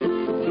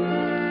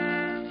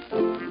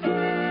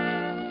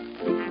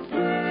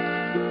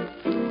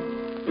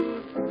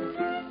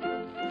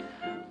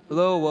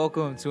Hello,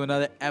 welcome to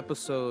another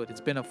episode.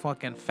 It's been a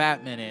fucking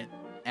fat minute,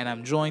 and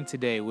I'm joined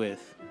today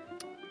with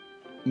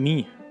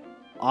Me,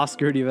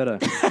 Oscar Rivera.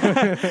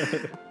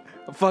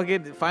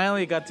 fucking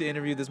finally got to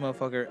interview this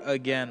motherfucker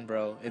again,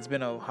 bro. It's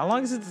been how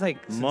long is it?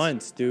 Since,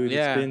 Months, dude.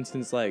 Yeah. It's been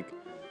since like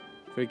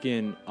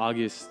freaking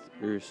August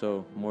or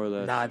so, more or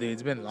less. Nah, dude,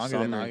 it's been longer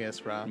than Summer.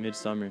 August, bro.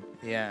 Midsummer.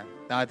 Yeah,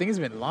 no, I think it's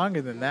been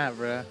longer than that,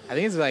 bro. I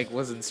think it's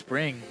was in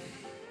spring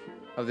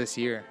of this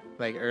year,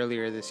 like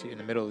earlier this year, in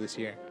the middle of this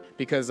year,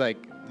 because like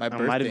my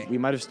birthday. We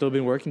might have still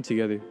been working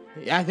together.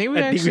 Yeah, I think we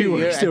I think actually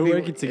we were I still think-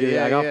 working together.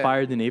 yeah, I got yeah.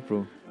 fired in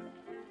April.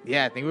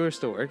 Yeah, I think we were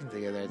still working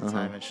together at the Uh-huh.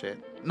 time and shit.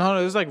 No,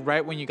 it was like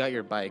right when you got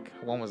your bike.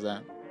 When was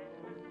that?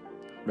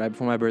 Right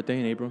before my birthday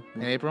in April.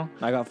 In April?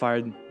 I got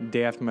fired the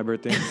day after my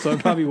birthday, so it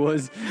probably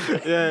was.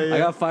 Yeah, I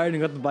got fired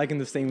and got the bike in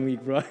the same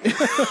week, bro. Oh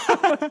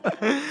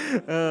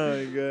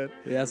my god.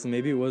 Yeah, so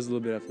maybe it was a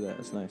little bit after that.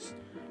 That's nice.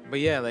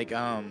 But yeah, like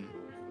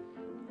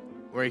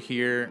we're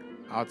here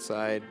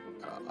outside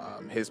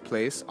his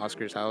place,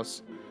 Oscar's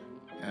house.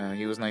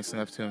 He was nice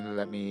enough to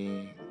let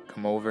me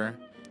come over.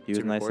 He was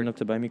To nice record. enough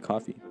to buy me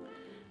coffee.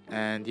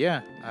 And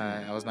yeah,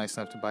 I was nice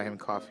enough to buy him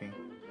coffee.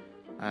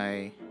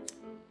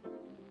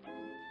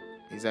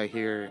 He's out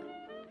here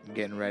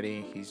getting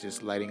ready. He's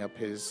just lighting up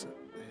his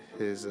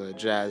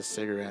jazz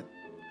cigarette.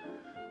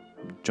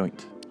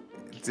 Joint.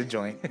 It's a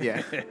joint.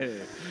 Yeah.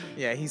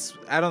 Yeah,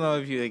 I don't know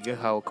if you like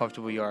how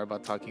comfortable you are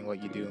about talking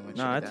what you do and shit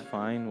Nah, like that's that.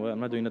 fine. Well, I'm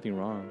not doing nothing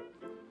wrong.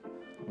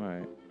 All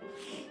right.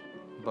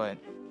 But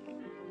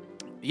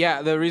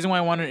yeah, the reason why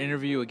I wanted to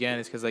interview you again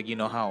is because like you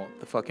know how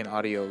the fucking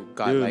audio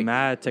got Dude, like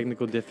mad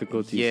technical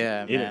difficulties.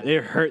 Yeah, man.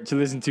 It hurt to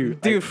listen to.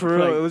 dude Like, for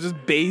real, like, it was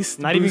just bass,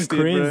 not even boosted,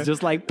 cringe, bro.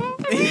 just like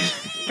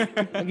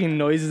fucking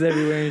noises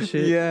everywhere and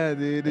shit. Yeah,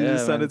 dude, it Yeah,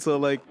 just sounded man. so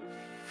like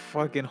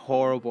fucking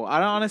horrible.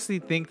 I honestly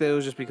think that it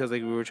was just because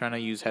like we were trying to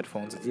use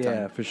headphones at the Yeah,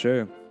 time, for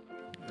sure.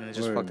 and it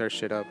just Word. fucked our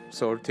shit up.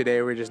 So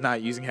today we're just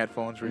not using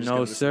headphones. We're just No,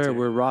 gonna listen sir, to it.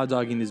 we're raw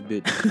dogging this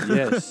bitch.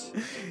 Yes.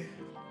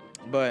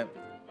 But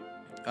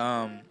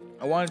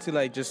I wanted to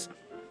like just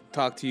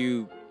talk to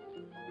you,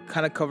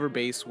 kind of cover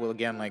base. Well,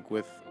 again, like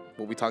with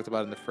what we talked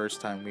about in the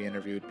first time we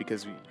interviewed,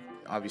 because we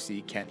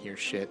obviously can't hear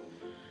shit.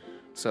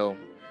 So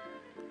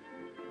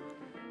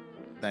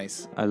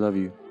nice. I love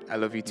you. I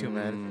love you too,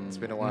 man. It's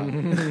been a while.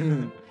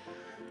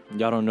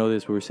 Y'all don't know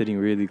this, but we're sitting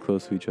really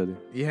close to each other.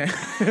 Yeah,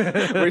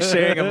 we're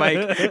sharing a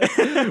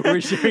mic.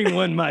 We're sharing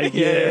one mic.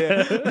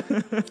 Yeah.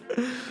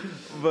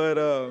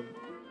 But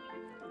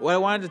what I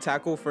wanted to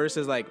tackle first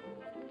is like,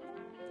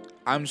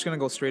 I'm just gonna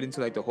go straight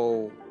into like the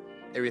whole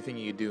everything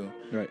you do.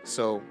 Right.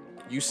 So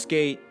you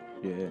skate,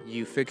 Yeah.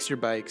 you fix your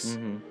bikes,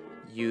 Mm-hmm.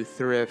 you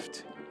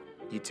thrift,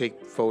 you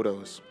take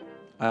photos.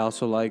 I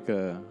also like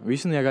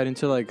recently I got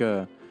into like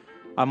I'm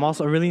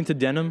really into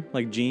denim,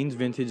 like jeans,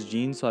 vintage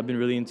jeans. So I've been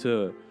really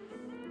into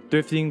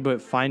thrifting,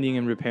 but finding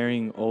and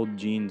repairing old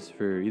jeans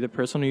for either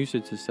personal use or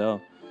to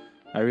sell.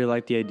 I really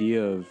like the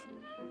idea of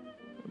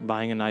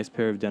buying a nice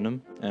pair of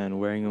denim and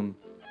wearing them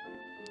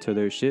to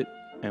their shit.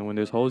 And when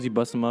there's holes, you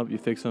bust them up, you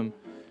fix them,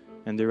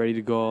 and they're ready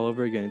to go all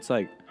over again. It's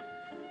like,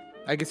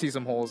 I can see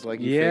some holes like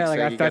you yeah, fix, like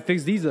you I got-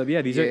 fixed these up.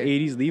 Yeah, these are Yeah.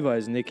 80s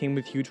Levi's, and they came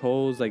with huge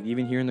holes, like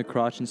even here in the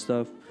crotch and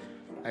stuff.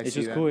 I It's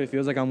see just that. cool. It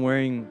feels like I'm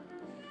wearing,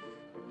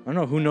 I don't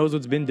know, who knows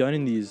what's been done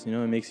in these. You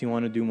know, it makes you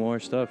want to do more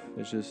stuff.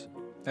 It's just,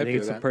 I think feel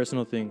it's a that.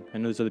 personal thing. I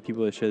know there's other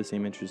people that share the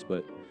same interests,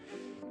 but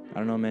I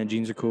don't know, man.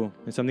 Jeans are cool.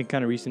 It's something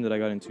kind of recent that I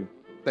got into.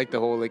 Like the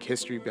whole like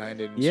history behind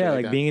it. And Yeah, shit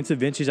like that. being into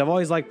vintage. I've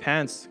always liked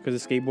pants because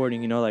of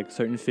skateboarding, you know, like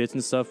certain fits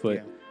and stuff. But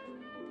Yeah.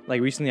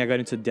 like recently I got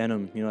into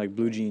denim, you know, like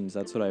blue jeans.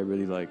 That's what I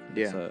really like.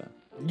 It's, Yeah.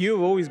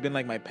 You've always been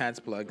like my pants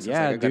plug. Since,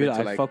 yeah, like, I got dude, into,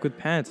 I like, fuck with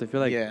pants. I feel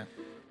like yeah.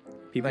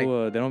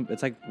 people, they don't,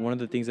 it's like one of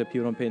the things that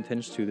people don't pay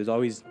attention to. There's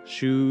always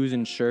shoes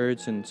and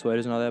shirts and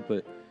sweaters and all that,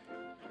 but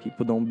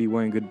people don't be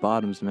wearing good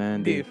bottoms,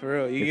 man. Dude, for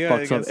real, you It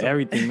gotta fucks get up some-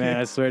 everything, man.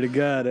 I swear to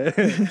God.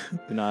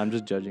 No, I'm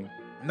just judging.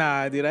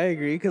 Nah, dude, I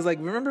agree. Cause like,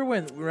 remember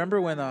when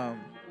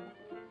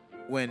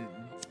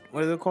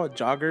what are they called?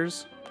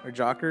 Joggers or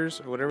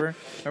jockers or whatever?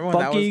 Remember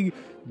when Fucking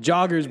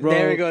joggers, bro.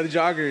 There we go, the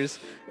joggers.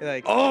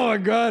 Like, Oh, I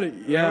got it.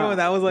 remember Yeah. when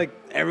that was like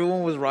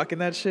everyone was rocking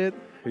that shit?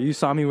 You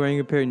saw me wearing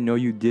a pair. No,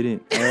 you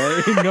didn't. All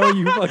right? No,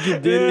 you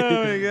fucking didn't.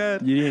 Oh my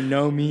god. You didn't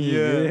know me.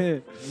 Yeah.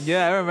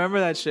 Yeah, I remember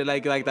that shit.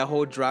 Like that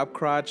whole drop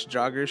crotch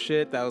jogger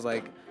shit. That was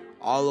like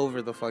all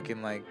over the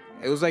fucking like.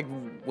 It was like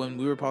when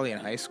we were probably in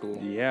high school.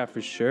 Yeah,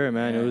 for sure,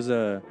 man. Yeah. It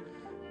was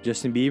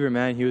Justin Bieber,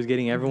 man. He was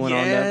getting everyone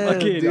on Yeah, that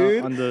fucking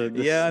dude. on the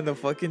Yeah, and the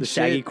fucking the shit.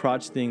 shaggy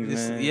crotch things,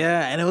 man.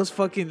 Yeah, and it was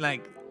fucking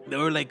like they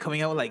were like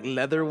coming out with like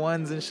leather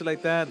ones and shit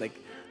like that. Like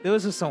there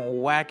was just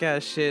some whack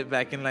ass shit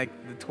back in like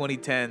the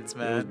 2010s,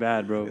 man. It was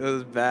bad, bro. It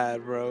was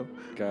bad, bro.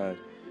 God.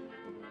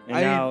 And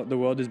I now the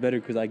world is better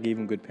because I gave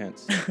him good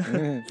pants.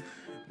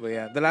 But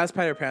yeah, the last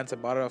pair of pants I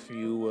bought off of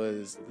you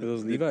was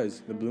Those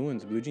Levi's, the blue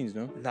ones, the blue jeans,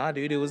 no? Nah,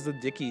 dude, it was the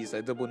Dickies,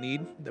 like double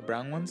kneed, the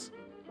brown ones.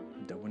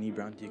 Double knee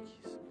brown Dickies.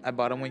 I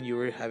bought them when you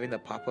were having the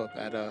pop up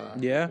at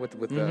Yeah. with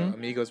the Mhm.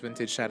 Amigos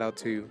Vintage. Shout out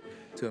to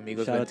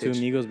Amigos Shout out Vintage. to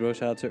Amigos, bro.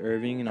 Shout out to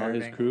Irving and all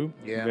his Irving. crew.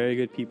 Yeah. Very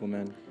good people,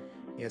 man.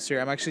 Yes,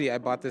 sir. I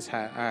bought this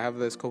hat. I have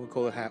this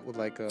Coca-Cola hat with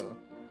like a,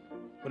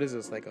 what is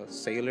this? Like a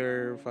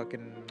sailor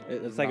fucking.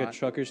 It's like a knot,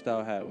 trucker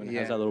style hat when it Yeah.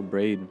 has that little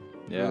braid.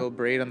 Yeah. little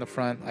braid on the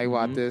front. I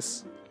bought Mhm.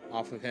 this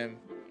off of him,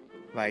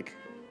 like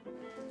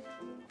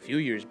a few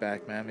years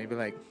back, man. Maybe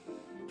like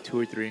 2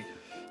 or 3.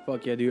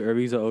 Fuck yeah, dude.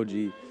 Irving's an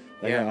OG.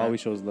 That Yeah, guy man. always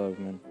shows love,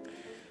 man.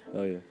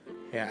 Oh yeah.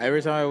 Yeah.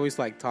 Every time I always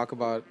like talk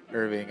about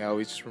Irving, I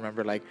always just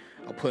remember like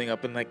I'm pulling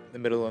up in like the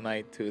middle of the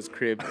night to his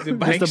crib to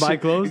buy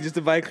shit- clothes? just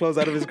to buy clothes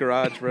out of his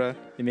garage, bro.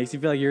 It makes you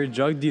feel like you're a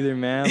drug dealer,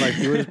 man. Like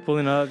you were just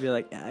pulling up. You're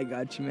like, yeah, I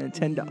got you, man.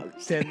 $10.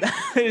 $10.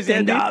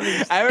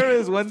 $10. I remember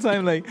this one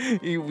time, like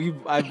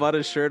I bought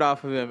a shirt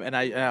off of him, and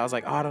I was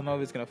like, oh, I don't know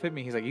if it's gonna fit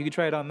me. He's like, you can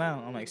try it on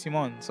now. I'm like,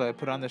 Simon. So I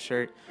put on the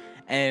shirt,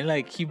 and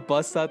like he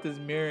busts out this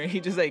mirror. He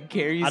just like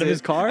carries Out of it.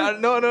 his car?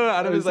 No,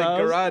 out of his like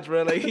house? garage,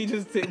 bro. Like he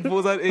just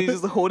pulls out, and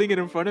he's just holding it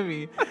in front of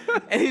me,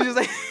 and he's just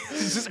like,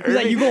 he's just He's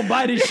like, you gonna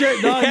buy this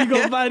shirt, dog? Yeah, You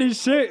gonna yeah. buy this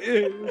shirt?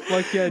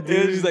 Fuck yeah, And dude.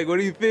 he's just like, what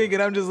do you think?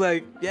 And I'm just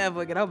like, yeah,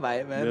 fuck it, I'll buy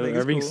it, man. Yo, Like, it's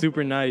Irving's cool.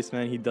 super nice,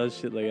 man. He does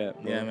shit like that.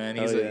 Yeah, man.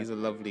 He's a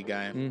lovely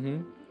guy.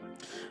 Mm-hmm.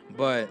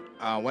 But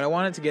what I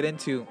wanted to get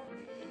into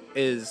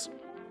is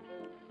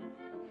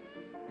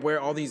where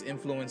all these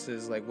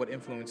influences, like what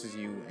influences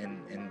you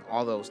in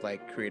all those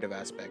like creative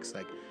aspects,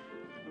 like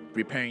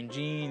repairing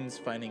jeans,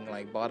 finding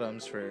like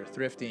bottoms for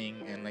thrifting,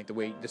 and like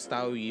the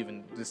style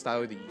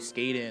that you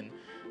skate in,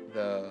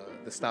 the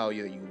style that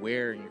you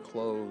wear in your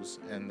clothes,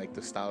 and like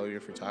the style of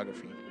your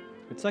photography.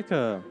 It's like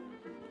I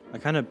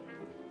kind of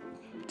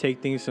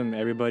take things from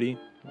everybody.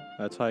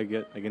 That's how I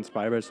get like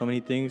inspired by so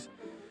many things.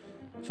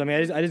 So I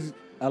mean,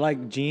 I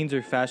like jeans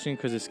or fashion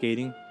because of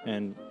skating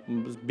and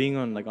just being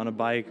on a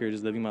bike or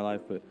just living my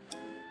life. But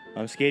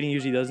skating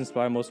usually does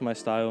inspire most of my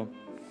style.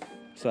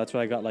 So that's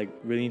why I got like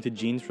really into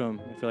jeans from.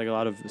 I feel like a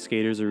lot of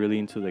skaters are really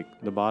into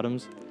like the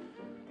bottoms.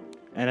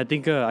 And I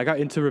think I got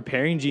into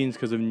repairing jeans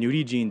because of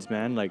Nudie Jeans,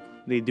 man. Like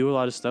they do a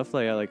lot of stuff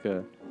like that. Like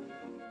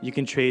you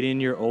can trade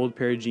in your old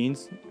pair of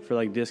jeans for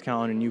like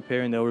discount on a new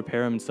pair, and they'll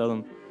repair them and sell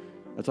them.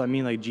 That's what I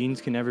mean. Like jeans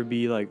can never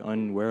be like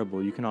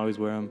unwearable. You can always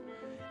wear them.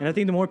 And I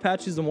think the more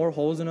patches, the more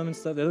holes in them and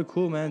stuff, they look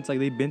cool, man. It's like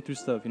they've been through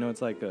stuff, you know.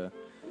 It's like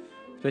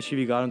especially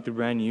if you got them through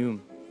brand new.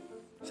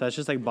 So that's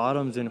just like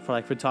bottoms. And for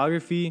like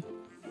photography,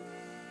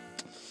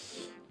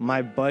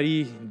 my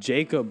buddy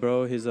Jacob,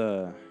 bro, he's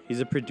a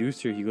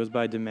producer. He goes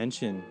by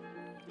Dimension.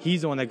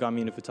 He's the one that got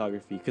me into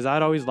photography because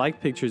I'd always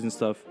liked pictures and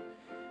stuff.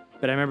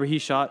 But I remember he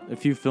shot a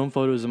few film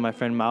photos of my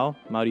friend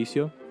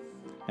Mauricio,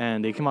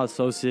 and they came out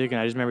so sick. And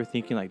I just remember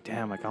thinking like,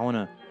 damn, like I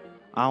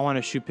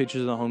wanna shoot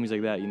pictures of the homies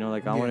like that, you know,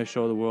 like I wanna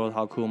show the world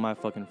how cool my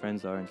fucking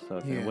friends are and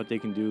stuff, and what they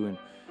can do, and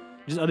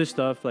just other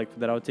stuff like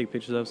that I would take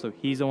pictures of. So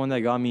he's the one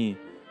that gave me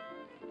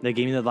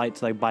the light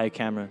to like buy a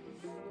camera.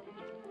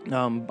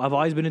 I've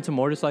always been into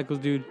motorcycles,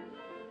 dude.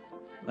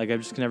 Like I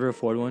just could never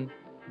afford one,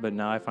 but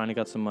now I finally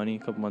got some money a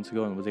couple months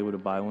ago and was able to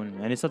buy one.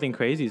 And it's nothing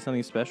crazy, it's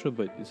nothing special,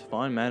 but it's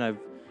fun, man.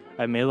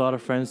 I've made a lot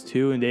of friends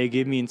too, and they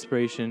give me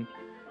inspiration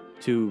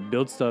to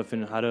build stuff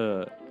and how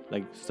to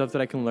like stuff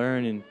that I can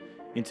learn and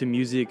into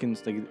music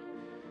and like.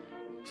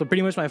 So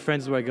pretty much my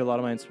friends is where I get a lot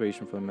of my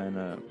inspiration from,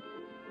 man.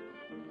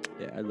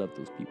 Yeah, I love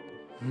those people.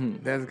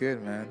 That's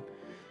good, man.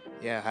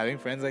 Yeah, having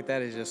friends like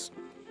that is just,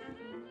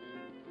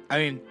 I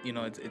mean, you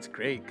know, it's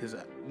great because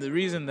the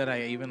reason that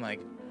I even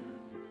like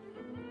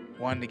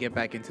wanted to get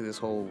back into this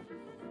whole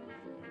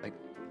like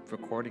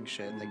recording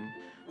shit, like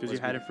Because you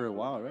had it for a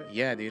while, right?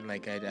 yeah, dude,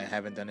 like I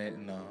haven't done it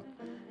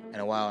in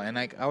a while, and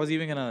like I was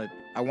even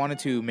I wanted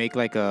to make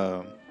like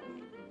a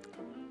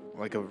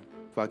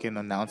fucking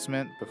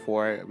announcement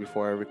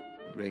before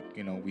like,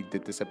 you know, we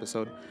did this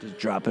episode. Just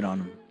drop it on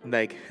them.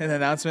 Like an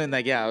announcement,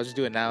 like yeah, I'll just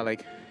do it now.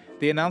 Like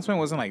the announcement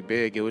wasn't like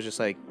big. It was just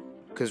like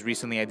because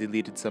recently I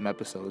deleted some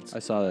episodes. I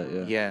saw that,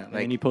 yeah. Yeah, And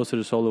like then you posted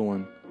a solo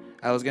one.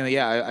 I was gonna,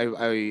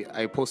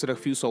 I posted a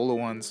few solo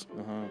ones,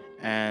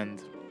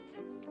 and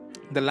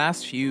the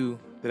last few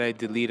that I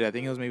deleted, I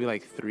think it was maybe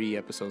like 3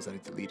 episodes that I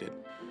deleted.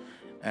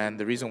 And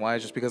the reason why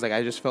is just because like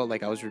I just felt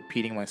like I was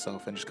repeating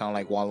myself and just kind of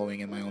like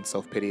wallowing in my own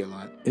self-pity a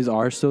lot. Is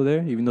ours still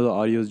there, even though the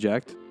audio's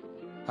jacked?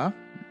 Huh?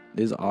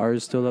 Is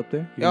ours still up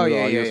there? Even Oh though the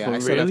yeah, audio's yeah. full? I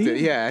still left Really?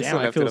 it. Yeah, I Damn, still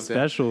I left feel it up there.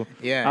 special.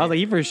 Yeah. I was like,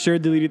 you for sure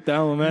deleted that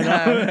one,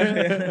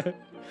 man. Nah.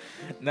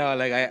 No,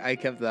 like I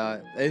kept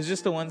that. It's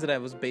just the ones that I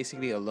was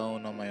basically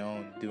alone on my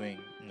own doing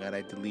that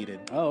I deleted.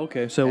 Oh,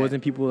 okay. So it Yeah.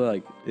 wasn't people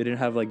like, they didn't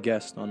have like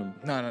guests on them.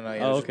 No.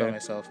 Yeah, Oh, it was just by okay.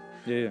 myself.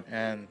 Yeah.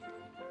 And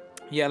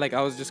yeah, like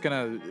I was just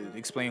gonna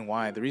explain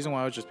why. The reason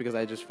why was just because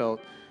I just felt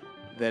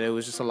that it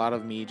was just a lot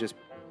of me just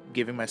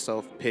giving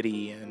myself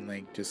pity and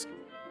like just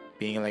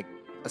being like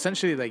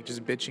essentially like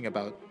just bitching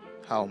about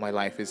how my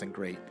life isn't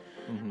great.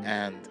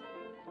 And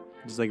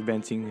Just like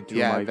venting. Into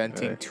yeah, the mic.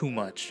 venting too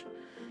much.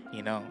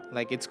 You know,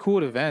 like it's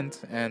cool to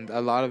vent, and a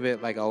lot of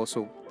it, like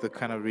also the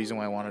kind of reason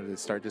why I wanted to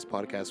start this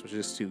podcast was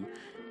just to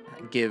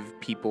give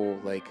people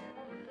like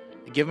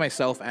give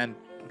myself and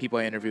people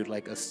I interviewed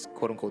like a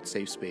quote unquote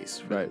safe space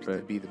for them to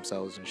be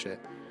themselves and shit.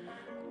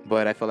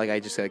 But I felt like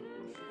I just like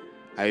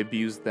I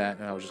abused that,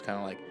 and I was just kind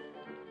of like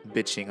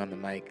bitching on the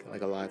mic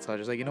like a lot. So I was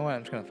just like, you know what,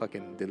 I'm just gonna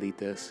fucking delete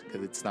this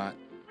because it's not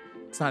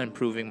it's not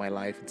improving my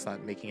life. It's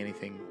not making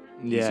anything.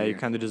 Yeah, easier. you're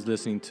kind of just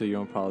listening to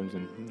your own problems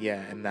and Yeah,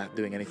 and not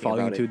doing anything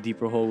falling about into it. a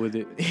deeper hole with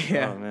it.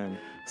 Yeah. Oh man.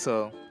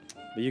 So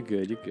But you're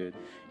good. You're good.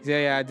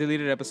 yeah, I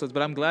deleted episodes,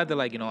 but I'm glad that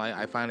like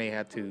I finally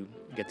had to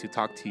get to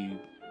talk to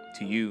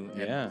you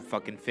and Yeah.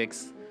 fucking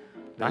fix.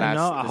 The I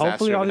know. last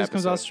Hopefully disaster all of an this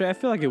comes out episode. straight. I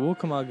feel like it will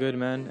come out good,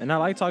 man. And I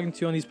like talking to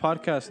you on these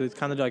podcasts. It's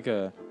kind of like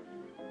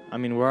I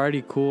mean, we're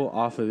already cool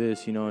off of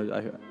this, you know.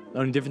 The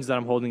only difference is that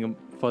I'm holding a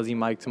fuzzy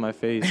mic to my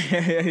face.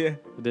 Yeah.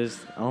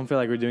 I don't feel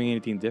like we're doing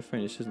anything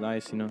different. It's just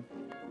nice, you know.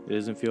 It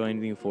doesn't feel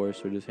anything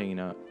forced. We're just hanging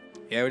out.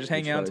 Yeah, we're just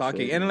hanging Each out and other's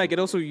talking, shit. and like it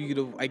also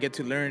I get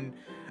to learn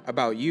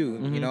about you,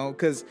 Mhm. you know,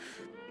 because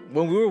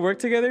when we would work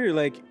together,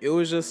 like it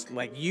was just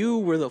like you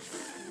were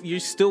you're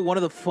still one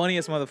of the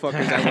funniest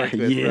motherfuckers I worked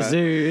with, Yes, bro.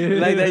 sir.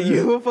 Like that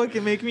you will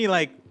fucking make me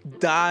like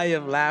die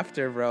of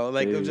laughter, bro.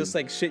 Like of Dude. just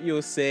like shit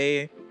you'll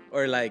say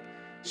or like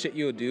shit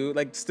you'll do.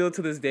 Like still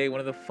to this day, one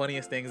of the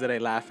funniest things that I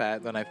laugh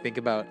at when I think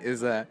about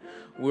is that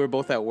we were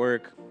both at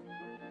work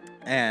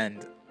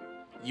and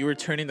you were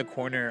turning the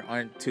corner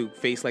on to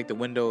face like the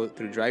window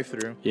through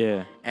drive-through,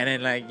 Yeah. and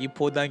then like you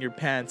pulled down your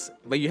pants,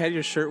 but you had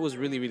your shirt was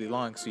really really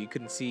long, so you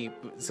couldn't see.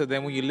 So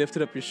then when you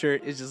lifted up your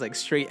shirt, it's just like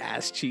straight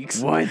ass cheeks.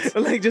 What?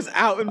 Like just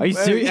out. Are you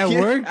serious? At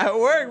work? At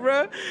work,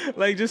 bro.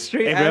 Like just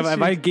straight Hey, ass bro,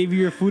 if I cheeks. gave you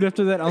your food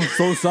after that, I'm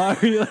so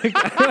sorry. Like,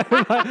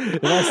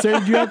 if I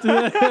served you after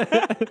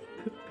that.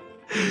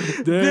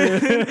 But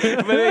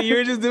then you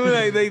were just doing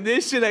like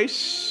this shit, like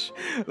shh,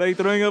 like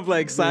throwing up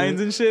like signs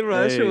and shit,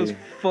 bro. That shit was Hey.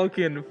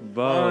 fucking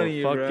Bro,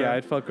 funny, fuck bro. yeah,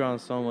 I'd fuck around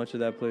so much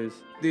at that place.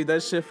 Dude,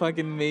 that shit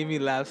fucking made me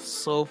laugh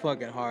so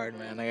fucking hard,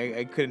 man. Like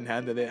I couldn't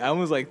handle it. I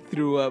almost like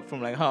threw up from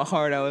like how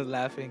hard I was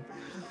laughing.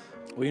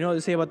 Well, you know what they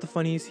say about the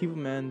funniest people,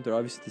 man? They're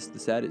obviously the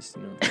saddest,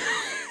 you know.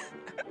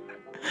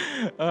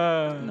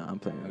 No, I'm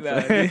playing.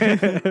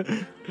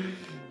 Nah,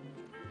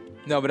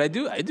 No, but I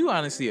do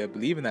honestly I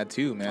believe in that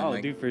too, man. Oh,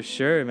 like, dude, for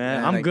sure,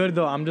 man. Yeah, I'm like- good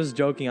though. I'm just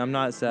joking. I'm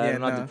not sad. Yeah,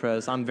 I'm not no.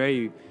 depressed. I'm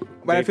very.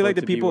 But I feel like grateful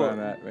the to be where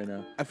people- I'm at right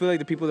now. I feel like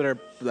the people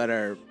that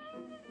are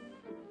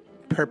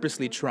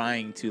purposely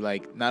trying to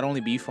like not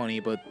only be funny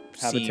but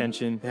Have seeing,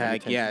 attention. yeah, have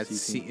like, yeah,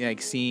 attention-seeking.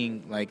 like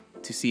seeing like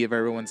to see if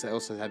everyone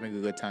else is having a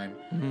good time.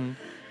 Mhm.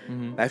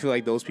 Mhm. I feel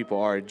like those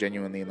people are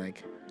genuinely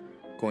like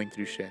going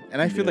through shit,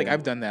 and I feel like Yeah.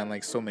 I've done that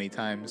like so many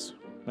times.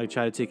 Like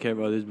try to take care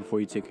of others before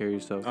you take care of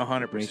yourself.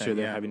 100%. Make sure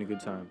they're yeah. having a good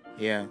time.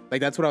 Yeah,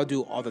 like that's what I would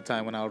do all the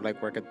time when I would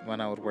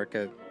work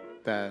at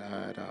that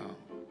at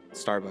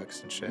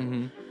Starbucks and shit.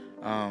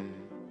 Mm-hmm.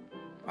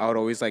 I would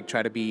always like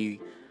try to be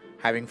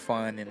having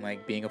fun and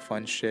like being a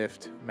fun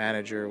shift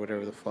manager or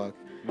whatever the fuck.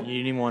 You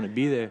didn't even want to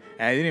be there.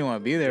 And I didn't even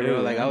want to be there, bro.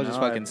 Dude, Like I was just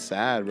no, fucking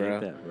sad, bro.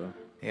 Get that, bro.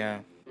 Yeah,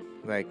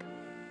 like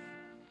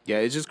yeah,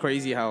 it's just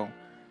crazy how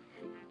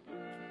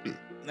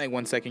like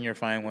 1 second you're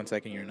fine, 1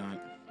 second you're not.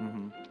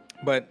 Mm-hmm.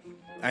 But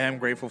I am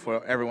grateful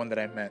for everyone that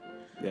I've met.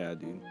 Yeah,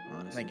 dude.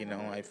 Honestly. Like, you know,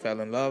 I fell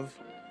in love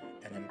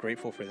and I'm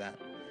grateful for that.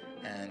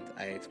 And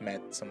I've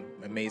met some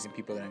amazing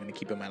people that I'm going to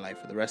keep in my life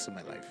for the rest of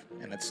my life.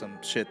 And that's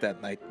some shit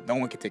that, like, no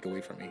one can take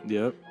away from me,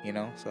 Yep. you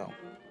know? So,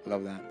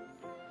 love that.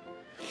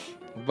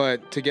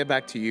 But to get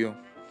back to you,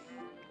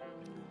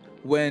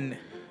 when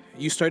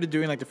you started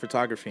doing, like, the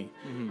photography,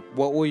 Mm-hmm.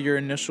 what were your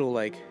initial,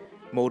 like,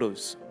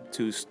 motives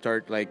to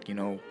start, like, you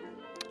know,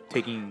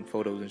 taking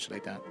photos and shit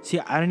like that? See,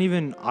 I didn't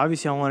even.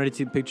 Obviously, I wanted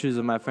to take pictures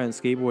of my friends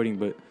skateboarding,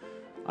 but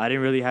I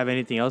didn't really have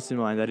anything else in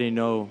mind. I didn't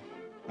know.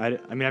 I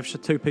mean, I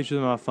just took pictures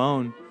of my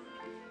phone,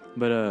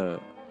 but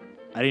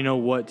I didn't know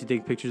what to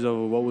take pictures of,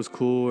 or what was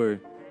cool, or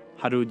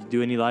how to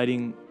do any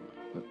lighting.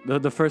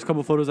 The first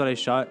couple photos that I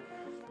shot,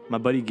 my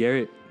buddy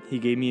Garrett, he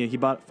gave me.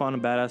 Found a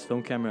badass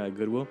film camera at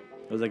Goodwill.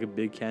 It was like a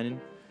big Canon,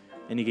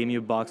 and he gave me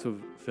a box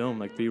of film,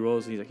 like 3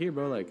 rolls. And he's like, "Here,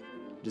 bro, like,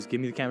 just give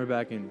me the camera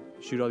back and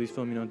shoot all these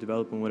film, you know,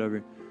 develop them,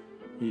 whatever."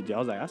 I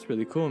was like, "That's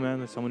really cool, man.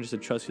 Like, someone just to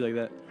trust you like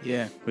that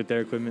Yeah. with their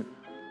equipment."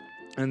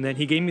 And then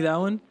he gave me that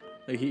one.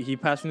 Like he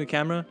passed me the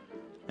camera,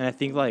 and I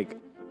think like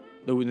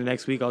the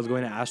next week I was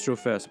going to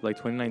Astrofest, like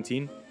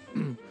 2019.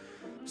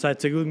 So I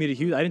took it with me to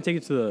Houston. I didn't take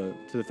it to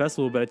the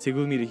festival, but I took it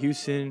with me to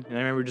Houston, and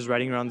I remember just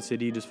riding around the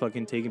city, just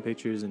fucking taking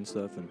pictures and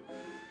stuff. And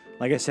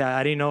like I said,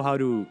 I didn't know how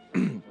to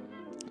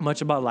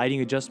much about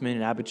lighting adjustment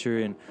and aperture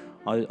and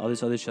all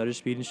this other shutter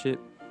speed and shit.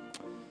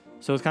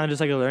 So it's kind of just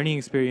like a learning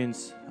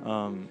experience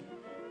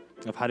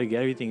of how to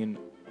get everything. And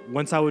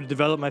once I would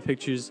develop my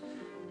pictures,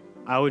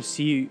 I would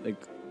see, like,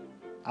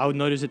 I would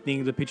notice the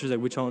pictures, like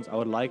which ones I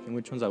would like and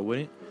which ones I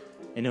wouldn't.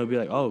 And it would be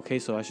like, oh, okay,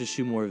 so I should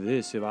shoot more of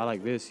this if I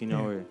like this, you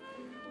know, or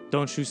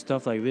don't shoot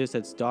stuff like this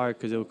that's dark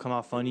because it will come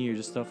out funny, or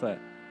just stuff that,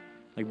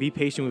 like, be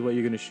patient with what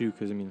you're going to shoot,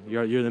 because, I mean,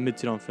 you're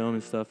limited on film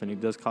and stuff, and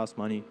it does cost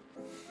money.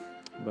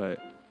 But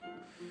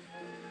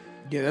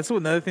Yeah, that's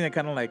another thing that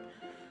kind of like,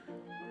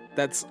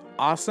 that's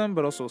awesome,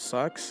 but also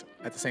sucks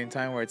at the same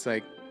time, where it's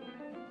like,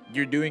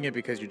 you're doing it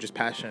because you're just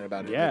passionate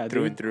about it, Yeah, like,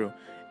 through dude. and through.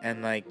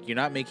 And like, you're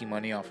not making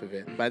money off of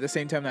it. But at the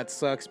same time, that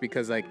sucks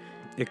because like,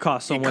 it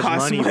costs so It much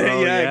costs money, money,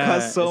 bro. yeah, it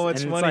costs so It's- much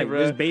and it's money, like, bro.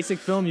 This basic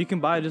film, you can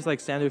buy just like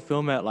standard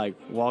film at like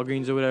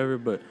Walgreens or whatever,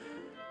 but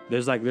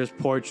there's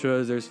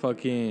Portras, there's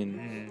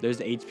fucking there's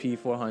HP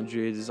 400s,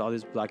 there's all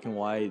this black and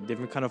white,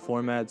 different kind of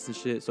formats and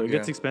shit. So it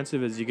gets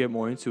expensive as you get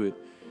more into it.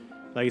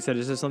 Like I said,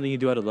 it's just something you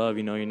do out of love.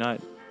 You know, you're not.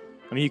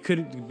 I mean, you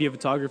could be a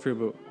photographer,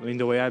 but I mean,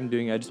 the way I'm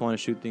doing it, I just want to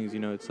shoot things. You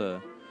know, it's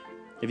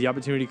if the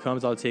opportunity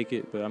comes, I'll take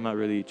it. But I'm not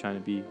really trying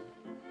to be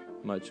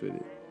much with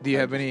it. Do you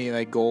have any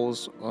like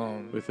goals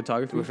with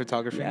photography? With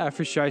photography? Yeah,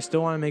 for sure. I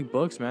still want to make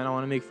books, man. I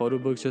want to make photo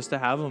books just to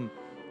have them,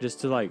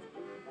 just to like.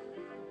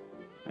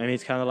 I mean,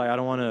 it's kind of like I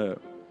don't want to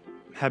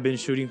have been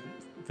shooting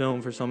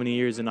film for so many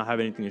years and not have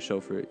anything to show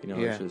for it. You know,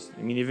 it's just.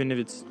 I mean, even if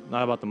it's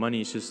not about the money,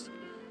 it's just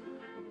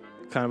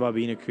kind of about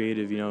being a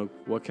creative. You know,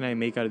 what can I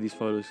make out of these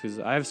photos? Because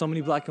I have so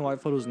many black and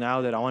white photos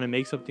now that I want to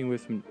make something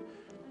with from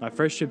my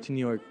first trip to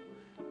New York,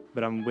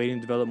 but I'm waiting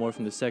to develop more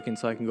from the second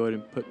so I can go ahead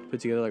and put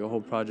together like a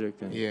whole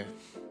project. And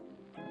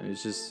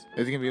it's just.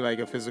 It's gonna be like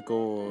a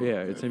physical.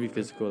 Yeah, it's gonna be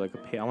physical. Like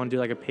I want to do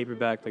like a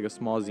paperback, like a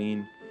small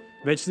zine.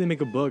 Eventually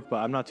make a book, but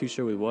I'm not too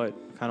sure with what.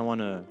 I want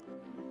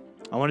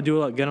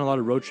to get on a lot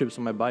of road trips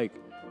on my bike,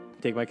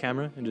 take my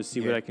camera and just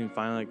see what I can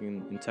find like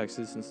in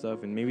Texas and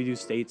stuff, and maybe do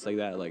states like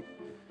that, like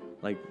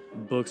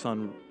books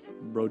on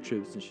road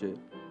trips and shit.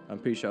 I'm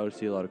pretty sure I would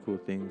see a lot of cool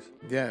things.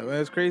 Yeah, well,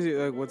 it's crazy.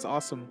 Like, what's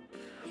awesome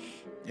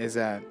is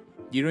that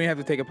you don't even have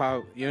to take you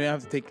don't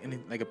have to take any,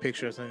 like a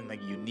picture of something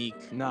like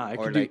unique. Nah,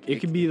 it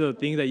could be the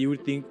thing that you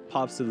would think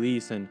pops the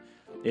least, and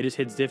it just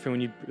hits different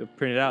when you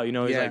print it out. You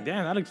know, it's like,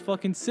 damn, that looks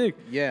fucking sick.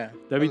 Yeah.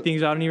 There'll be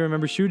things I don't even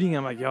remember shooting.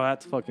 I'm like, yo,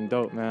 that's fucking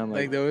dope, man.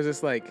 Like there was this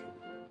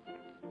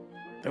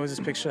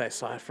picture that I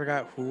saw. I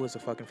forgot who was the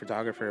fucking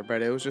photographer,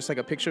 but it was just like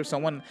a picture of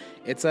someone.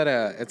 It's at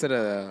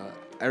a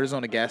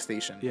Arizona gas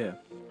station. Yeah.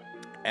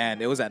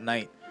 And it was at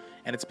night,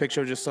 and it's a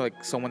picture of just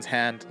like someone's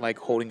hand like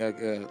holding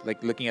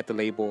like looking at the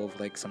label of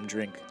like some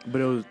drink. But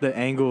it was the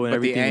angle and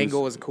everything. The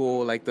angle was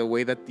cool, like the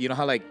way that you know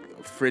how like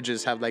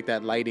fridges have like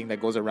that lighting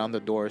that goes around the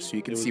door so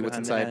you can see what's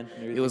inside.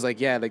 It was like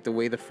like the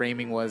way the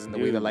framing was and the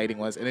way the lighting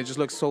was, and it just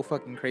looks so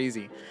fucking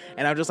crazy.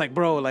 And I'm just like,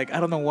 bro, like I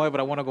don't know why, but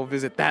I want to go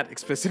visit that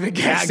specific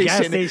gas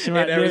station in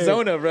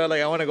Arizona, bro.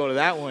 Like I want to go to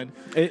that one.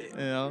 You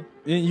know,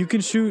 you can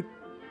shoot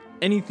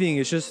anything.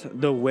 It's just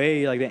the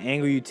way, like the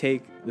angle you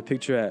take the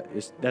picture at.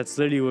 That's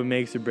literally what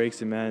makes or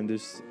breaks it, man.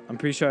 I'm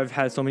pretty sure I've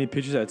had so many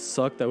pictures that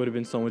sucked that would have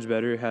been so much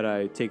better had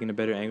I taken a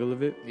better angle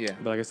of it. Yeah.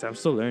 But like I said, I'm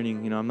still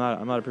learning. You know, I'm not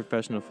a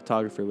professional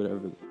photographer,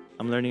 whatever.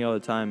 I'm learning all the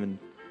time, and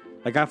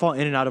like I fall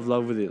in and out of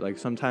love with it. Like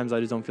sometimes I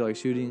just don't feel like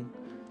shooting.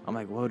 I'm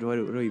like, what do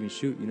I even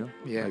shoot? You know?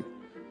 Yeah. Like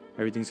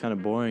everything's kind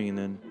of boring, and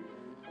then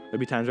there'll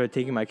be times where I'm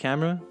taking my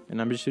camera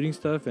and I'm just shooting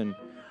stuff, and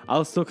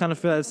I'll still kind of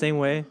feel that same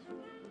way.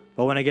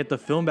 But when I get the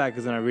film back,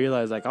 is then I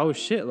realize like, oh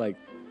shit, like,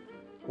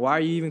 why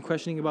are you even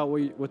questioning about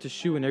what to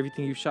shoot when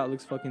everything you shot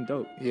looks fucking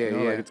dope? Yeah, you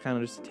know? Like it's kind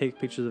of just take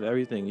pictures of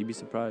everything. You'd be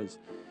surprised.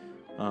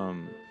 I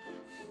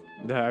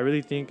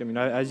really think, I mean,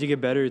 as you get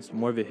better, it's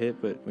more of a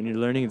hit. But when you're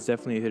learning, it's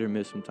definitely a hit or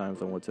miss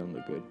sometimes on what's gonna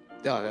look good.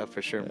 Oh, yeah,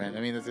 for sure, man. I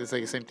mean, it's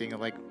like the same thing.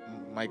 Like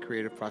my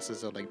creative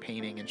process of like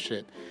painting and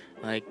shit.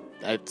 Like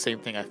same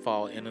thing. I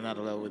fall in and out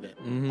of love with it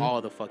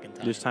all the fucking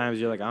time. There's times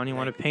you're like, I don't even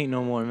want to paint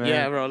no more, man.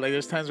 Yeah, bro. Like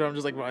there's times where I'm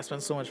just like, bro, I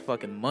spent so much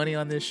fucking money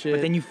on this shit.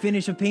 But then you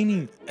finish a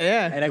painting.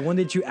 Yeah. And like one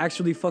that you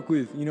actually fuck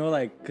with, you know,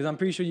 like, because I'm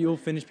pretty sure you'll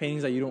finish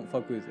paintings that you don't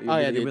fuck with. Oh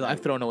yeah, dude. Like,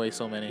 I've thrown away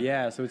so many.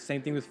 Yeah. So it's the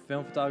same thing with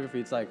film photography.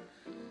 It's like,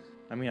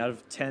 I mean, out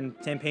of 10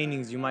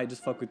 paintings, you might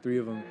just fuck with 3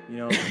 of them, you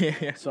know?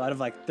 Yeah. So out of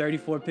like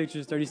 34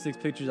 pictures, 36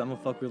 pictures, I'm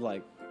gonna fuck with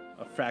like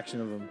a fraction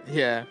of them.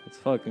 Yeah. It's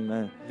fucking,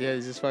 man. Yeah,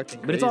 it's just fucking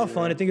crazy. But it's all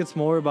fun. Bro. I think it's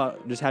more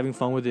about just having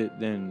fun with it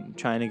than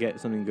trying to get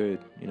something good,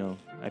 you know?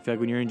 I feel like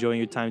when you're enjoying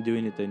your time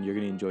doing it, then you're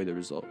gonna enjoy the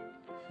result.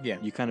 Yeah.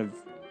 You kind of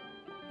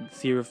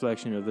see a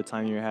reflection of the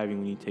time you're having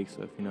when you take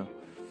stuff, you know?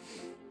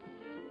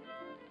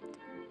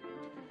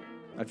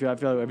 I feel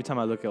like every time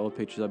I look at old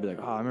pictures, I'll be like,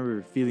 oh, I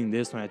remember feeling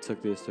this when I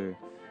took this, or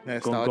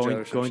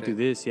going through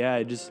this.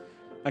 Yeah,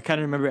 I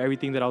kind of remember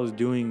everything that I was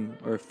doing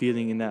or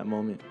feeling in that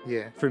moment.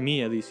 Yeah. For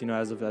me, at least, you know,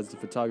 as the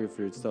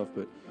photographer and stuff.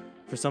 But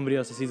for somebody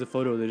else that sees a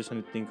photo, they're just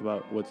going to think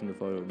about what's in the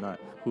photo, not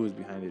who is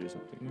behind it or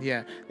something.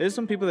 Yeah. There's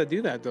some people that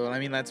do that, though.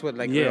 I mean, that's what,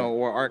 like, you know,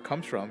 where art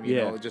comes from. You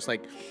know, just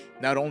like,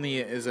 not only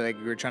is it like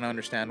you're trying to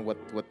understand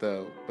what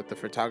the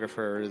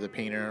photographer or the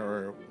painter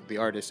or the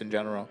artist in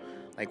general,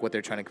 like what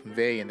they're trying to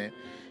convey in it.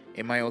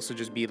 It might also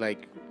just be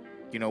like,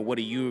 you know, what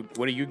are you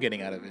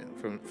getting out of it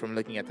from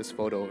looking at this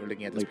photo or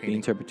looking at this like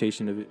painting? The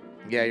interpretation of it.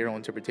 Yeah, your own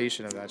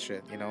interpretation of that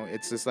shit. You know,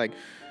 it's just like,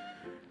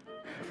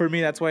 for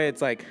me, that's why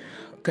it's like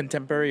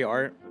contemporary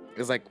art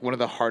is like one of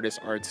the hardest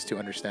arts to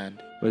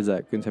understand. What is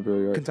that?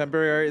 Contemporary art?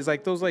 Contemporary art is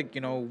like those, like,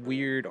 you know,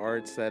 weird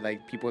arts that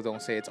like people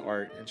don't say it's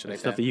art and shit like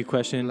stuff that. that you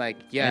question. Like,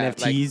 yeah,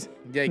 NFTs.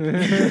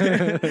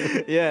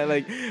 Like, yeah,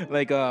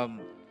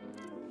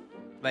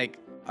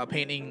 like a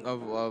painting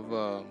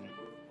of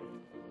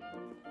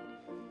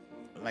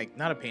like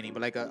not a painting,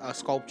 but like a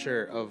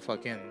sculpture of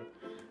fucking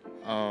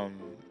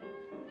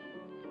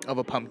of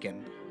a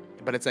pumpkin,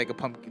 but it's like a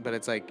pumpkin, but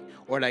it's like,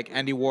 or like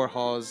Andy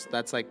Warhol's,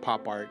 that's like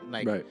pop art,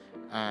 like, right.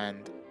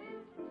 And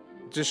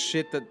just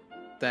shit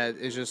that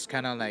is just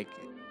kind of like,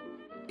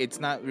 it's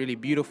not really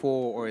beautiful,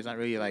 or it's not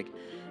really like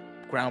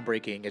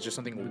groundbreaking. It's just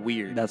something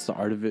weird. That's the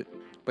art of it.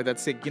 But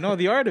that's sick. You know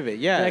the art of it.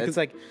 Yeah, Yeah, it's 'cause,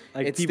 like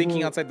it's thinking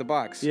people- outside the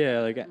box.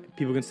 Yeah, like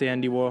people can say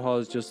Andy Warhol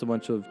is just a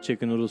bunch of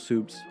chicken noodle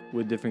soups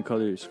with different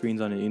color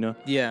screens on it, you know?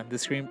 Yeah, the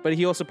screen. But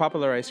he also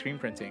popularized screen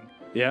printing.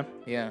 Yeah,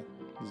 Yeah,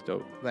 it's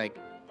dope. like,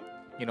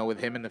 you know, with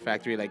him in the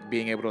factory, like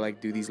being able to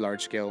like do these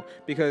large scale,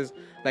 because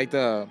like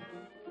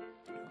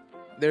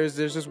there's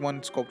this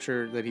one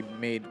sculpture that he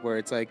made where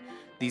it's like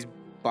these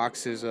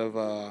boxes of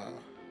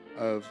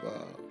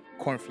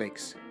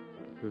cornflakes,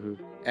 Mm-hmm.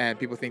 and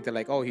people think that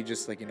like, oh, he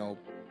just like, you know,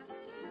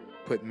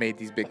 made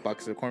these big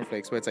boxes of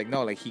cornflakes, but it's like,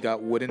 no, like he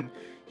got wooden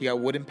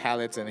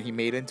pallets and he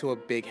made it into a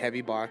big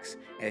heavy box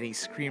and he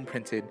screen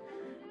printed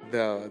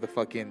the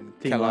fucking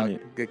Thing on Kellogg,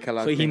 it. the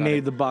Kellogg So he thing on made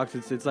it. the box.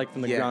 It's like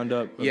from the Yeah. ground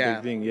up. A Yeah,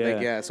 big thing. Yeah.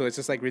 like, yeah. So it's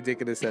just like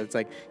ridiculous that it's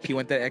like he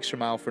went that extra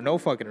mile for no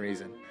fucking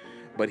reason,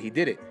 but he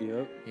did it.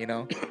 Yep. You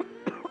know.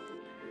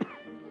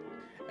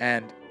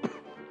 And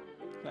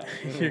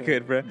you're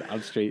good, bro.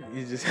 I'm straight.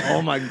 You just.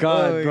 Oh my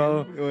God,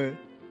 bro. What?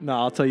 No,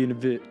 I'll tell you in a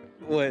bit.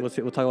 What? We'll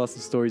talk about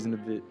some stories in a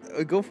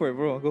bit. Go for it,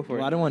 bro. Go for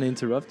Well, I it. don't want to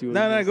interrupt you.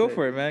 No, go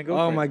for it, man. Go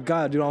Oh for my it.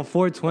 God, dude! On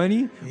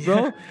 420, bro,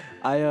 Yeah.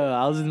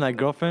 I was with my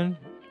girlfriend,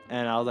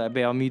 and I was like,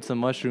 "Babe, I'll meet some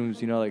mushrooms."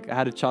 You know, like I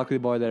had a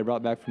chocolate bar that I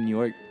brought back from New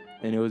York,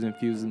 and it was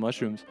infused with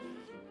mushrooms.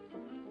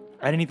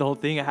 I didn't eat the whole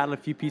thing. I had a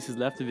few pieces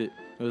left of it.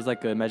 It was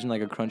like imagine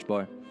like a crunch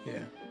bar, Yeah.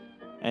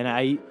 and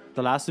I eat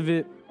the last of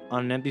it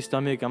on an empty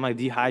stomach. I'm like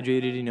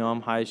dehydrated. You know, I'm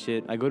high as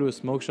shit. I go to a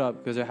smoke shop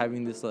because they're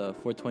having this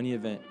 420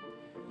 event.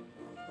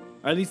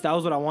 Or at least that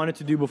was what I wanted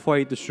to do before I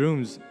ate the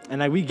shrooms. And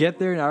like we get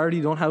there and I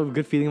already don't have a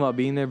good feeling about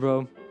being there,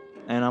 bro.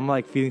 And I'm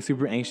like feeling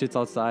super anxious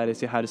outside. I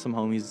say hi to some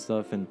homies and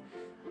stuff, and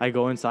I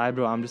go inside,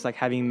 bro. I'm just like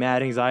having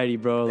mad anxiety,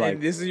 bro. Like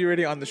And this is you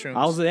already on the shrooms.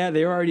 I was, yeah,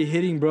 they were already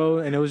hitting, bro.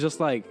 And it was just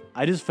like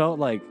I just felt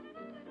like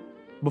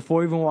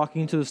before even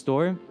walking into the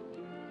store,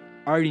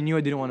 I already knew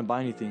I didn't want to buy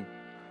anything.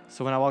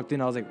 So when I walked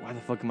in, I was like, why the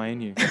fuck am I in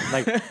here?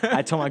 Like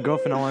I told my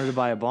girlfriend I wanted to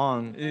buy a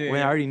bong Yeah.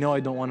 when I already know I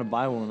don't want to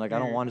buy one. Like I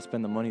don't Yeah. want to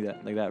spend the money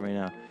that right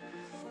now.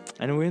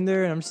 And we're in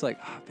there, and I'm just like,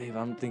 babe, I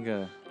don't think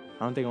I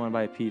want to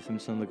buy a piece. I'm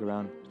just gonna look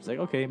around. She's like,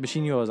 okay, but she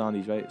knew I was on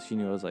these, right? She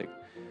knew I was like,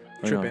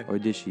 or no, Tripping. or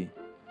did she?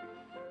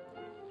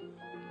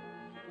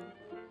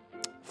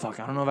 Fuck,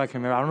 I don't know if I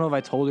can remember. I don't know if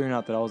I told her or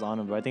not that I was on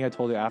them, but I think I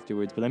told her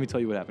afterwards. But let me tell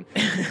you what happened.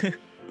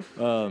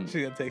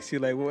 She's gonna text you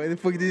like, why the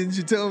fuck didn't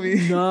you tell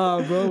me?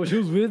 Nah, bro, she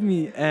was with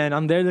me, and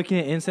I'm there looking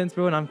at incense,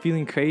 bro, and I'm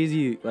feeling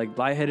crazy, like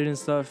lightheaded and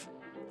stuff.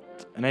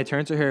 And I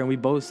turn to her, and we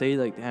both say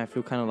like, damn, I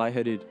feel kind of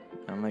lightheaded.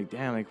 I'm like,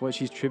 damn, like what?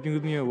 She's tripping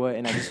with me or what?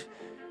 And I just.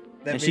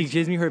 That And she makes-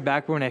 gives me her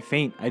back, bro, and I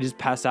faint. I just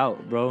pass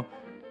out, bro,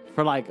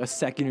 for like a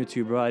second or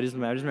two, bro. I just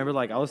remember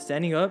like I was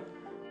standing up,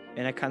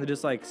 and I kind of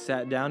just like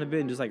sat down a bit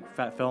and just like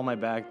fell on my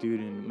back, dude.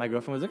 And my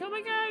girlfriend was like, "Oh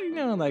my God," you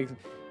know, like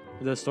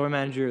the store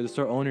manager, the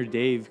store owner,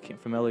 Dave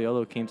from LA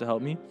Yellow came to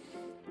help me,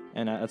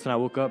 and that's when I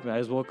woke up. And I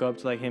just woke up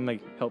to like him like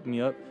helping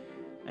me up,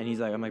 and he's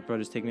like, I'm like, bro,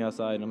 just take me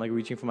outside. And I'm like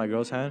reaching for my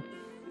girl's hand,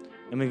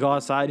 and we go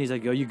outside, and he's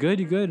like, yo, you good?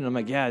 You good? And I'm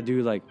like, yeah,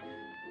 dude, like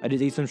I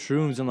just ate some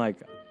shrooms, and like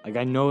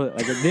I know, like,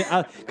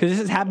 because this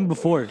has happened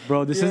before,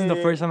 bro. This isn't the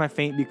Yeah. first time I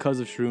faint because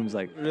of shrooms.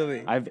 Like, Really?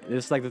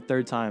 this is like the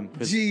third time.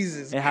 'Cause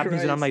Jesus. it happens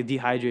when I'm Christ. like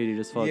dehydrated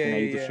as fuck, Yeah, and I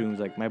eat yeah, the yeah. shrooms.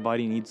 Like, my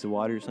body needs the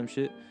water or some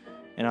shit.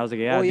 And I was like,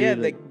 yeah, Oh dude. yeah,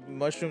 like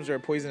mushrooms are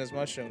poisonous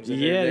mushrooms. And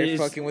Yeah, they're it's-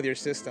 fucking with your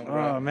system,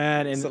 bro. oh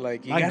man, and So,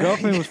 like, you my gotta-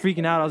 girlfriend was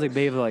freaking out. I was like,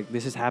 babe, like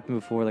this has happened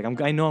before. Like,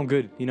 I know I'm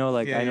good. You know,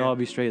 like Yeah, I know yeah. I'll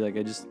be straight. Like,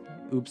 I just,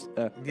 oops.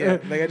 Yeah,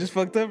 like I just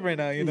fucked up right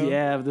now, you know?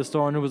 Yeah, the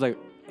store owner was like,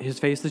 his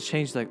face just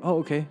changed. Like, oh,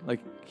 okay. Like,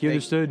 he Like,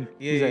 understood.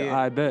 yeah, He's yeah, like, yeah.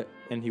 I bet.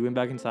 And he went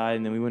back inside,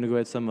 and then we went to go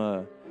get some,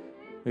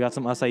 we got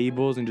some acai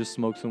bowls and just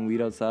smoked some weed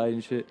outside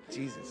and shit.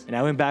 Jesus. And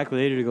I went back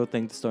later to go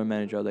thank the store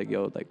manager. I was like,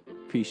 yo, like,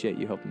 appreciate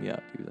you helping me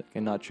out, dude. Like,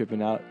 and not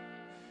tripping out.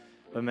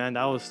 But man,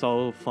 that was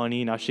so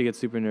funny. Now she gets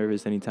super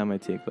nervous anytime I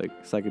take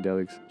like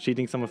psychedelics. She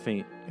thinks I'm a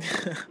faint.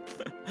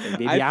 Like,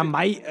 baby, I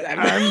might.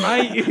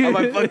 I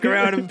might fuck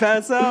around and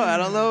pass out. I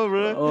don't know,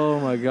 bro. Oh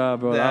my God,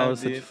 bro. That Damn, was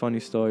such a dude. funny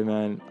story,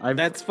 man.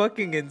 That's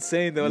fucking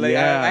insane, though. Like,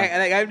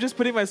 Yeah. I'm just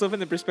putting myself in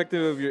the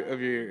perspective of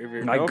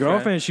your My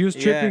girlfriend, she was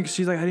tripping Yeah. 'cause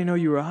she's like, I didn't know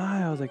you were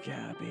high. I was like,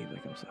 yeah, babe,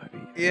 like, I'm sorry.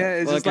 Yeah,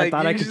 it's Like, just like, I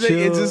thought I you're could just like,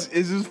 chill.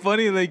 it's just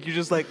funny. Like you're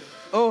just like,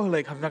 oh,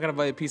 like I'm not gonna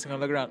buy a piece. I'm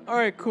gonna look around. All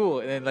right, cool.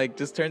 And then like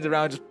just turns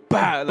around, just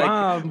bah, like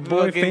Bam,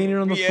 boy fucking- fainted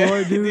on the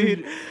floor,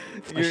 dude.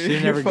 I Your, should've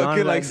your never gone to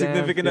fucking like that damn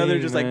significant other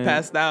thing, just man. like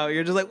passed out.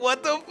 You're just like,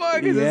 what the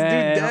fuck is this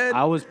Yeah, dude dead?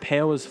 I was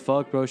pale as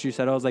fuck, bro. She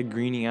said I was like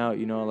greening out,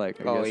 you know,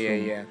 like. I Oh guess yeah,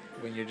 from- yeah.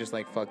 When you're just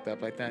like fucked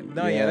up like that.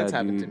 No, Yeah, yeah, that's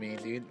happened to dude. me,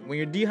 dude. When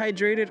you're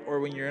dehydrated or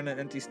when you're in an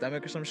empty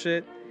stomach or some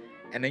shit,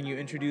 and then you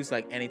introduce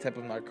like any type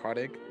of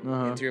narcotic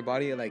Uh-huh. into your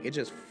body, like it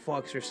just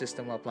fucks your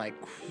system up like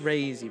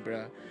crazy,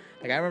 bro.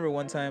 Like I remember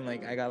one time,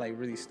 like I got like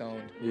really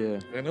stoned, Yeah.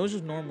 and it was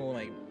just normal,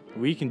 like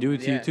We can do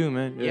it to Yeah. you too,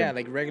 man. yeah,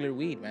 like regular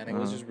weed, man. It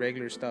was Uh-huh. just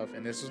regular stuff,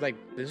 and this was like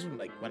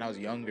when I was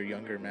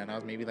younger, man. I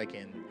was maybe like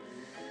in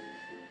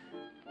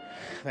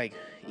like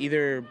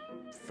either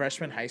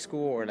freshman high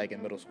school or like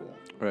in middle school.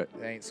 Right.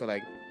 Right. So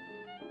like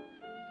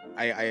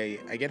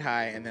I get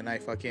high and then I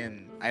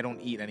don't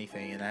eat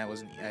anything and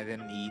I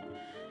didn't eat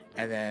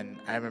And then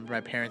I remember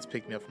my parents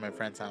picked me up from my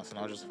friend's house, and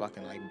I was just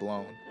fucking like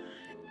blown.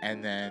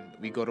 And then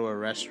we go to a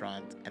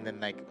restaurant, and then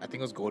like I think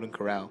it was Golden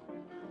Corral.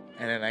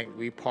 And then like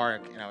we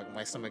park, and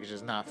my stomach is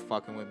just not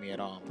fucking with me at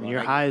all. Bro. You're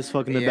like, high as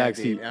fuck in the back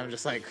dude. seat. And I'm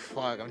just like,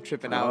 fuck. I'm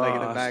tripping out like in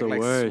the that's back, the like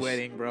worst.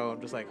 sweating, bro.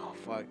 I'm just like, oh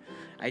fuck.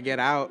 I get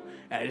out,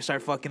 and I just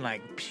start fucking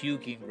like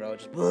puking, bro.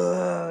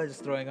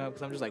 Just throwing up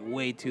because I'm just like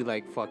way too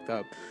like fucked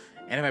up.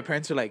 And then my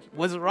parents are like,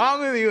 "What's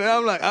wrong with you?" And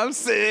I'm like, "I'm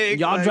sick."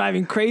 Y'all like,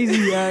 driving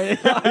crazy, yeah.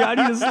 Y'all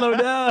need to slow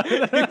down.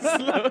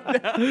 slow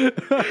down.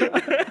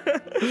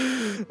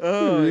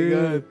 Oh my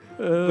god!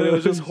 But it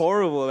was just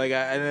horrible. Like,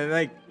 and then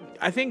like.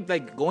 I think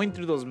like going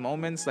through those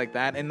moments like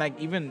that, and like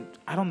even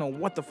I don't know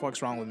what the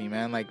fuck's wrong with me,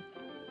 man. Like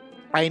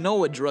I know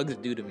what drugs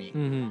do to me.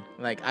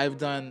 Mm-hmm. Like I've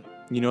done.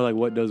 You know, like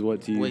what does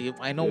what to you?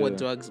 I know what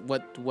drugs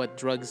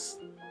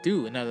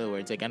do. In other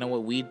words, like I know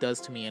what weed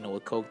does to me. I know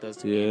what coke does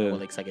to me. I know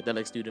what like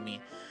psychedelics do to me.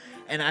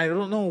 And I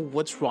don't know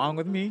what's wrong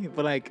with me,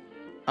 but like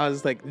I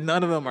was like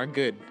none of them are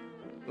good.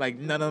 Like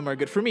none of them are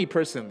good for me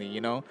personally.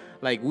 You know,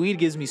 like weed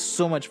gives me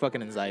so much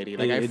fucking anxiety.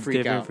 Like I freak out.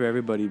 It's different for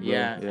everybody, bro.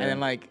 Yeah, and then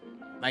like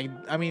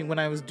I mean, when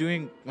I would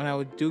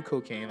do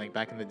cocaine, like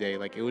back in the day,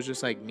 like it was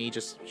just like me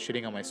just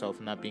shitting on myself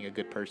and not being a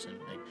good person.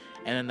 Like,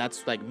 and then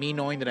that's like me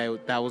knowing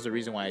that was the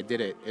reason why I did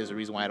it is the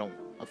reason why I don't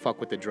fuck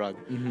with the drug.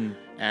 Mm-hmm.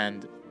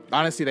 And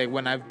honestly, like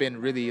when I've been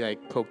really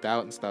like coked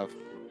out and stuff,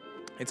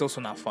 it's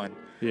also not fun.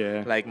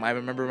 Yeah. Like I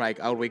remember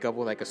like I would wake up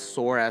with like a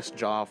sore ass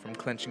jaw from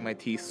clenching my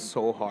teeth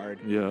so hard.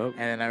 Yeah. And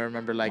then I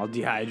remember like all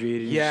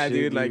dehydrated. Yeah, shit,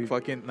 dude, like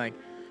fucking like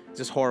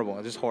just horrible.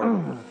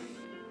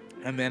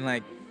 And then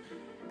like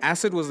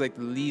acid was like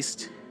the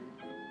least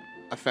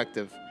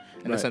effective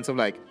in the sense of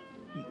like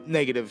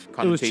negative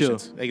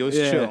connotations. It was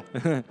chill.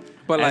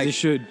 But as like it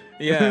should.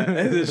 Yeah,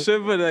 as it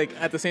should. But like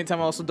at the same time,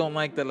 I also don't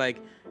like that. Like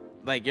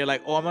you're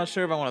like, oh, I'm not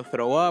sure if I want to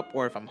throw up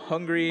or if I'm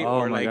hungry. Oh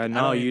or my like, god,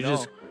 no,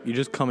 you're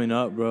just coming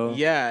up, bro.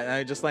 Yeah, and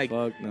I just like,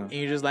 Fuck no. and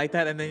you just like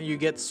that, and then you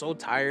get so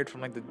tired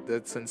from like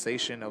the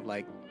sensation of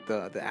like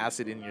the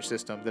acid in your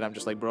system that I'm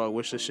just like, bro, I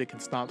wish this shit can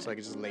stop so I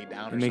can just lay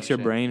down. It makes your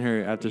brain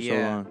hurt after so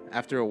long.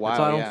 After a while. That's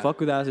why I don't fuck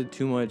with acid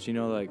too much. You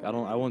know, like I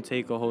won't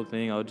take a whole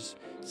thing. I'll just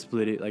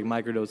split it, like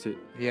microdose it.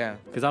 Yeah.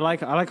 Cause I like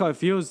how it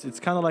feels.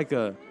 It's kind of like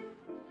an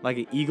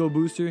ego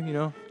booster. You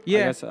know.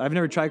 Yeah. I've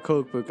never tried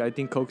coke, but I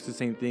think coke's the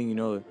same thing. You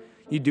know,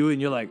 you do it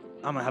and you're like,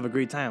 I'm gonna have a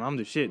great time. I'm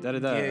the shit. Da da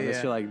da.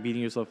 Unless you're like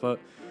beating yourself up.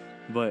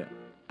 But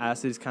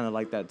acid's kind of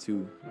like that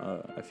too.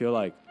 I feel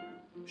like.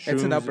 Shrooms,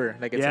 it's an upper.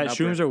 Like it's an upper.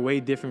 Shrooms are way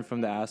different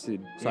from the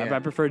acid. So Yeah. I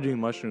prefer doing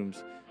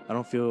mushrooms. They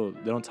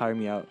don't tire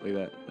me out like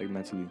that, like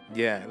mentally.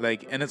 Yeah,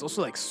 like, and it's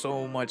also like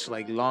so much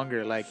like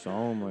longer. Like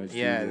So much.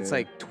 yeah, dude, it's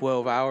like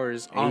 12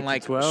 hours on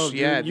like 12.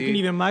 Yeah, dude. You can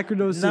even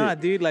microdose it. Nah,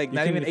 dude, like You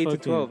not can even 8 to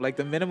fucking- 12. Like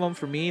the minimum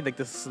for me, like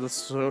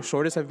the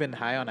shortest I've been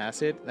high on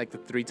acid, like the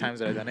 3 times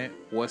that I've done it,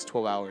 was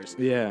 12 hours.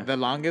 Yeah. The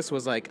longest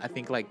was like I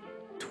think like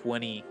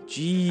 20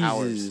 Jesus.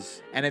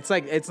 hours. And it's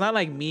like it's not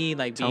like me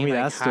like Tell being me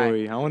like that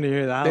story. I want to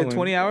hear that high. one. The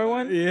 20-hour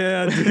one?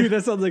 Yeah, dude,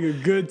 that sounds like a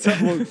good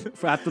time. Well,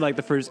 after like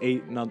the first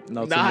 8, not so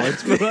Nah,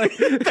 much, but like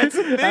that's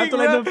the thing, after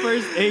bro. like the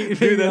first 8,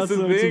 Dude, maybe that's not the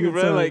so much a thing, good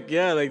bro. time. Like,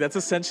 yeah, like that's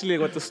essentially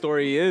what the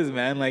story is,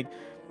 man. Like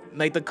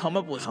the come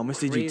up was How much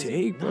did you crazy.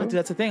 take, bro? No, dude,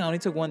 that's the thing. I only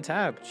took 1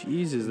 tab.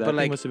 Jesus, that but, thing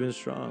like, must have been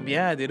strong.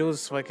 Yeah, dude, it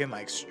was fucking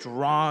like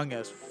strong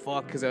as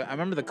fuck. Cause I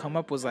remember the come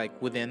up was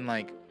like within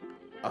like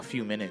a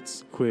few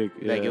minutes. Quick.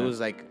 Yeah. Like it was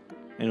like,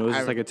 and it was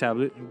just like a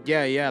tablet.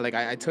 yeah. Like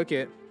I took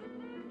it,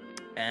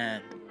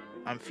 and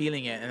I'm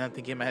feeling it, and I'm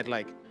thinking in my head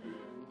like,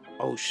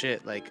 oh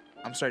shit, like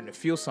I'm starting to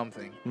feel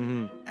something.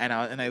 Mm-hmm. And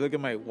I look at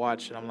my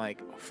watch, and I'm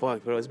like, oh,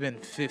 fuck, bro, it's been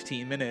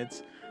 15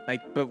 minutes.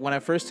 Like, but when I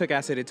first took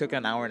acid, it took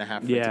an hour and a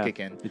half for it to kick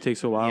in. It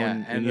takes a while, Yeah,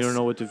 and and you this- don't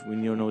know what to expect.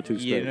 You don't know what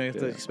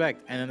to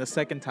expect. And then the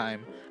second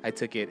time I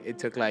took it, it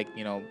took like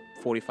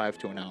 45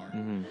 to an hour.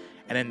 Mm-hmm.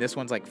 And then this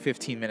one's like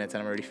 15 minutes,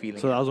 and I'm already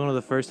feeling So it. that was one of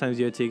the first times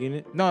you had taken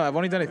it. No, I've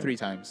only done it 3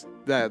 times.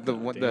 The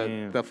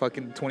Damn.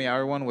 fucking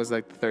 20-hour one was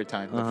like the 3rd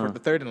time. Uh-huh. The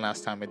 3rd and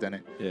last time I done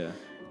it. Yeah.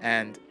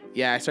 And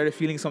yeah, I started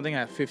feeling something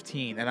at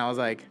 15, and I was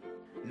like,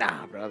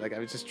 nah, bro. Like I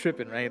was just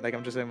tripping, right? Like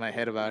I'm just in my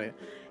head about it.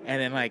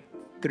 And then like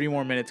 3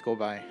 more minutes go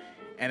by,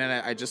 and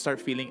then I just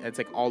start feeling it's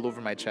like all over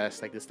my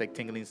chest, like this like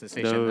tingling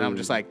sensation, and I'm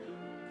just like,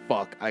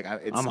 fuck, like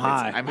I'm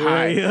high. I'm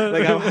high. Yeah.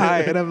 Like I'm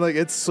high, and I'm like,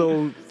 it's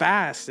so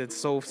fast, it's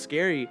so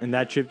scary. And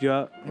that tripped you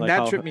out. Like That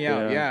how- tripped me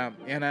out, yeah.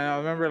 And I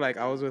remember like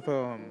I was with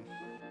my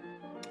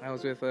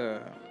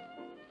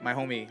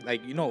homie,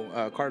 like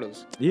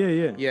Carlos.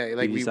 Yeah. Yeah,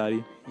 like we,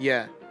 Sadi.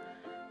 yeah,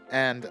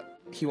 and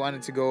he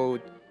wanted to go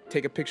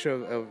take a picture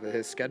of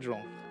his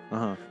schedule.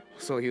 Uh-huh.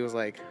 So he was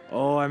like,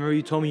 Oh, I remember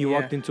you told me you Yeah.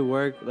 walked into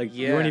work. Like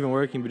you Yeah. weren't even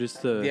working, but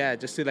just to yeah,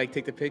 just to like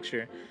take the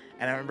picture.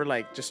 And I remember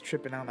like just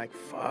tripping out, like,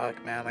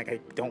 fuck, man, like I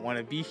don't want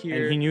to be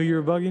here. And he knew you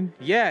were bugging.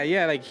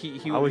 Yeah, like he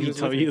How would he was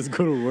tell with you me. to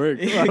go to work?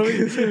 I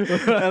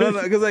don't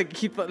know, cause like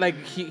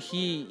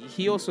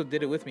he also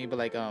did it with me, but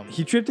like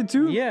He tripped it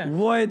too. Yeah.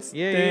 What?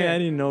 Yeah, Dang, yeah. I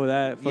didn't know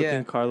that. Fucking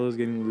Yeah. Carlos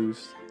getting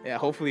loose. yeah,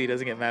 hopefully he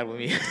doesn't get mad with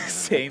me I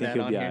saying think that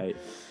he'll on be here. alright.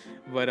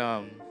 But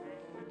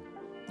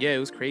yeah, it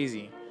was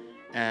crazy,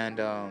 and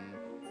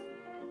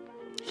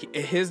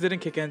his didn't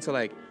kick in until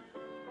like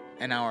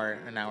an hour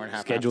and a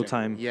half. Schedule after.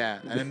 time. Yeah,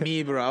 and then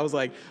me, bro, I was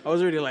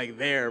already like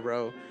there,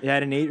 bro. You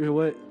hadn't ate or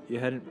what? You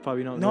hadn't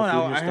probably not. No, food in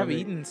your I have stomach?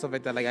 eaten stuff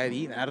like that. Like I had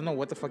eaten. I don't know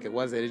what the fuck it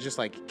was. It just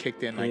like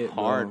kicked in like Hit,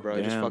 hard, bro.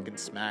 bro. It just Damn. fucking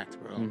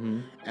smacked, bro.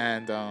 Mhm.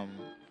 And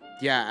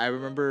yeah, I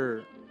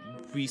remember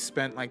we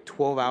spent like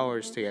 12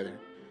 hours together,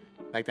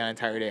 like that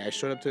entire day. I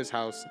showed up to his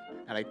house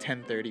at like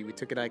 10:30. We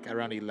took it like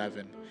around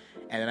 11,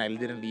 and then I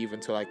didn't leave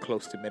until like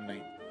close to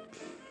midnight.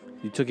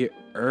 You took it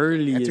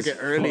early. I took as it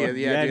early, fuck. yeah,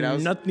 You had dude, I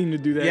was- nothing to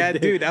do that Yeah, day.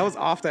 dude, I was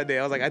off that day.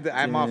 I was like,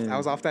 I'm off. I Damn.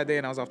 was off that day,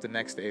 and I was off the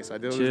next day, so I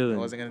Chilling.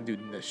 wasn't gonna do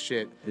the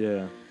shit.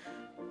 Yeah.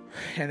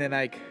 And then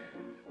like,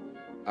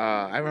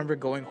 I remember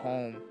going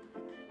home,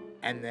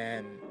 and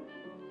then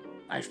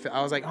I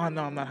was like, oh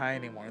no, I'm not high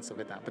anymore and stuff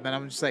like that. But then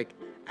I'm just like,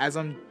 as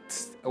I'm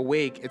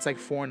awake, it's like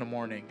 4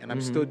 a.m, and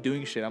I'm still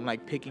doing shit. I'm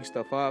like picking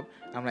stuff up.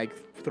 I'm like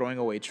throwing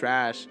away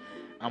trash.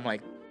 I'm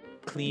like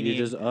cleaning.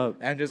 You're just up.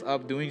 I'm just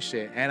up doing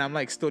shit, and I'm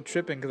like still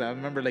tripping because I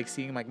remember like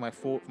seeing like my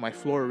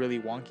floor really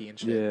wonky and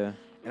shit. Yeah.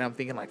 And I'm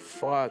thinking like,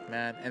 fuck,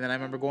 man. And then I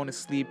remember going to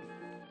sleep,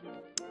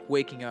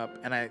 waking up,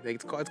 and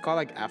it's called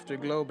like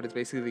afterglow, but it's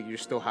basically like you're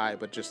still high,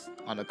 but just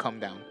on the come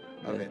down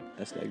of Yeah, it.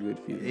 that's that good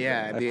feeling.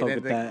 Yeah, I dude, fuck that,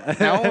 with like, that.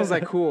 that one was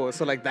like cool.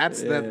 So like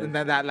that's Yeah. and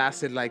then that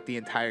lasted like the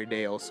entire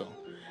day also.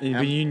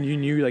 But you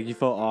knew like you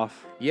felt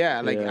off.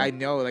 Yeah, like Yeah. I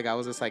know, like I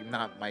was just like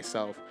not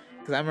myself.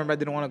 Because I remember I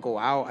didn't want to go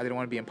out. I didn't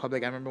want to be in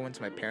public. I remember I went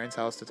to my parents'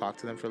 house to talk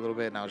to them for a little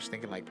bit, and I was just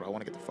thinking like, bro, I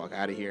want to get the fuck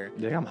out of here.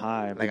 Like I'm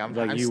high. Like,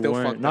 but, I'm you still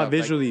weren't fucked not up, like-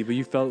 visually, but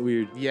you felt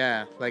weird.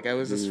 Yeah, like I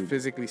was just Dude.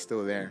 physically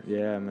still there.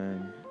 Yeah,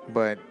 man.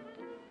 But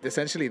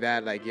essentially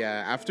that, like,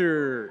 yeah,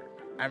 after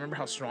I remember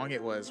how strong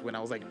it was when I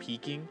was like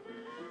peaking,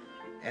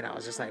 and I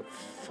was just like,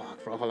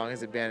 fuck, bro, how long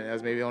has it been? It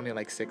was maybe only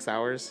like 6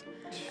 hours,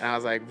 and I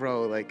was like,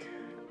 bro, like,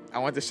 I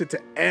want this shit to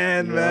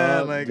end, man.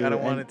 Yup, Like, dude. I don't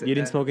And want it to. You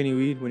didn't end. smoke any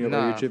weed when you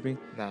Nah. were tripping?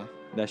 No.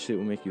 That shit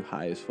will make you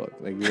high as fuck.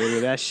 Like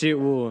literally, that shit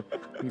will.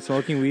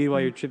 Smoking weed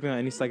while you're tripping on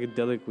any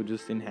psychedelic will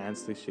just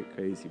enhance this shit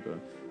crazy, bro.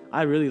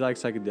 I really like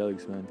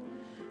psychedelics, man.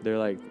 They're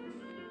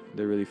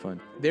really fun.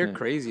 They're Yeah.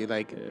 crazy.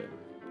 Like, Yeah.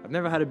 I've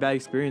never had a bad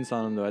experience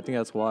on them though. I think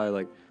that's why.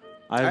 Like,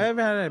 I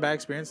haven't had a bad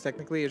experience.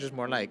 Technically, it's just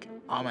more like,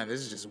 oh man, this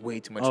is just way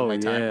too much Oh, of my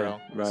time, yeah,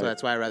 bro. right. So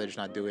that's why I'd rather just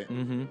not do it.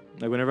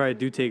 Like whenever I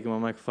do take them,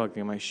 I'm like, fuck,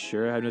 am I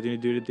sure I have nothing to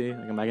do today?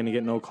 Like, am I gonna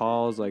get no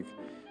calls? Like,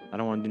 I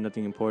don't want to do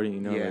nothing important,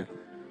 you know? Yeah. Like,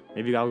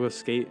 maybe I'll go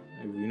skate,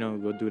 like, you know,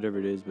 go do whatever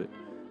it is, but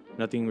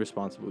nothing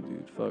responsible,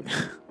 dude. Fuck.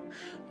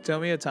 Tell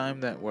me a time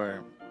that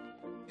where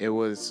it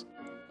was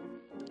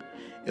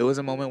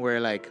a moment where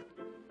like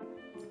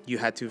you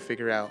had to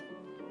figure out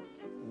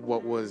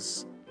what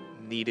was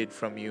needed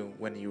from you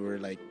when you were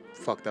like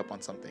fucked up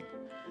on something.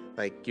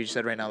 Like you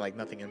said right now, like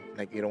nothing,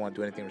 like you don't want to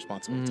do anything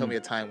responsible. Tell me a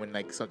time when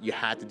like you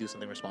had to do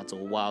something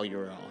responsible while you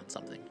were on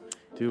something.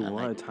 Dude, And,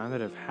 what a like, time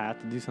that I've had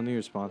to do something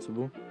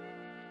responsible.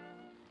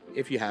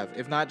 If you have,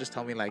 if not, just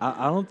tell me like.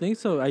 I don't think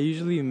so. I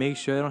usually make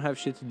sure I don't have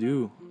shit to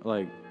do.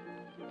 Like,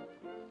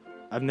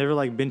 I've never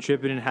like been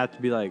tripping and had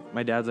to be like,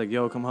 my dad's like,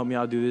 yo, come help me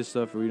out do this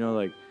stuff, or you know,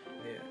 like,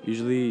 Yeah.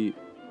 usually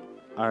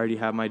I already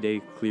have my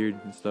day cleared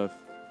and stuff.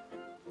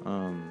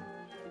 I'm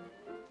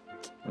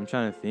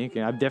trying to think,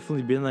 and I've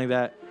definitely been like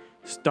that,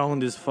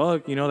 stoned as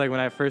fuck. You know, like when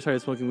I first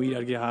started smoking weed,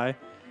 I'd get high.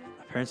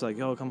 My parents were like,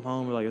 yo, come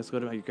home, or like, let's go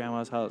to my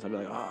grandma's house. I'd be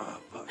like, oh,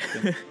 fuck.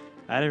 And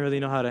I didn't really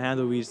know how to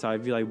handle weed, so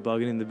I'd be like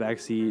bugging in the back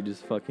seat,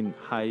 just fucking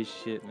high as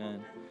shit,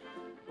 man.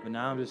 But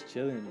now I'm just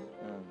chilling.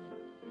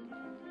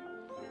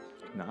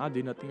 Nah,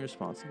 dude, nothing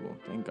responsible.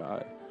 Thank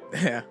God.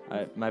 Yeah.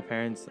 My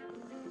parents,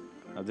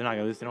 they're not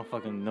gonna listen. They don't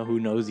fucking know who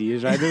Nosy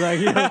is, right? They're like,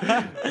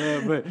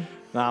 yeah, but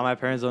nah, my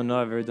parents don't know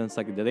I've ever done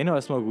psychedelics. They know I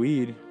smoke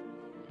weed.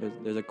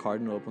 There's a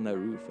cardinal up on that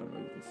roof. I don't know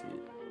if you can see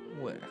it.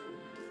 Where?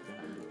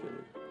 Behind the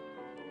pillar.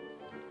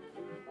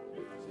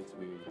 It's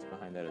weird. It's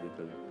behind that other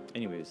pillar.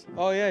 Anyways.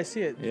 Oh yeah, I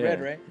see it. It's yeah,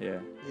 red, right? Yeah.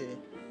 Yeah.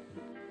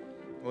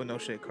 Well, no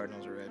shit.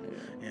 Cardinals are red.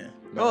 Yeah. Yeah.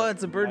 My- Oh,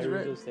 it's a bird's my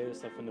red. room's upstairs,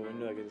 stuff in the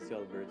window. I get to see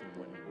all the birds in the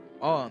morning.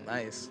 Oh,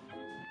 nice.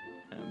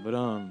 Yeah, but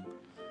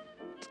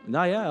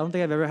no, yeah, I don't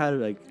think I've ever had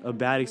like a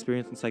bad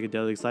experience in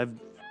psychedelics. I've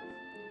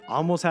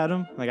almost had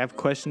them. Like I've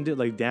questioned it.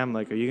 Like, damn,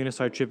 like, are you gonna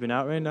start tripping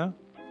out right now?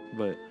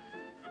 But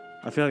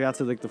I feel like that's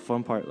like the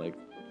fun part. Like,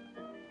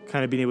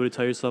 kind of being able to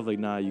tell yourself like,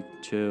 nah, you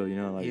chill. You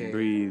know, like Yeah.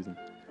 breathe.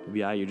 You'll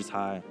be out. You're just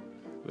high.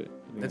 But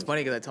It's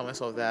funny because I tell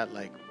myself that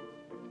like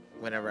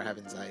whenever I have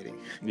anxiety.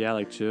 Yeah,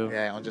 like chill.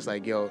 Yeah, I'm just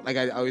like, yo, like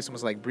I always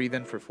almost like breathe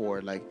in for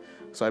 4, like,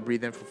 so I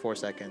breathe in for 4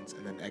 seconds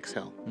and then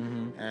exhale.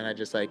 And I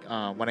just like,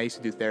 when I used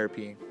to do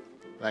therapy,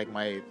 like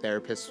my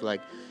therapist,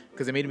 like,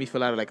 because it made me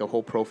fill out like a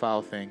whole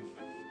profile thing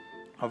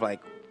of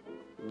like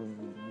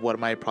what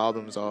my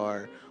problems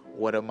are,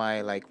 what am I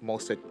like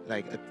most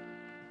like,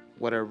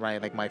 what are my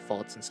like my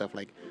faults and stuff.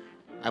 Like,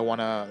 I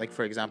wanna like,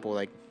 for example,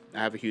 like I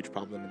have a huge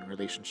problem in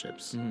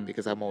relationships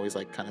because I'm always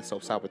like kind of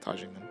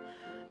self-sabotaging them.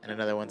 And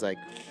another one's like,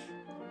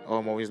 oh,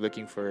 I'm always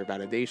looking for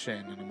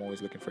validation and I'm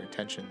always looking for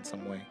attention in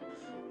some way.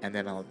 And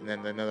then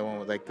another one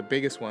was like the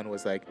biggest one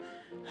was like,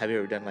 have you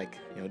ever done like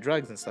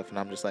drugs and stuff? And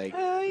I'm just like,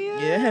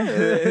 yeah.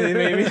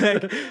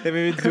 They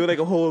made me do like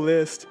a whole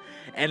list,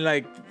 and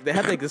like they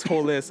had like this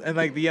whole list, and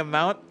like the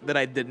amount that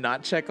I did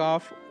not check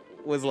off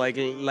was like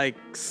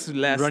less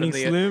Running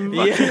than slim.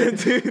 yeah,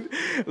 dude.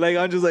 Like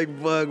I'm just like,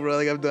 fuck, bro.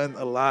 Like I've done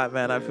a lot,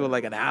 man. I feel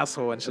like an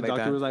asshole and shit The like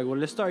doctor that. was like, well,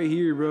 let's start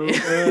here, bro.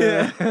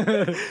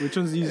 Which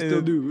ones do you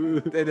still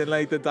do? And then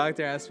like the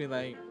doctor asked me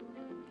like,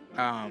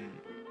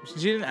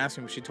 she didn't ask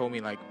me, but she told me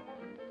like,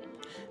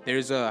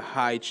 there's a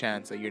high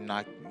chance that you're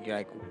not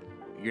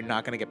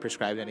gonna get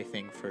prescribed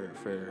anything for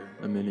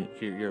A minute.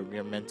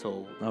 your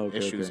mental Oh,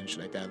 issues and shit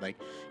like that. Like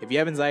if you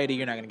have anxiety,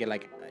 you're not gonna get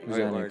like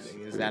Xanax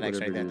or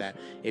anything like that.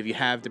 If you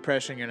have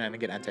depression, you're not gonna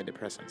get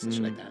antidepressants and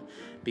shit like that,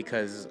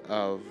 because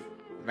of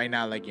right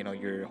now, like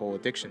your whole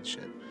addiction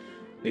shit.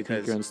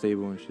 Because you're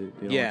unstable and shit.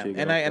 Yeah,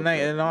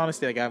 and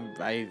honestly, like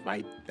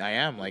I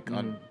am like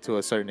on to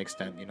a certain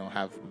extent,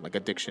 have like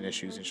addiction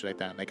issues and shit like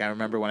that. Like I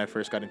remember when I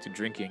first got into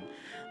drinking,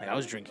 like I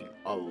was drinking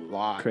a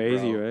lot.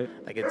 Crazy, bro.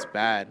 right? Like it's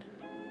bad.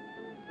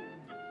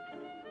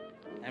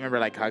 I remember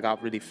like I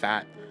got really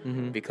fat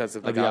because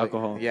of like the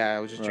alcohol. Yeah, I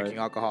was just drinking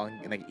alcohol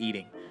and like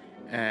eating,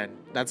 and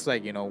that's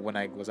like when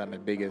I was at my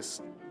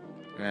biggest,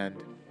 and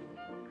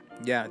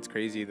yeah, it's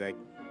crazy like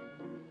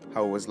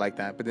how it was like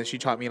that. But then she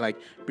taught me like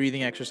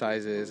breathing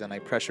exercises and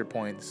like pressure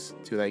points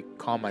to like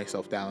calm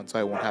myself down, so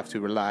I won't have to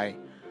rely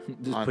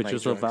Just on put like,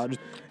 yourself drugs.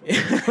 out.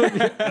 Just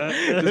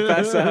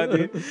pass out,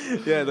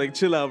 dude. Yeah, like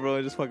chill out, bro,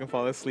 and just fucking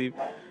fall asleep.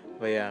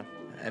 But yeah,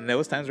 and there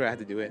was times where I had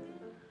to do it,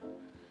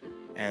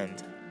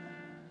 and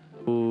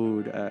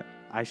Dude,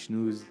 I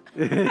snooze.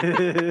 I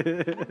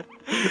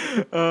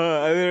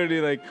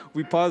literally like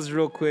we paused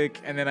real quick,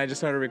 and then I just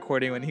started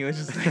recording when he was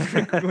just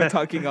like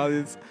talking all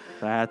this.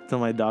 I had to tell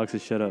my dogs to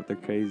shut up. They're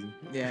crazy.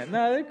 Yeah,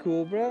 no, they're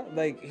cool, bro.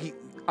 Like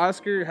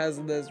Oscar has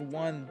this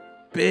one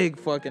big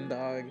fucking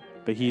dog,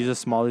 But he's the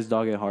smallest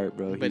dog at heart,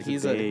 bro. but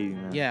he's big,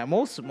 man. yeah.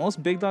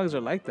 Most big dogs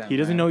are like that. He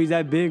doesn't man. know he's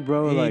that big,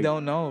 bro. He Like,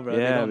 don't know, bro. Yeah,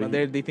 they don't know.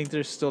 but They think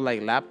they're still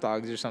like lap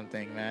dogs or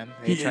something, man.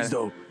 he is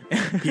though.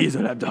 He is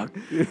a lap dog.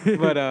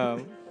 But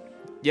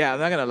yeah, I'm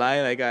not gonna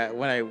lie. Like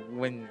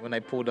when I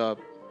pulled up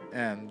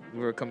and we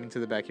were coming to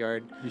the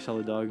backyard, You saw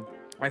the dog.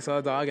 I saw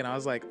a dog and I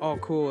was like, oh,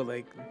 cool.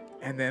 Like,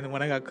 and then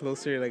when I got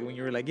closer, like when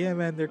you were like, yeah,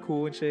 man, they're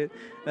cool and shit.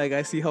 Like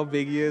I see how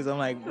big he is. I'm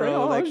like,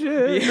 bro, Oh, like,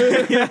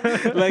 shit. yeah.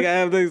 Like I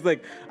have this,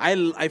 like,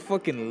 I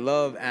fucking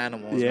love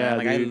animals, Yeah, man.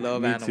 Like dude, I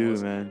love me animals,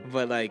 too, man.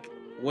 But like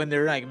when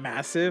they're like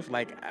massive,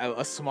 like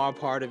a small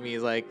part of me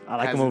is like, I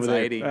like has them over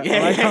there. anxiety.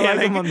 I like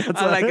them on that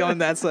I like side. them on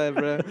that side,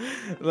 bro.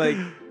 Like.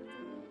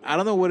 I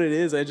don't know what it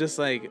is. I just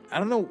like I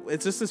don't know.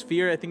 It's just this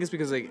fear. I think it's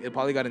because like it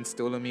probably got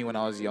instilled in me when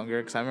I was younger.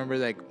 Because I remember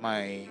like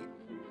my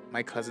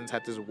cousins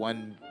had this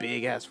one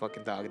big ass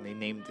fucking dog, and they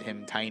named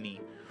him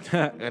Tiny.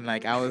 And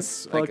like I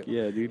was Fuck like,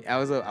 yeah, dude. I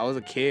was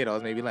a kid. I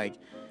was maybe like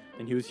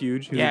And he was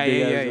huge. He was yeah, a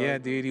big ass dog. yeah,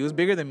 dude. He was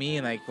bigger than me,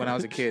 and like when I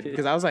was a kid, Shit.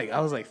 because I was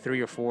like 3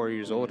 or 4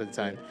 years old at the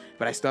time.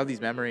 But I still have these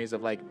memories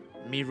of like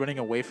me running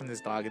away from this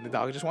dog, and the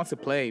dog just wants to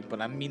play,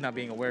 but I'm me not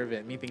being aware of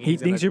it. Me thinking He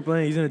he's thinks gonna, you're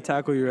playing. He's gonna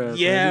tackle your ass.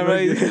 yeah, man.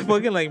 right.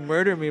 Fucking like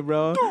murder me,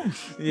 bro.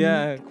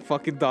 Yeah,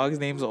 fucking dog's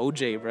name's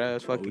OJ, bro.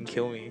 It's fucking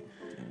kill me.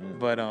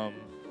 But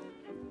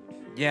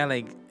yeah,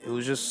 like it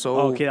was just so.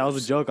 Oh, okay, that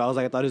was a joke. I was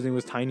like, I thought his name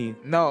was Tiny.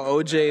 No,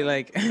 OJ,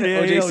 like Yeah,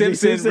 OJ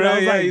Simpson, bro. I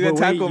was Yeah, like, he's gonna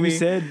but wait, tackle me. You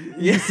said,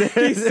 Yeah,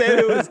 he said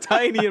it was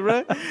Tiny,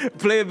 bro.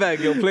 Play it back,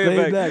 yo. Play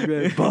it back.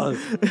 man. Pause.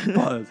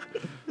 No,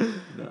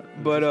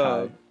 But just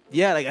hide.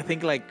 yeah,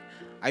 like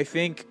I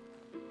think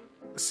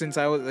since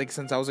I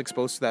was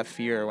exposed to that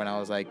fear when I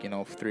was like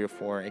 3 or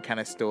 4, it kind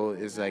of still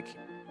is like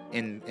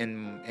in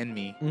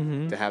me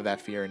Mhm. to have that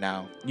fear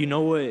now. You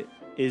know what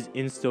is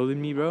instilled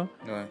in me, bro?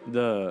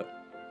 Uh,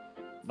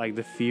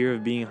 The fear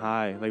of being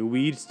high. Like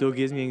weed still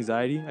gives me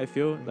anxiety, I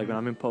feel, like when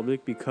I'm in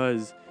public,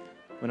 because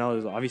when I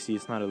was, obviously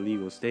it's not a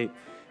legal state.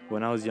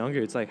 When I was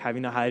younger, it's like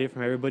having to hide it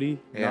from everybody.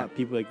 Yeah. Not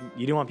people, like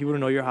you didn't want people to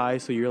know you're high,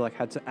 so you're like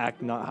had to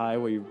act not high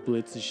while you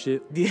blitz and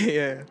shit.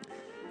 yeah.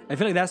 I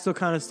feel like that still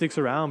kind of sticks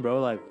around,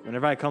 bro. Like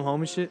whenever I come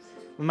home and shit,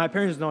 when my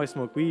parents know I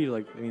smoke weed,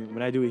 like I mean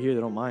when I do it here,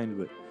 they don't mind,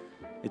 but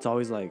it's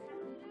always like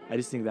I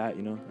just think that,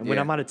 And when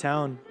Yeah. I'm out of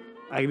town,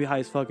 I can be high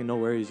as fuck and no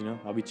worries,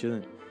 I'll be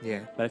chilling.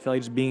 Yeah. But I feel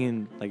like just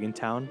being in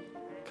town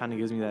kind of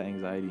gives me that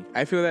anxiety.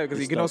 I feel that because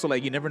It's you can tough. also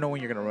like you never know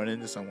when you're gonna run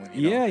into someone. I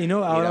would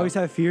know? always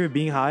have fear of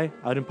being high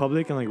out in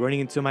public and like running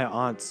into my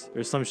aunts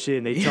or some shit,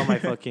 and they tell my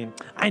fucking,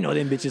 I know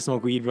them bitches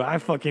smoke weed, bro. I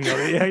fucking know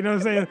that. You know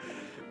what I'm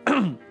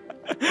saying?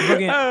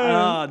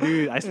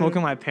 Dude, I smoked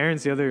with my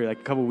parents a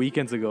couple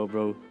weekends ago,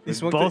 bro. You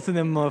smoked Both of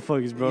them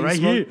motherfuckers, bro. You Right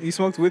smoked- here. You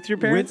smoked with your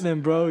parents? With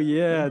them, bro.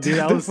 Yeah, dude,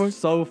 that The was fuck?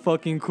 so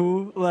fucking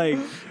cool. Like,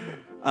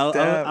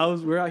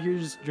 Damn. we're out here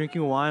just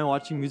drinking wine,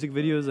 watching music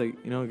videos,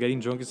 like, getting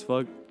drunk as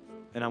fuck.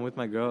 And I'm with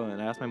my girl,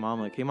 and I asked my mom,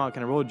 like, hey, mom,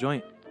 can I roll a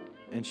joint?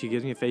 And she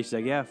gives me a face. She's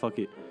like, yeah, fuck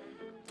it.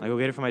 I go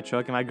get it from my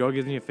truck, and my girl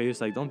gives me a face,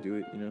 like, don't do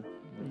it,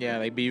 Yeah,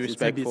 like be It's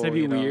respectful. gonna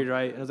be weird,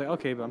 right? And I was like,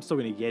 okay, but I'm still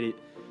gonna get it.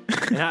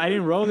 And I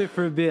didn't roll it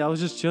for a bit. I was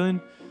just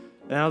chilling.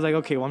 And I was like,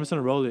 okay, well, I'm just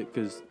gonna roll it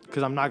because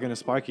I'm not gonna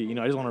spark it.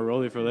 I just want to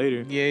roll it for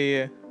later.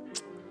 Yeah.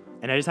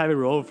 And I just have it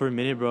roll for a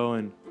minute, bro.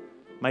 And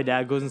my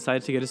dad goes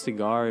inside to get a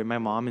cigar. And my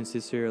mom and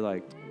sister are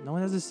like, no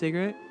one has a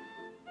cigarette?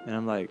 And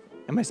I'm like,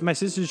 and my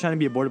sister's trying to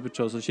be a border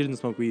patrol, so she doesn't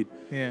smoke weed.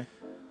 Yeah.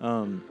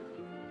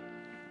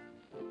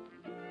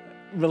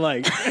 But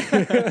like,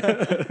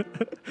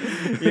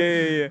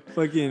 Yeah.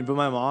 fucking, but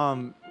my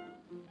mom,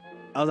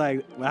 I was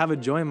like, I have a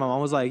joint. My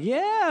mom was like,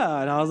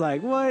 yeah. And I was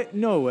like, what?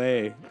 No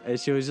way. And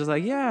she was just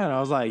like, yeah. And I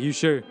was like, you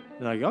sure?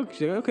 And like, oh,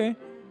 she's like, okay. And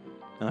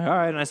I'm like, all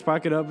right. And I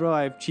spark it up, bro.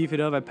 I chief it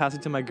up. I pass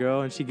it to my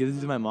girl, and she gives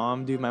it to my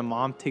mom, dude. My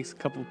mom takes a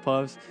couple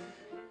puffs.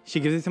 She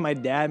gives it to my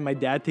dad. My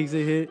dad takes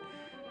a hit,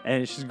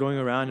 and she's going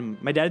around.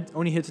 And my dad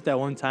only hits it that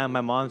one time.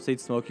 My mom stayed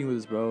smoking with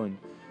us, bro, and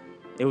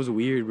it was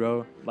weird,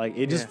 bro. Like,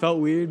 it just felt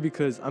weird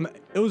because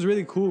it was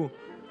really cool,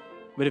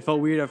 but it felt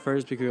weird at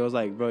first because I was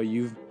like, bro,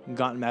 you've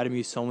gotten mad at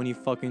me so many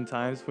fucking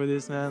times for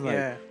this, man.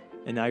 Like,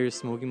 and now you're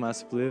smoking my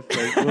spliff.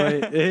 Like,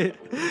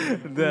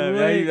 what?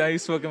 Now you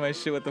smoking my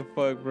shit. What the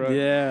fuck, bro?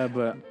 Yeah,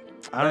 but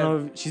I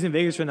don't know. She's in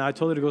Vegas right now. I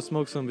told her to go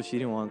smoke some, but she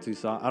didn't want to.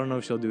 So I don't know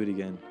if she'll do it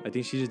again. I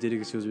think she just did it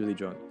because she was really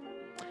drunk.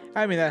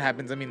 I mean, that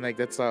happens. I mean, like,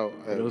 that's how...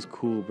 But it was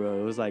cool, bro.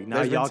 It was like,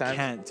 now y'all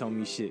can't tell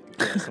me shit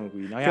because I smoke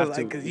weed. Now you have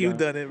to. Because you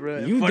done it,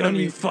 bro. You done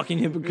it, you fucking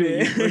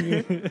hypocrite.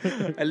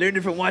 Yeah. I learned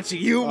it from watching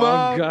you,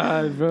 Mom. Oh,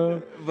 God,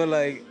 bro. But,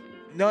 like...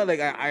 No,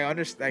 like, I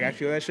understand. Like, I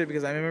feel that shit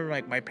because I remember,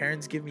 like, my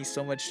parents give me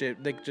so much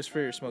shit, like, just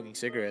for smoking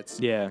cigarettes.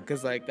 Yeah.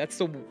 Because, like, that's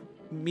the...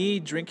 Me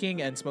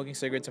drinking and smoking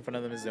cigarettes in front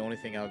of them is the only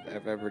thing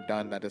I've ever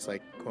done that is,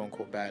 like,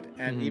 quote-unquote bad.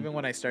 And even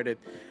when I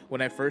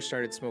first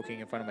started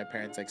smoking in front of my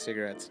parents, like,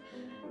 cigarettes...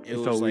 It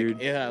was felt like,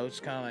 weird. yeah, it was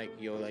kind of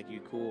like, yo, like,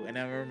 you cool. And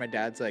I remember my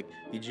dad's like,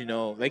 did you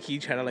know, like, he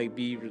tried to, like,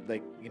 be,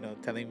 like, you know,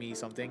 telling me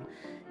something.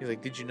 He's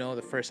like, did you know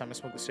the first time I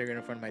smoked a cigarette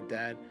in front of my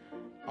dad,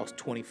 I was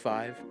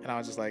 25? And I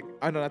was just like,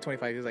 oh, no, not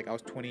 25. He was like, I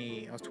was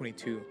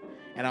 22.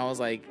 And I was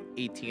like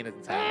 18 at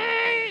the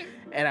time.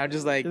 And I'm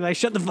just like... You're like,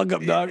 shut the fuck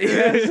up, dog.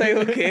 Yeah, it's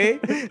like, okay.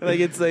 Like,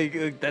 it's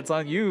like, that's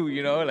on you,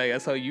 you know? Like,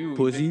 that's how you...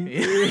 Pussy.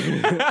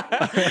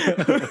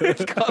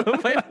 Call him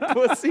my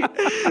pussy.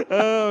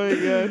 Oh, my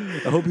God.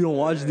 I hope you don't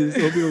watch this. I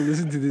hope you don't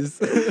listen to this.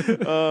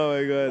 Oh,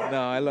 my God.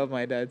 No, I love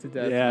my dad to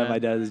death, Yeah, man. my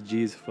dad is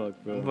G as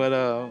fuck, bro.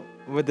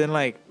 But then,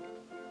 like...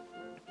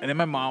 And then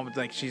my mom was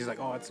like, she's like,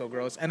 oh, it's so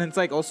gross. And it's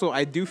like, also,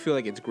 I do feel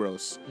like it's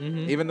gross.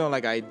 Even though,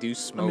 like, I do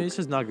smoke. I mean, it's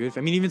just not good.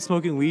 I mean, even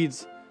smoking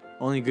weed's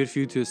only good for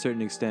you to a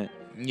certain extent.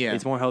 Yeah.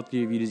 It's more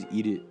healthier if you just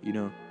eat it, you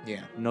know?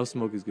 Yeah. No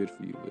smoke is good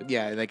for you. But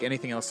Yeah, like,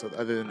 anything else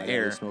other than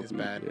air is weed,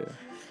 bad. Yeah.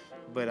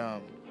 But,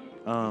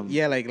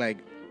 yeah, like,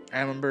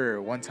 I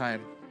remember one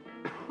time,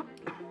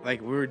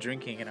 like, we were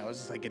drinking, and I was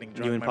just, like, getting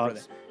drunk. You and my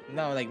Pops? brother.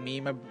 No, like, me,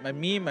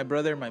 my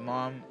brother, my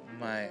mom,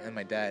 and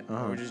my dad.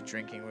 Uh-huh. We were just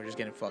drinking. We were just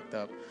getting fucked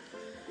up.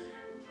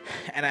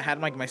 And I had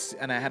my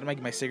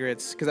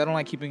cigarettes because I don't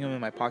like keeping them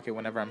in my pocket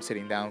whenever I'm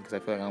sitting down because I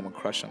feel like I'm gonna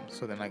crush them.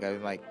 So then like I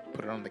like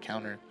put it on the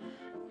counter,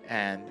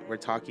 and we're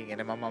talking, and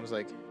then my mom's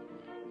like,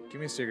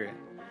 "Give me a cigarette,"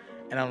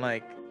 and I'm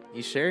like,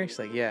 "You sure?" She's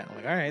like, "Yeah." I'm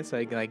like, "All right." So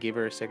I gave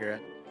her a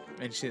cigarette,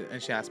 and she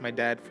asked my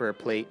dad for a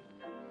plate.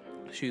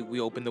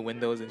 We opened the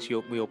windows and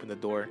we opened the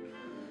door.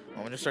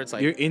 My mom just starts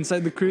like, you're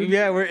inside the crib?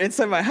 Yeah, we're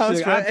inside my house.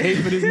 Like, I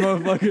paid for this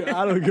motherfucker.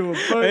 I don't give a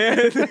fuck.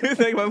 Yeah,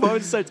 like my mom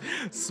just starts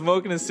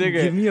smoking a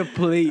cigarette. Give me a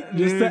plate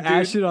just to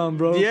ash it on,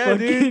 bro. Yeah,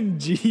 fucking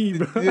G,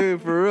 bro.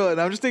 Dude, for real. And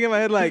I'm just thinking in my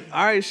head, like,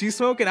 all right, she's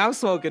smoking, I'm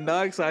smoking,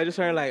 dog. So I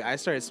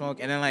started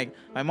smoking. And then, like,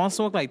 my mom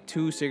smoked, like,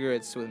 2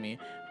 cigarettes with me.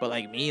 But,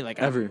 like, me, like...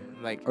 Ever?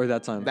 Or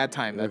that time? That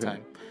time. Okay.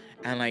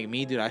 And, like,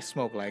 me, dude, I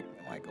smoke, like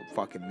a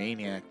fucking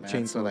maniac, man.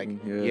 Chain so, like,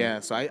 smoking, yeah.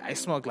 So I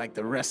smoked, like,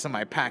 the rest of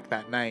my pack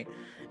that night.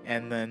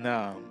 And then,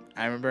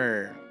 I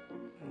remember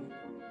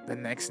the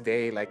next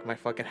day, like, my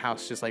fucking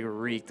house just, like,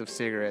 reeked of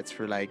cigarettes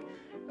for, like,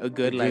 a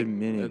good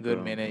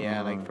minute,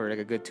 yeah, like, for, like,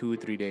 a good 2 or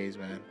 3 days,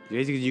 man.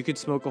 Basically, you could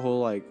smoke a whole,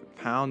 like,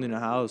 pound in a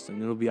house,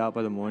 and it'll be out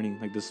by the morning,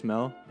 like, the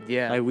smell.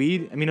 Yeah. Like,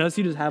 weed, I mean, unless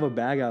you just have a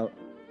bag out,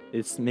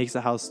 it makes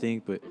the house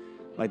stink, but,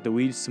 like, the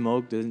weed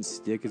smoke doesn't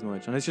stick as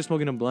much. Unless you're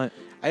smoking a blunt.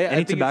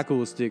 Any tobacco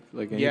will stick,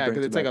 like, any yeah, burnt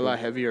because it's, like, a tobacco. lot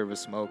heavier of a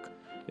smoke.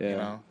 Yeah. You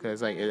know,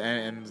 because like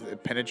and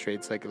it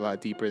penetrates like a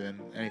lot deeper than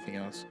anything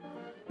else.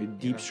 It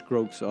deep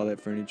strokes all that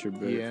furniture,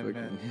 bro. Yeah,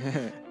 man.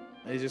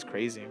 It's just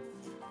crazy.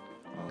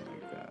 Oh my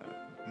god.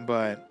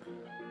 But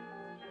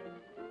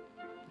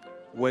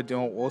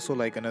also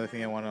like another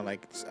thing I want to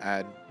like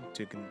add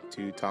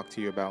to talk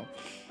to you about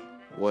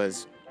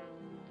was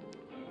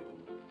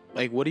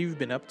like what have you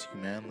been up to,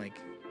 man? Like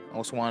I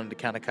also wanted to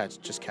kind of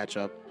catch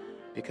up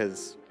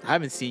because I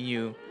haven't seen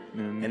you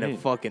in a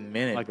fucking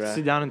minute, like, bro.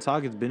 Sit down and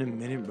talk. It's been a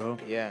minute, bro.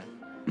 Yeah.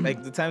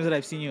 Like, the times that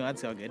I've seen you,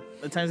 that's all good.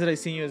 The times that I've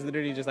seen you is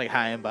literally just, like,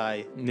 hi and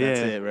bye. That's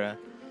it, bro.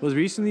 Well,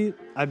 recently,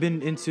 I've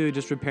been into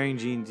just repairing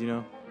jeans, you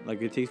know?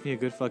 Like, it takes me a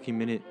good fucking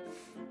minute,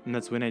 and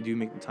that's when I do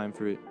make the time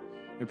for it.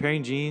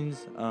 Repairing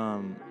jeans,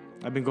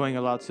 I've been going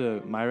a lot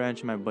to my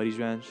ranch and my buddy's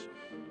ranch.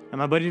 At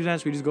my buddy's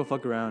ranch, we just go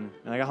fuck around.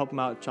 And, like, I help him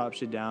out, chop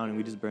shit down, and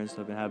we just burn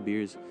stuff and have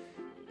beers.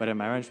 But at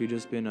my ranch, we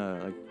just been,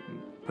 like,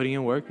 putting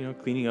in work, you know,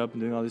 cleaning up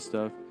and doing all this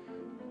stuff.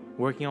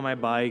 Working on my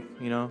bike,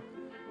 you know,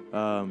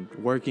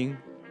 working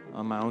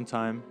on my own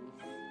time.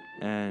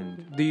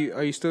 And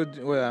Are you still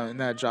in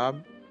that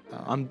job?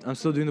 I'm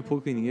still doing the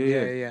pool cleaning.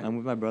 Yeah. I'm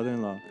with my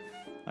brother-in-law.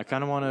 I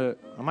kind of want to.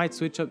 I might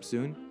switch up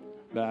soon,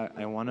 but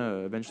I want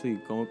to eventually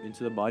go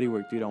into the body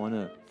work, dude. I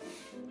want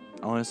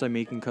to start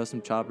making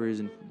custom choppers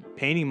and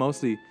painting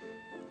mostly,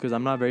 because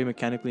I'm not very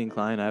mechanically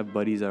inclined. I have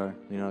buddies that are,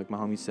 like my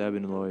homie Seb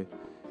and Eloy.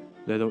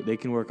 They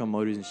can work on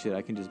motors and shit.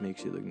 I can just make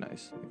shit look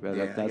nice.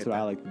 That's what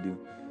I like to do.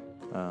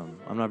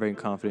 I'm not very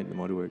confident in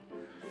the motor work.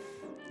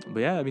 But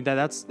yeah, I mean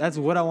that's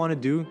what I want to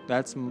do.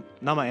 That's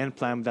not my end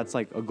plan, but that's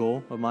like a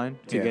goal of mine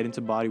to get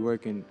into body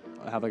work and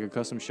have like a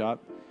custom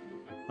shop.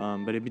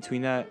 But in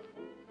between that,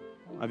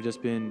 I've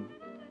just been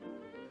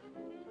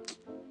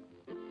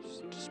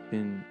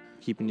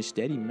keeping it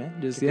steady,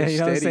 man. Just you know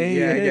what I'm saying?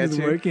 Yeah,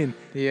 just working.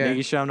 Yeah,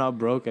 making sure I'm not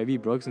broke. I be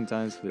broke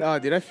sometimes. But oh,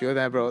 dude, I feel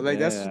that, bro. Like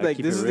this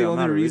is the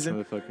only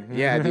reason.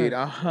 Yeah, dude,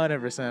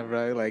 100%,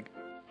 bro. Like,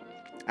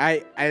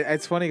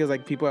 it's funny because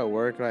like people at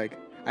work, like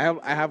I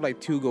have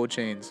like 2 gold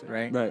chains,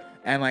 right? Right.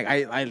 And like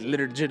I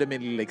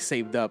legitimately like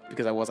saved up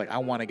because I was like I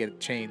want to get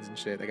chains and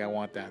shit. Like I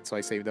want that, so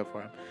I saved up for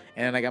them.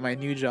 And then I got my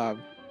new job.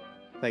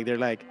 Like they're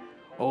like,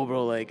 oh,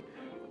 bro, like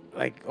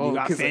oh, you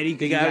got fatty,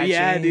 they got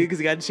dude, because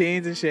you got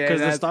chains and shit.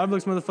 Because the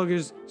Starbucks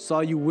motherfuckers saw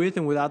you with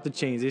and without the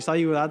chains. They saw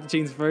you without the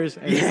chains first,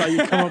 and they saw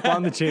you come up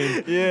on the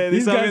chains. Yeah,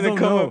 these guys don't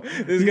know.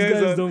 These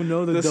guys don't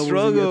know the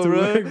struggle,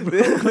 bro.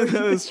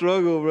 The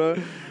struggle, bro.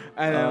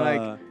 And then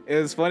like it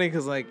was funny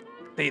because like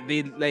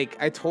they like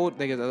I told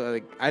they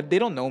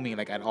don't know me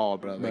like at all,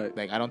 bro.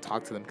 Like I don't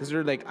talk to them because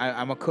they're like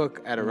I'm a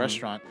cook at a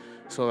restaurant,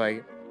 so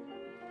like.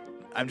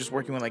 I'm just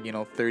working with like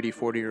 30,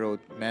 40-year-old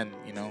men,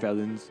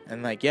 felons,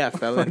 and like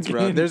felons,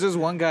 bro. There's this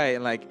one guy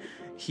and like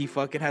he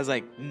fucking has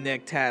like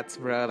neck tats,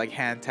 bro, like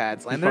hand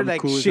tats, and they're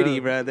like cool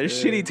shitty, bro. They're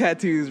shitty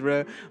tattoos,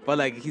 bro. But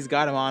like he's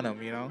got them on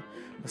him,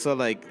 So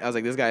like I was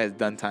like, this guy has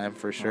done time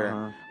for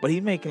sure. But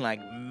he's making like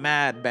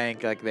mad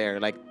bank like there,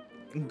 like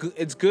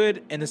it's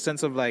good in the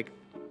sense of like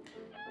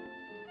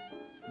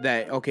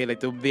that. Okay, like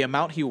the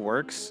amount he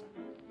works.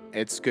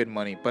 It's good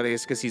money, but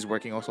it's because he's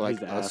working also like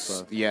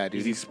yeah,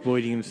 dude. He's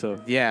exploiting himself.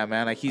 Yeah,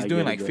 man. Like he's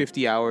doing like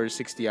 50 hours,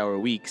 60-hour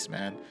weeks,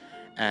 man.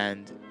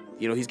 And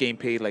he's getting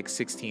paid like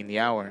 16 the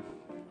hour,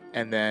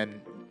 and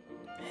then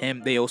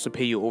they also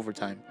pay you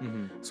overtime.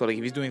 Mm-hmm. So like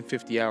if he's doing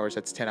 50 hours,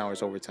 that's 10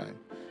 hours overtime.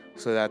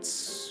 So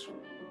that's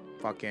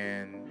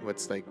fucking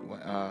what's like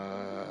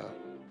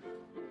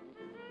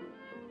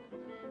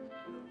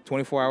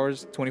 24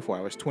 hours,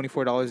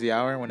 $24 the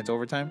hour when it's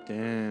overtime.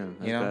 Damn,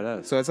 that's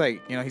badass. So it's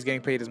like, he's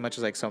getting paid as much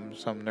as like some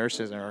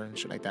nurses or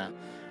shit like that.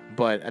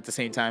 But at the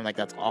same time, like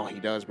that's all he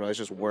does, bro. It's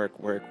just work.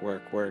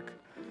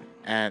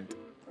 And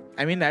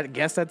I mean, I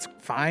guess that's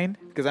fine.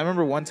 Because I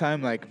remember one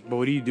time, like... But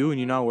what do you do when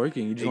you're not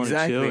working? You just want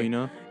to chill,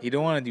 You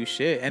don't want to do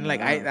shit. And like,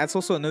 that's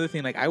also another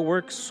thing. Like, I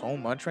work so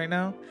much right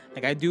now.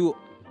 Like, I do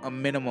a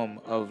minimum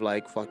of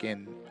like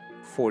fucking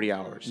 40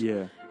 hours.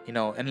 Yeah.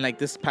 And like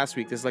this past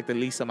week, this is like the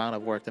least amount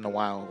I've worked in a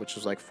while, which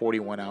was like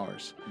 41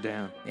 hours.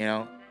 Damn.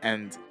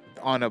 And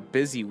on a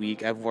busy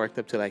week, I've worked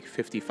up to like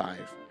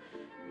 55,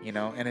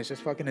 and it's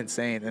just fucking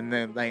insane. And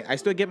then like I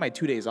still get my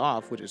 2 days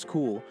off, which is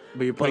cool.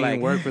 But you're putting in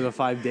work for the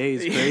 5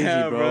 days. Crazy,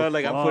 yeah, bro.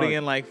 Like Fuck. I'm putting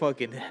in like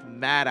fucking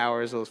mad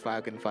hours those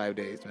fucking 5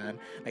 days, man.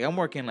 Like I'm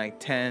working like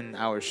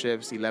 10-hour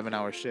shifts,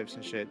 11-hour shifts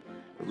and shit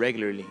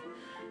regularly.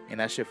 And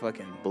that shit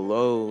fucking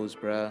blows,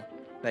 bro.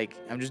 Like,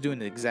 I'm just doing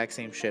the exact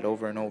same shit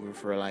over and over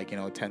for, like,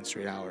 10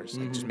 straight hours.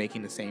 Like, just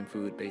making the same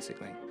food,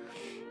 basically.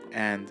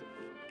 And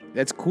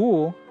that's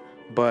cool,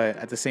 but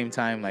at the same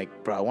time,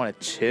 like, bro, I want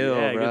to chill,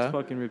 bro. Yeah, it gets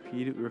fucking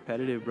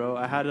repetitive, bro.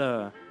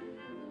 I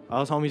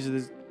was homies with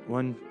this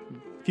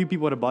few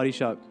people at a body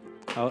shop.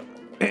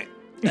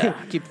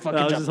 Keep fucking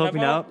I was just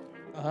helping out.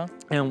 Uh-huh.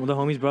 And the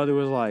homie's brother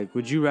was like,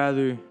 would you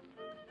rather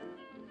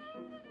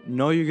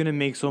know you're going to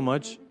make so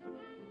much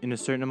in a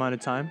certain amount of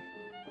time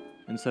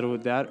and settle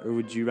with that, or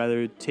would you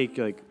rather take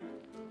like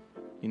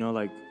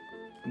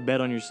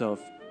bet on yourself,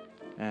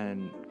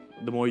 and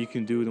the more you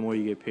can do, the more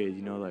you get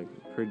paid, like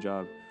per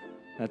job?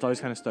 And that's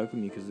always kind of stuck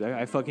with me because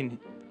I don't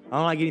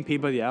like getting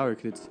paid by the hour,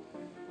 because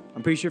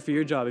I'm pretty sure for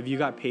your job, if you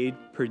got paid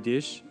per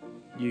dish,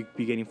 you'd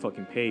be getting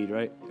fucking paid,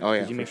 right? Oh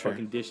yeah, you make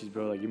fucking dishes,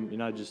 bro. Like you're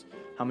not just,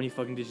 how many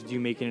fucking dishes do you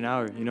make in an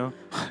hour?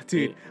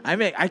 Dude,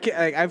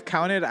 I've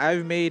counted.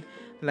 I've made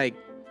like.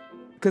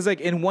 Because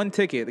like in one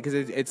ticket, because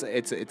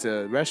it's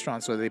a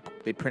restaurant, so they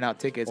print out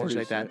tickets orders,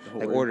 and shit like that,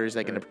 like orders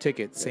like in a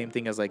ticket. Same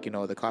thing as like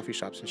the coffee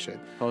shops and shit.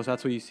 Oh, so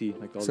that's what you see,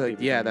 like all so the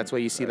papers yeah, that's why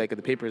you see like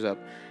the papers up.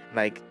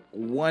 Like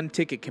one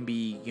ticket can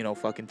be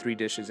fucking 3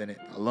 dishes in it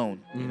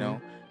alone.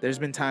 There's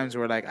been times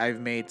where like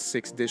I've made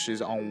 6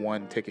 dishes on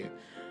one ticket,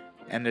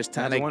 and there's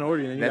times like one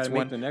order, and then that's you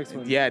gotta make the next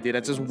one. Yeah, dude,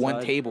 that's just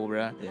one table,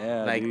 bro.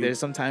 Yeah, like dude. There's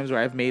some times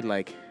where I've made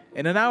like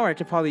in an hour I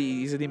could probably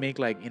easily make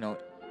like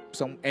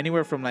some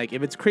anywhere from like,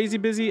 if it's crazy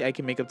busy, I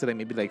can make up to like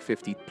maybe like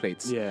 50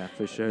 plates. Yeah,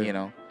 for sure.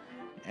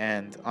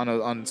 And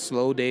on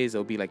slow days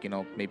it'll be like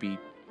maybe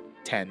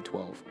 10,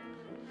 12.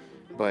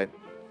 But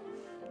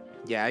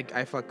yeah,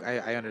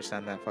 I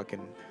understand that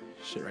fucking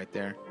shit right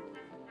there.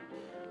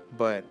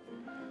 But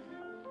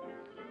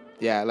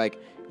yeah, like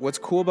what's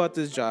cool about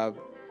this job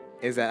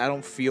is that I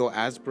don't feel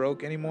as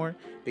broke anymore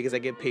because I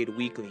get paid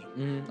weekly.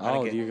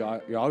 Oh, dude,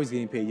 you're always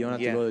getting paid. You don't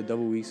have Yeah. to go to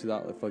double weeks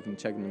without like fucking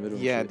checking the middle.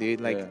 and Yeah, shit.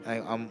 dude. Like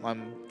Yeah.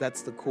 I'm.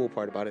 That's the cool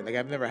part about it. Like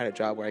I've never had a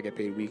job where I get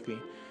paid weekly,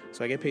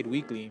 so I get paid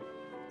weekly,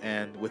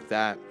 and with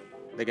that,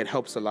 like it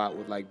helps a lot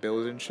with like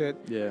bills and shit.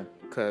 Yeah.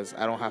 Cause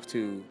I don't have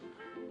to.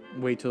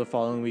 Wait till the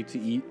following week to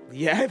eat.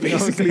 Yeah, what I'm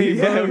basically. saying,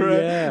 Yeah, bro? bro.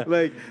 Yeah.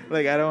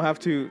 Like I don't have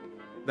to,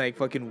 like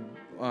fucking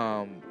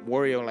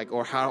worry on like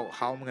or how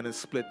I'm gonna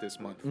split this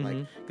month. Like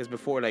Mhm. because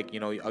before like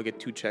I'll get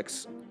 2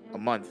 checks a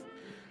month,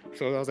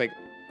 so I was like,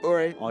 all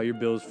right. All your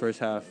bills first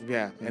half.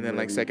 Yeah, and then like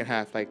whatever you- second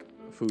half like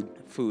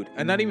Food.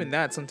 and not even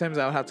that. Sometimes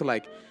I'll have to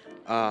like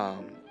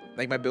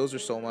my bills are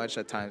so much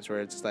at times where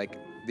it's like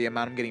the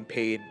amount I'm getting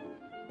paid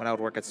when I would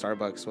work at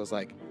Starbucks was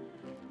like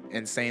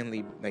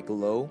insanely like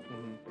low.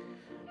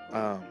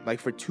 Like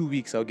for 2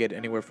 weeks I'll get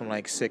anywhere from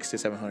like $600 to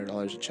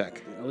 $700 a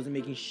check. I wasn't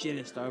making shit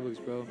at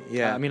Starbucks, bro.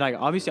 Yeah. I mean, like,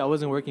 obviously I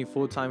wasn't working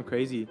full time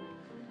crazy,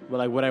 but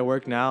like what I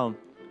work now,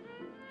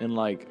 and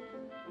like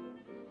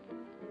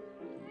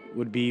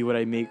would be what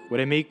I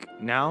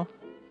make now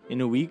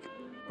in a week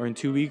or in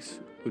 2 weeks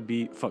would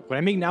be what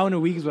I make now in a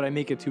week is what I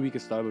make at 2 weeks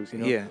at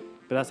Starbucks. Yeah.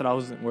 But that's what I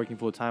wasn't working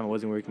full time. I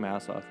wasn't working my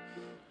ass off.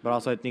 But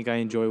also I think I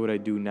enjoy what I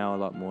do now a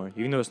lot more,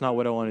 even though it's not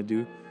what I want to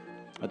do.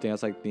 I think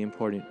that's like the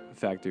important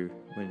factor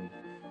when.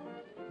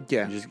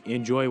 Yeah. You just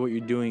enjoy what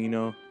you're doing,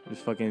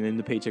 Just fucking, then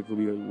the paycheck will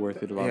be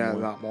worth it a lot Yeah,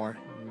 more. a lot more.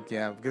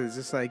 Yeah, because it's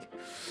just like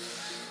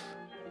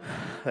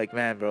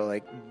man, bro,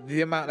 like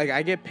the amount like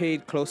I get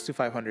paid close to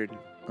 500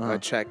 Uh-huh. a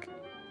check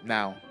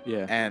now.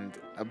 Yeah. And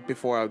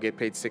before I'll get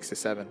paid 6 to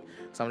 7.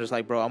 So I'm just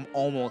like, bro, I'm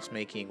almost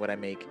making what I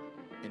make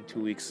in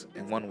 2 weeks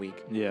in 1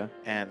 week. Yeah.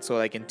 And so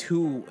like I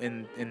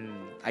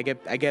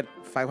get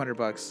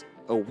 $500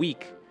 a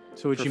week.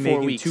 So what For you 4 make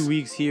in weeks. 2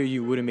 weeks here,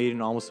 you would have made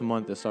in almost a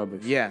month at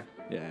Starbucks. Yeah.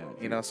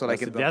 Yeah. So like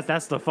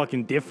that's the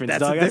fucking difference.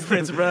 that's dog. the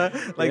difference, bro.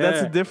 Like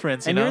that's the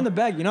difference. And you're in the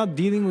back. You're not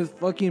dealing with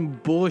fucking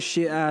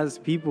bullshit ass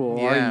people,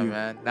 Yeah, are you?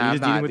 man. Nah, You're I'm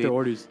just dealing not, with the dude.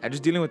 orders. I'm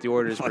just dealing with the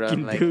orders, bro.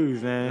 Fucking Like,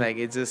 dudes, man. like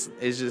it's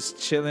just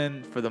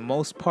chilling for the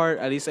most part,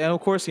 at least. And of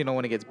course,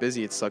 when it gets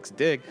busy, it sucks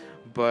dick.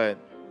 But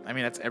I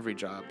mean, that's every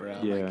job, bro.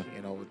 Yeah.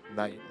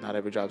 Like, not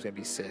every job's gonna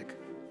be sick.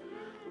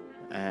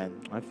 And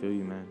I feel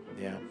you, man.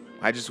 yeah,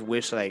 I just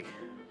wish like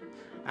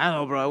I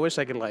don't know, bro. I wish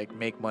I could like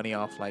make money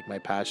off like my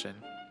passion.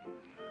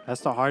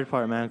 That's the hard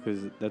part, man,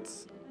 because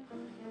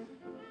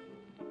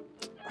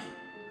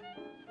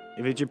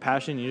if it's your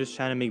passion, you're just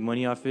trying to make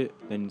money off it,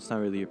 then it's not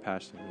really your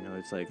passion.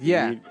 It's like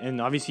Yeah. and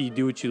obviously you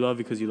do what you love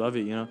because you love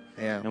it, Yeah.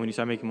 And when you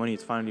start making money,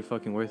 it's finally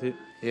fucking worth it.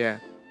 Yeah.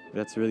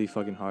 That's really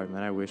fucking hard,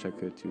 man. I wish I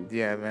could too.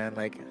 Yeah, man.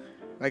 Like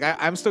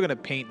I'm still gonna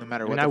paint no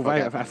matter I what. mean, the fuck I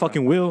happens,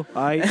 fucking will.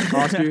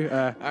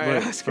 Oscar. right,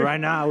 but Oscar. for right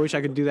now, I wish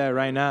I could do that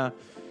right now.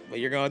 But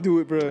you're gonna do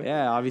it, bro.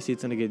 Yeah, obviously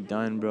it's gonna get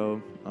done,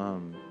 bro. I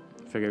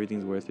figure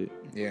everything's worth it.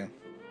 Yeah.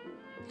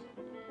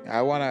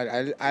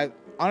 I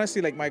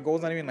honestly, like, my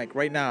goal's not even, like,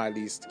 right now, at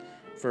least,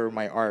 for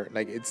my art.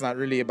 Like, it's not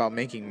really about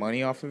making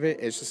money off of it.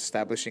 It's just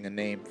establishing a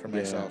name for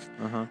myself.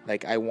 Uh-huh.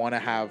 Like, I want to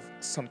have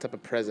some type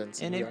of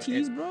presence. in the art.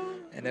 NFTs, bro.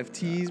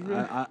 NFTs,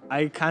 bro.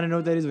 I kind of know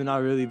what that is, but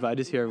not really. But I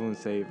just hear everyone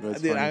say it, bro.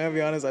 It's Dude, funny. I'm gonna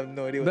be honest. I have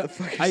no idea what But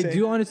the fuck you're I saying.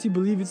 do honestly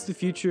believe it's the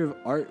future of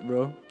art,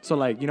 bro. So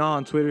like,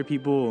 on Twitter,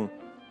 people,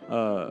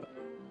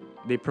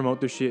 they promote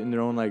their shit in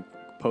their own like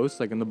posts,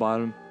 like in the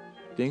bottom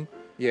thing,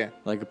 Yeah.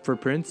 like for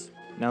prints.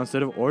 Now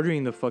instead of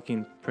ordering the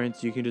fucking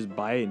prints, you can just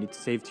buy it and it's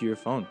saved to your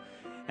phone.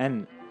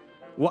 And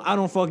what I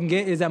don't fucking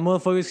get is that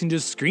motherfuckers can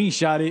just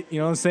screenshot it. You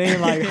know what I'm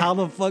saying? Like, how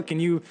the fuck can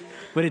you?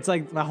 But it's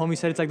like my homie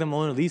said, it's like the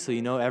Mona Lisa.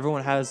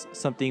 Everyone has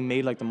something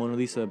made like the Mona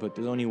Lisa, but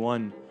there's only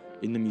one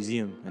in the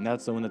museum, and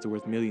that's the one that's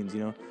worth millions.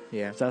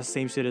 Yeah. So that's the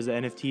same shit as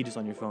an NFT just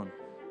on your phone.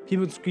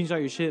 People screenshot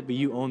your shit, but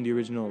you own the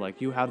original.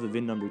 Like, you have the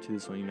VIN number to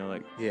this one.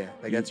 Like, Yeah.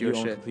 Like, you- that's your you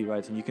own shit. complete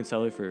rights, and you can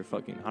sell it for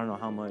fucking I don't know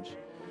how much.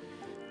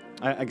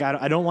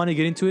 I don't want to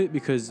get into it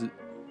because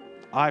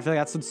I feel like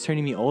that's what's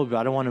turning me old, but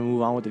I don't want to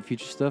move on with the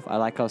future stuff. I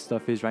like how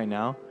stuff is right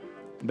now,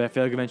 but I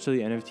feel like eventually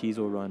NFTs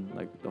will run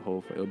like the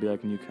whole. It'll be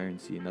like a new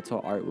currency, and that's how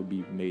art will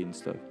be made and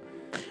stuff.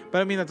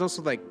 But I mean, that's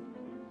also like,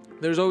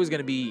 there's always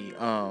gonna be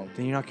Then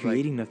you're not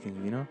creating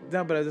nothing, No,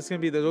 but there's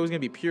always gonna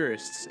be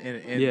purists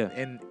Yeah.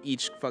 in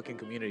each fucking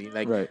community.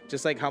 Like, Right.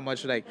 just like how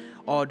much like,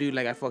 oh, dude,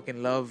 like I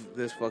fucking love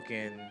this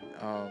fucking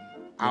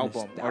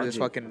album or this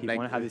fucking People like.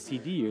 want to have the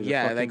CD or the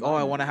Yeah, fucking like, oh,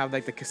 I vinyl. want to have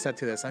like the cassette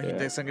to this. I mean, Yeah.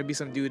 there's gonna be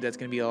some dude that's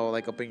gonna be all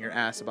like up in your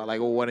ass about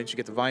like, oh, why didn't you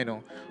get the vinyl Or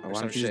or why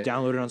some don't you shit. just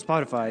download it on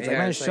Spotify? It's like,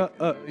 man, it's shut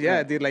up.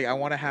 Yeah, dude, like I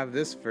want to have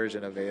this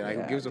version of it. Like,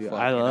 Yeah, who gives a dude, fuck?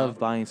 I you know? love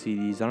buying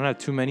CDs. I don't have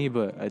too many,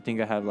 but I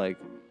think I have like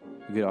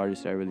good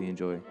artists I really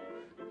enjoy.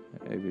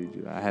 I really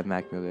do. I have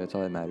Mac Miller. That's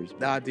all that matters.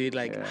 Nah, dude,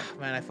 like, Yeah.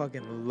 man, I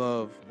fucking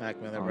love Mac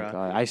Miller, Oh, bro.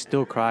 God. I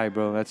still cry,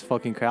 bro. That's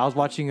fucking crazy. I was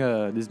watching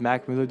this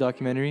Mac Miller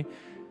documentary,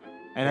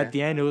 and Yeah. at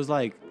the end it was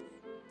like,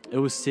 it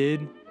was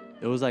Sid,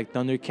 it was like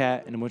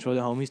Thundercat and a bunch of other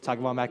homies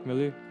talking about Mac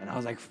Miller, and I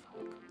was like, fuck.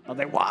 was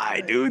like,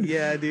 why, dude?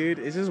 Yeah, dude.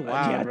 It's just Why'd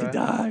wild, you have bro. to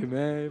die,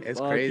 man. It's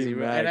Fucking crazy,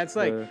 bro. Mac, And that's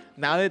like bro.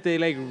 now that they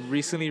like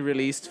recently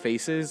released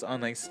Faces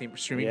on like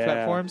streaming Yeah.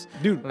 platforms,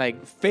 Dude,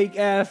 like fake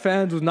ass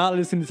fans was not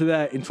listening to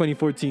that in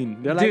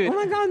 2014. They're like, Dude. oh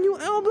my god, new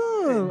album.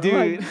 I'm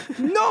Dude. like,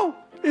 no,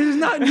 it is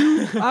not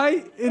new.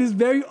 It is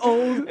very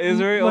old. It is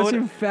very Much old.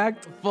 In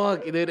fact,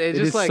 fuck, dude. It's it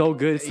just is like so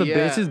good. It's the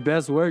yeah. it's his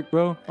best work,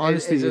 bro.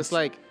 Honestly, it's just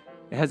like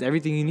it has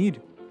everything you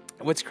need.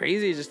 what's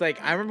crazy is just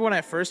like I remember when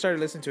I first started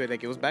listening to it,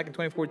 like it was back in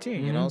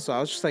 2014, you know. So I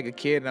was just like a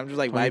kid, and I'm just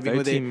like vibing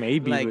with it. 2013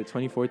 maybe, like, but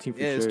 2014 for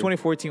yeah, sure. it was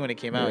 2014 when it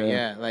came out. Yeah.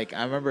 Yeah, like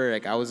I remember,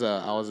 like I was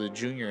a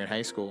junior in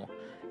high school,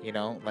 you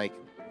know, like,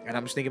 and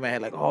I'm just thinking in my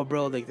head like, oh,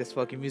 bro, like this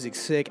fucking music's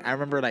sick. I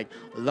remember like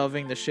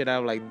loving the shit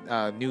out of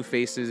like New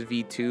Faces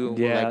V2,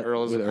 Yeah, with, like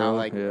Earl's, with how Earl,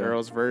 like yeah.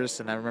 Earl's verse,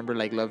 and I remember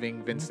like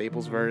loving Vince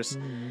Staples' verse,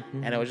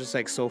 and it was just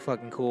like so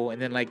fucking cool. And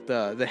then like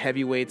the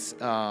heavyweights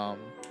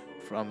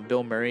from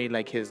Bill Murray,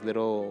 like his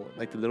little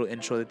like the little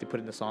intro that they put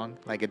in the song,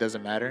 like it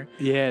doesn't matter.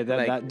 Yeah,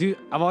 Like- that dude.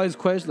 I've always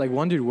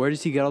wondered where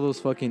does he get all those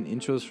fucking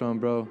intros from,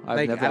 bro? I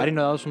Like, I didn't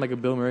know that was from like a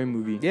Bill Murray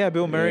movie. Yeah,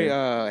 Bill Murray,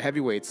 Yeah.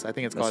 Heavyweights. I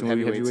think it's That's called the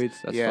movie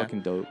Heavyweights. That's yeah.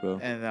 fucking dope, bro.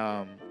 And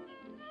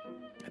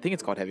I think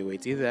it's called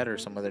Heavyweights, either that or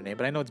some other name,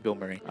 but I know it's Bill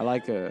Murray. I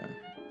like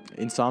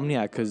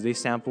Insomniac because they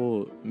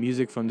sample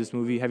music from this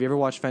movie. Have you ever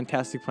watched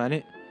Fantastic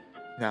Planet?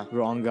 No.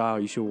 Bro, on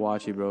God, you should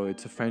watch it, bro.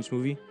 It's a French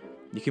movie.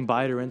 You can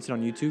buy it or rent it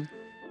on YouTube.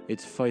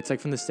 It's like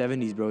from the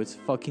 70s, bro. It's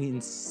fucking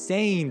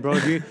insane, bro.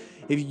 If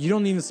you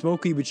don't even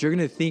smoke weed, but you're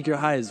gonna think you're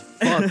high as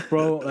fuck,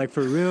 bro. Like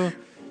for real.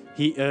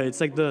 It's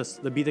like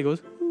the beat that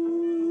goes.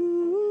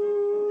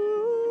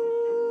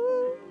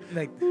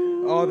 Like,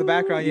 oh, the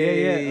background,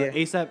 yeah.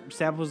 ASAP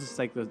samples it's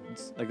like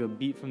a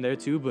beat from there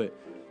too, but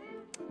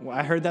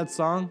I heard that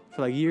song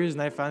for like years,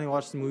 and I finally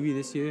watched the movie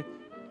this year,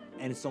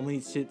 and so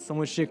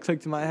much shit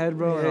clicked in my head,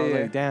 bro. And I was Yeah.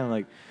 like, damn,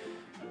 like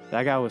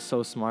that guy was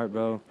so smart,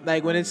 bro.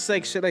 Like when it's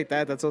like shit like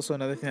that, that's also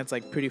another thing that's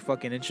like pretty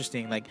fucking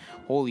interesting. Like,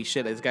 holy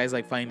shit, this guy's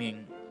like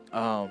finding,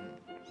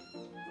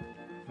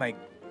 like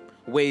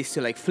ways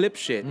to like flip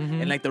shit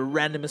and like the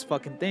randomest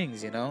fucking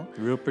things, you know.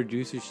 Real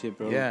producer shit,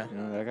 bro. Yeah. You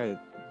know,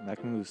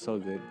 that movie was so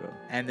good, bro.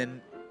 And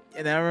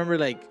I remember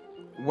like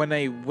when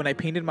I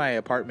painted my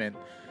apartment,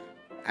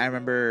 I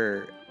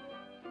remember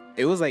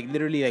it was like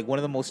literally like one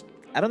of the most,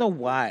 I don't know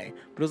why,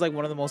 but it was like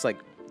one of the most like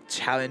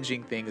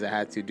challenging things I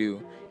had to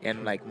do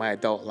in like my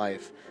adult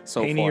life.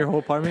 So Painting your whole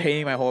apartment?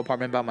 painting my whole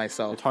apartment by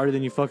myself. It's harder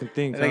than you fucking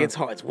think. Like huh? it's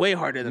hard. It's way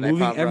harder than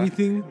Moving I thought. bro.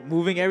 everything?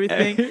 Moving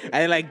everything,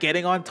 and like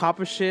getting on top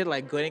of shit,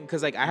 like getting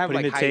because like I have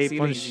Putting like the high tape on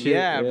ceilings. shit,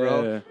 Yeah,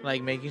 bro. yeah.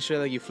 Like making sure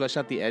like you flush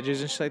out the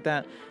edges and shit like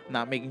that.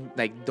 Not making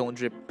like don't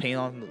drip paint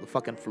on the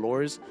fucking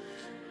floors.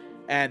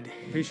 And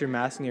Pretty sure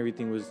masking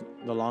everything was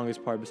the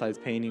longest part besides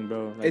painting,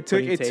 bro. Like It took-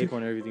 putting it tape took-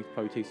 on everything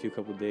probably takes you a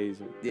couple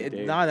days. a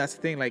day. no, that's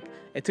the thing. Like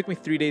it took me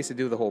 3 days to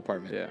do the whole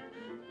apartment. Yeah.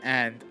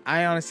 And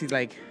I honestly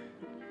like.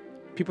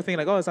 People think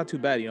like, oh, it's not too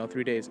bad,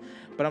 3 days.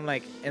 But I'm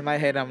like, in my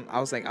head, I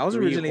was Three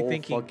originally whole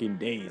thinking. fucking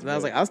days. And I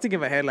was like, I was thinking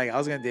in my head like I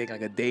was gonna take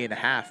like a day and a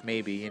half,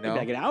 maybe,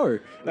 like an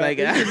hour. Like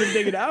it should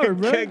take an hour,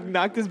 bro.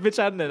 knock this bitch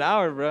out in an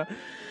hour, bro.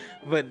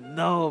 But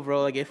no,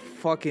 bro, like it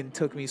fucking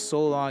took me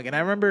so long. And I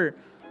remember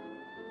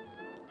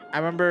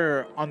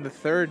on the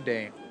third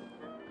day,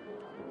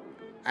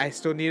 I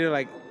still needed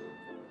like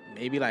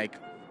maybe like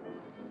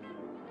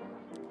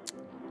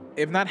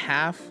if not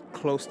half,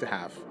 close to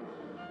half,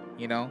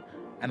 And On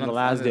the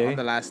last day? On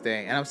the last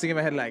day, and I'm thinking in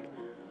my head like,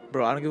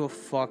 bro, I don't give a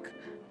fuck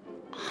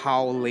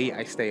how late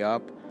I stay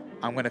up.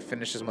 I'm gonna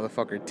finish this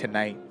motherfucker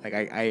tonight. Like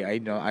I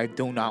know I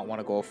do not want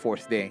to go a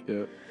fourth day.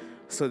 Yeah.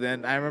 So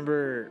then I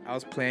remember I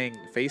was playing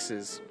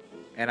Faces,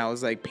 and I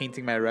was like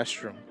painting my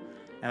restroom,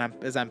 and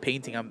as I'm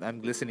painting,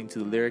 I'm listening to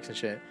the lyrics and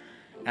shit,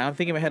 and I'm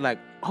thinking in my head like,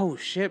 oh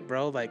shit,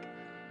 bro, like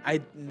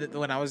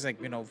when I was like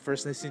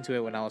first listening to it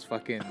when I was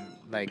fucking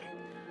like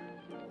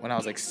when I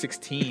was like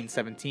 16,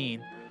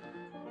 17.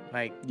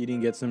 Like You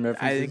didn't get some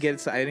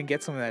references. I didn't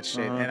get some of that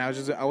shit, Uh-huh. and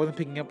I wasn't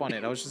picking up on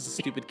it. I was just a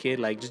stupid kid,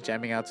 like just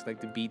jamming out to like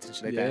the beats and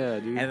shit like that. Yeah,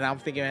 dude. And then I'm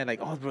thinking, man, like,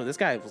 oh, bro, this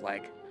guy was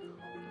like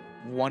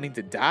wanting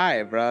to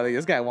die, bro. Like,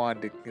 this guy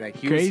wanted to like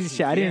he Crazy was,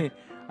 shit. I yeah.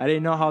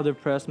 didn't know how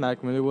depressed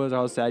Mac Miller was or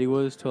how sad he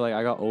was till like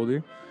I got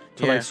older.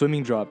 Till Yeah. like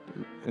Swimming dropped.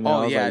 And then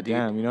Oh, I was yeah, like, dude.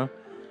 damn,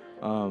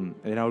 And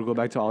then I would go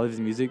back to all of his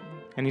music,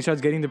 and he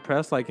starts getting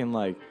depressed like in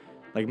like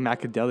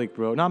Macadelic,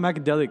 bro. Not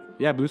Macadelic.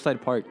 Yeah, Blue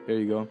Slide Park. There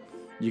you go.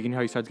 You can hear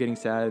how he starts getting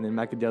sad, and then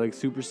Macadelic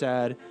super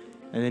sad,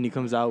 and then he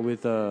comes out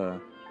with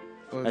I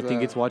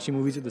think it's watching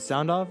movies with the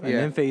sound off, and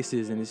yeah. then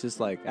Faces, and it's just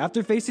like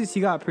after Faces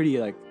he got pretty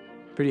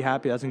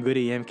happy. That's when Good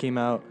AM came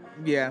out.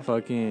 yeah.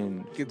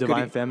 Fucking Good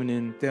Divine AM.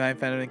 Feminine. Divine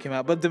Feminine came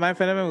out, but Divine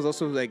Feminine was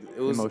also like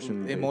it was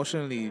Emotionally.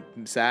 emotionally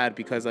sad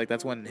because like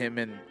that's when him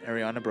and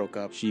Ariana broke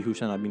up. She who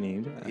shall not be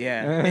named.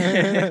 Yeah,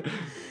 and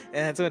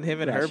that's when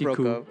him and Yeah, her she broke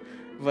cool. up.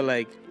 But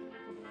like,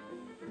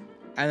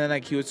 and then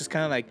like he was just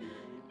kind of like,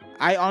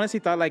 I honestly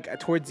thought like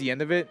towards the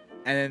end of it,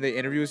 and then the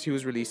interviews he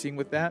was releasing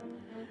with that,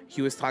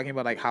 he was talking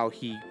about like how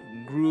he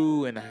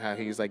grew and how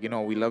he's like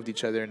we loved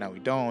each other and now we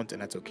don't, and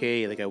that's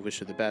okay. Like I wish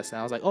her the best, and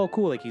I was like, oh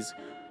cool, like he's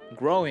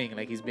growing,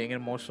 like he's being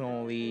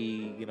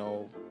emotionally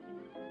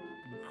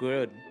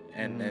good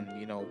and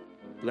you know,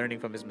 learning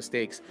from his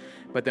mistakes.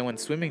 But then when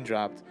Swimming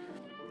dropped,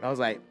 I was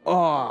like,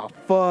 oh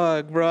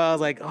fuck, bro. I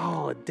was like,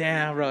 oh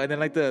damn, bro. And then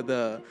like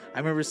the I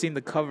remember seeing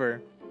the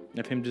cover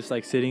Of him just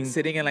like sitting.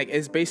 and like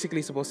it's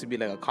basically supposed to be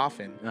like a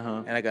coffin.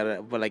 Uh-huh. And I got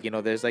a, but like, you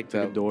know, there's like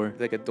Like a door.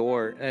 like a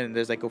door, and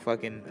there's like a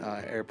fucking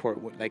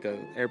like a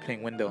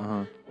airplane window,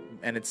 Uh-huh.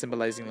 and it's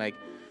symbolizing like,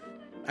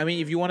 I mean,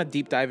 if you want to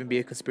deep dive and be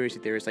a conspiracy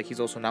theorist, like he's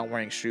also not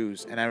wearing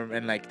shoes,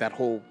 and like that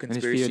whole And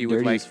his feet conspiracy are with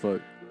dirty like, as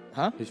fuck.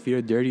 huh? His feet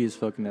are dirty as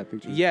fuck in that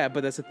picture. Yeah,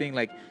 but that's the thing.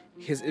 Like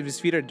if his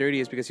feet are dirty,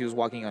 is because he was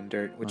walking on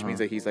dirt, which means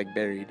Uh-huh. that he's like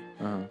buried.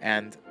 Uh-huh.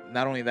 And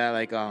not only that,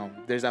 like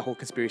there's that whole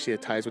conspiracy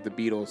that ties with the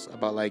Beatles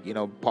about like, you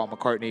know, Paul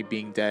McCartney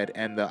being dead,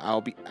 and the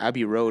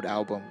Abbey Road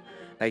album,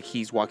 like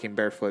he's walking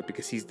barefoot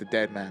because he's the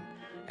dead man,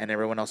 and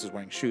everyone else is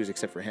wearing shoes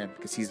except for him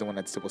because he's the one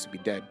that's supposed to be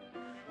dead.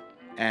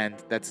 And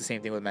that's the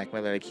same thing with Mac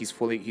Miller. Like he's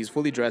fully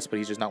dressed, but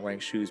he's just not wearing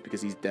shoes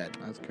because he's dead.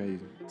 That's crazy.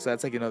 So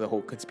that's like, you know, the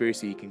whole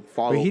conspiracy you can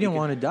follow. But he you didn't can-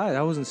 want to die.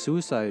 That wasn't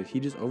suicide. He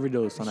just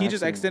overdosed on He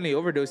just accident. accidentally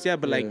overdosed. Yeah,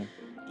 but like Yeah.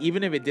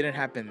 even if it didn't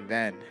happen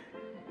then,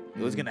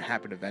 it was Mhm. gonna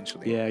happen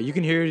eventually. Yeah, you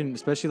can hear it,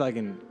 especially like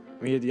in.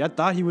 I mean, I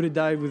thought he would have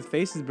died with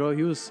Faces, bro.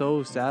 He was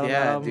so sad on that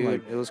Yeah, album. dude,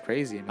 Like, it was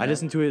crazy. Man. I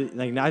listen to it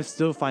like now. I'm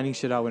still finding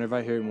shit out whenever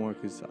I hear it more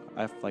because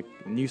I have like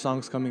new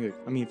songs coming.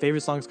 I mean,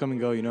 favorite songs come and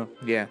go. You know,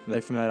 Yeah,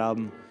 like from that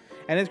album.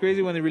 and it's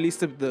crazy when they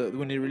released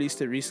when they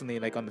released it recently,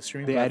 like on the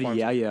streaming They added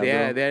platforms. Yeah, they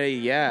bro.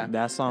 added Yeah.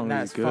 That song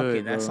And was good,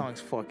 bro. That song's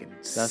fucking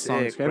That sick,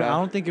 song's great. bro. I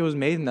don't think it was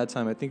made in that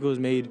time. I think it was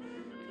made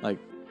like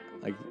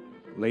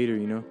later.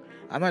 You know,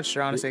 I'm not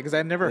sure honestly because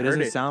I never it heard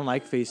doesn't it. sound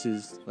like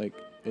Faces. Like,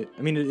 it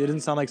doesn't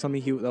sound like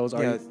something that was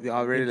already. Yeah,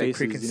 already in like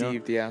Faces, you know?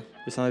 preconceived. Yeah,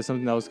 It sounds like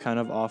something that was kind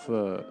of off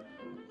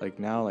like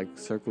now like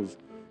Circles.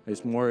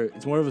 It's more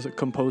of a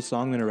composed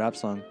song than a rap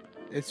song.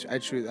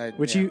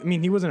 Which yeah.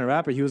 he wasn't a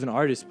rapper, he was an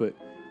artist, but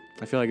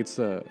I feel like it's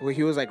Well,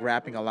 he was like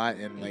rapping a lot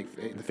in like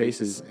the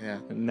Faces. Yeah,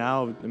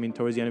 Now, I mean,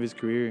 towards the end of his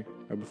career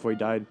or before he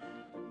died,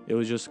 it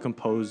was just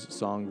composed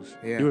songs.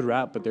 Yeah. He would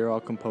rap, but they were all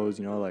composed,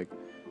 you know, like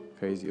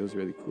crazy. It was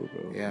really cool,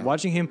 bro. Yeah.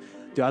 Watching him,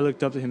 dude, I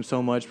looked up to him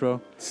so much,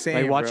 bro. same.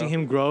 Like watching bro.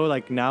 him grow,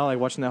 like now, like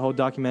watching that whole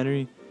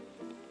documentary.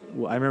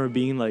 I remember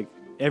being like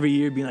every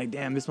year being like,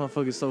 damn, this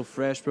motherfucker's so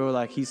fresh, bro.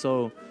 Like he's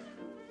so,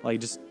 like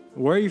just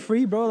worry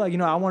free, bro. Like, you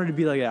know, I wanted to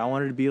be like that. I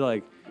wanted to be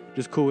like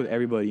just cool with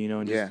everybody, you know,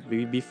 and just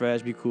be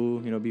fresh, be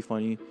cool, you know, be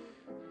funny,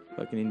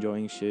 fucking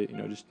enjoying shit, you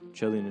know, just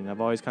chilling. And I've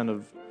always kind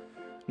of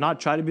not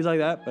tried to be like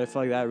that, but I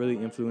feel like that really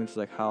influenced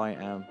like how I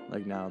am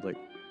like now. Like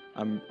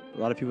I'm a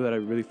lot of people that I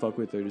really fuck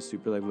with, they're just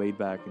super like laid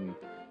back and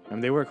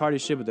they work hard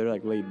as shit, but they're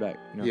like laid back,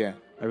 you know. Yeah.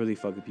 I really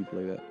fuck with people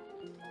like that.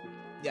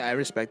 Yeah, I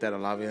respect that a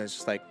lot. It's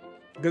just like,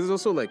 because it's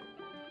also like,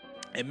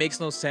 it makes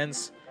no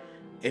sense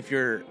if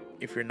you're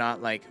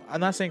not like, I'm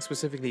not saying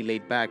specifically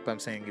laid back, but I'm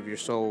saying if you're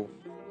so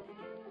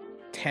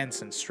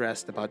tense and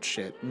stressed about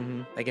shit,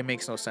 Mm-hmm. like it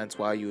makes no sense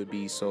why you would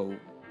be so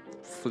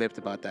flipped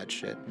about that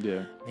shit.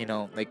 Yeah. You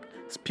know, like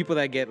people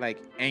that get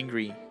like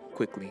angry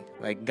quickly,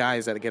 like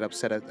guys that get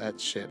upset at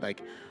shit,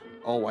 like,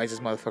 oh, why is this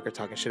motherfucker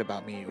talking shit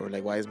about me, or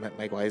like why is my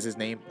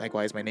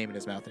name in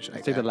his mouth and shit like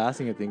It's like that. the last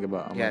thing I think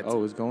about. I'm Yeah, like, oh,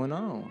 what's going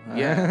on?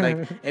 Yeah,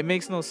 like it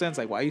makes no sense.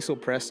 Like, why are you so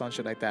pressed on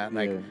shit like that?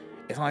 Like, Yeah.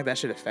 it's not like that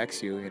shit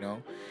affects you, you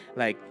know?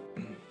 Like,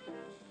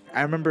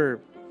 I remember,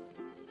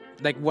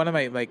 like, one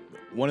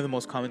of the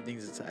most common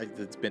things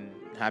that's been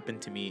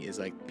happened to me is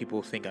like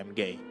people think I'm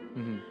gay,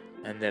 Mm-hmm.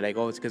 and they're like,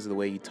 oh, it's because of the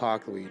way you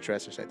talk, the way you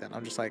dress, or shit like that. And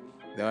I'm just like,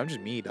 no, I'm just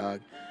me,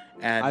 dog.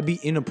 And I be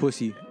in a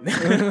pussy.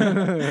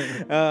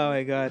 oh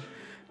my god,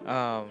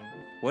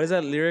 what is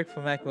that lyric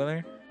from Mac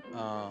Miller?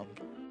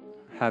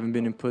 Haven't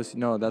been in pussy.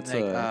 No, that's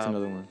Like, that's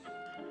another one.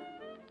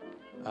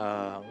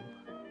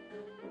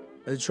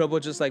 The trouble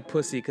just like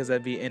pussy, because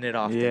I'd be in it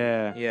often.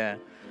 Yeah. Yeah,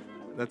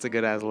 that's a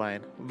good ass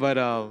line. But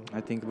I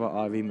think about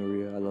Ave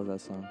Maria. I love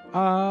that song.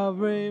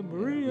 Ave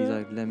Maria. He's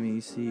like, let me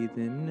see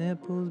the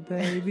nipples,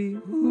 baby.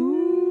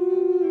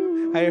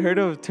 Have you heard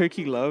of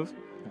Turkey Love?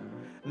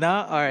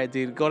 Nah, all right,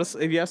 dude. Go to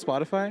if you have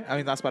Spotify. I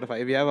mean, not Spotify.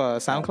 If you have a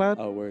SoundCloud,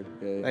 Oh, word.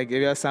 Yeah. like if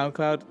you have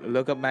SoundCloud,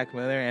 look up Mac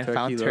Miller and Turkey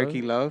found Love?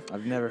 Turkey Love.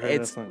 I've never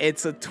heard that song.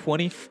 It's a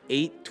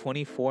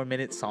 24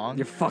 minute song.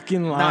 You're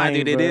fucking Nah, lying,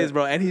 dude, bro. it is,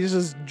 bro. And he's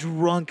just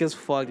drunk as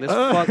fuck, just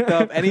fucked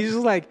up, and he's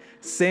just like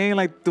saying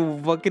like the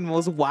fucking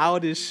most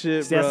wildest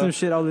shit, See, that's bro. some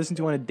shit I'll listen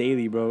to on a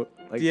daily, bro.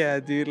 Like, Yeah,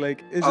 dude.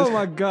 Like, it's Oh just,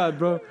 my god,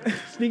 bro.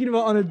 Speaking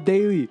about on a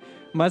daily,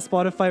 my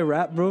Spotify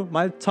rap, bro.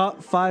 My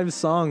top 5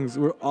 songs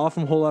were all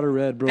from Whole Lotta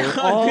Red, bro. Dude,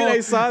 I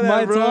saw that,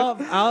 my bro.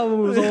 top album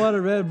was Whole Lotta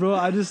Red, bro.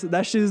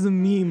 That shit is a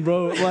meme,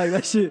 bro. Like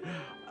that shit.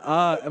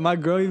 And my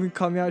girl even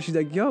called me out. She's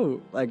like,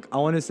 "Yo, like I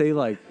want to say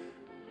like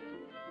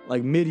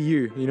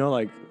mid-year, you know,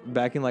 like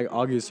back in like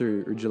August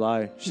or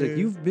July." She's like, Yeah.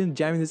 "You've been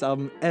jamming this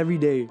album every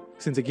day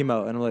since it came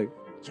out," and I'm like,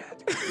 "Yeah,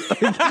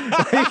 dude."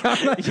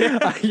 I'm like,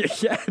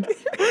 yeah.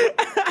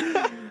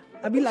 Dude.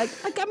 I'd be like,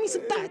 I got me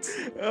some thoughts.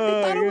 They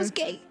thought I was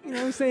gay. You know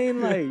what I'm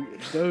saying?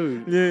 Like,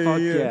 dude, Yeah, fuck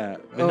yeah. yeah.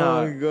 But Oh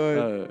nah, my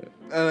God.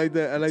 I like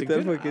that. I like It's a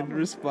that good fucking album.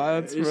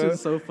 response, It's bro.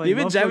 just so funny. You've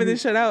been jamming Motherfucker-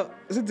 this shit out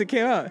since it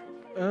came out.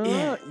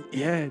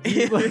 Yeah,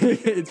 dude, like,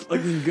 it's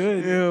fucking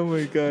good. Oh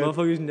my god.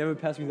 Motherfuckers never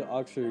pass me the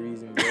aux for a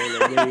reason, bro.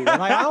 Like,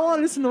 I don't want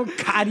to listen to no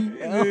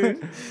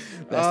Cudi.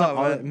 That's not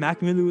all. man.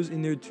 Mac Miller was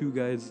in there too,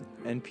 guys,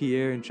 and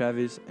Pierre and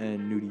Travis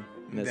and Nudie.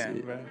 And that's Damn,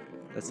 it. bro.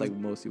 That's like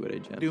mostly what I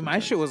jam. Dude, my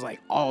shit was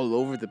like all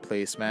over the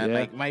place, man. Yeah.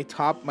 Like my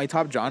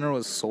top genre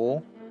was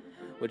soul,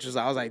 which is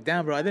I was like,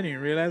 damn, bro, I didn't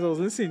even realize I was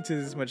listening to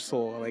this much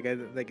soul. Like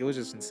it was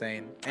just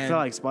insane. I feel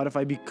like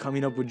Spotify be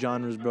coming up with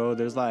genres, bro.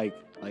 There's like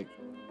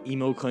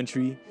emo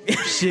country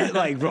shit.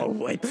 Like, bro,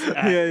 what?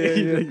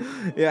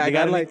 Yeah, I I got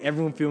gotta like make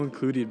everyone feel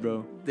included,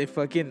 bro. they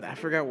fucking I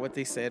forgot what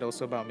they said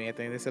also about me. I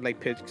think they said like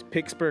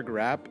Pittsburgh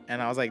rap,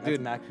 and I was like, That's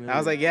dude, Mac I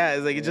was like, yeah,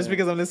 it's like just Yeah.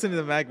 because I'm listening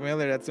to Mac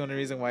Miller, that's the only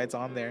reason why it's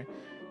on there.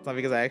 It's not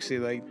because I actually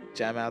like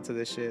jam out to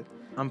this shit.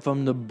 I'm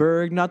from the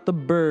Berg, not the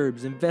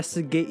Burbs.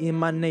 Investigating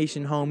my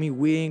nation, homie.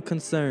 We ain't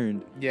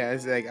concerned. Yeah,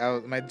 it's like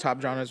my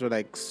top genres were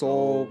like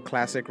soul,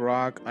 classic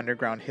rock,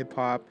 underground hip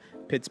hop,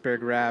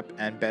 Pittsburgh rap,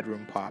 and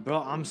bedroom pop.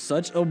 Bro, I'm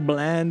such a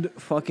bland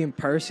fucking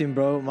person,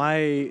 bro.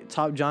 My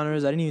top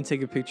genres, I didn't even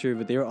take a picture,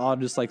 but they were all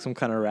just like some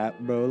kind of rap,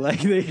 bro.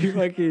 Like they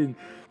fucking.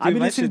 I've been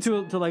my listening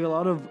to like a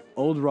lot of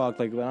old rock.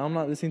 Like when I'm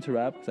not listening to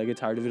rap, 'cause I get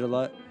tired of it a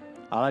lot.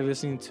 I like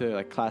listening to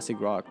like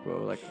classic rock,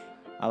 bro. Like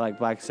I like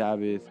Black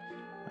Sabbath.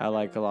 I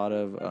like a lot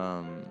of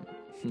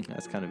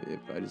that's kind of it,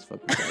 but I just fuck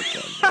with Black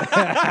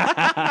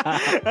Sabbath.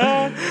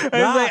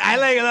 I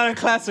like a lot of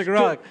classic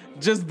rock,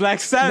 just Black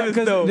Sabbath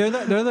Because though.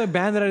 they're the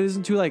band that I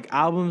listen to like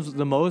albums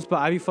the most, but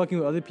I be fucking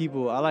with other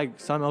people. I like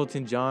some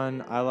Elton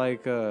John. I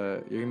like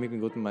You're Gonna Make Me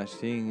Go Through My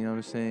Thing. You know what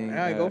I'm saying?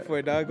 Yeah, go for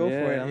it, dog. Go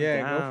for it. I'm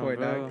Yeah, go down, for it,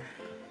 bro.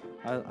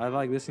 dog. I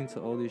like listening to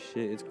all this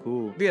shit. It's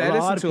cool. Dude, I a listen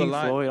lot of to a Pink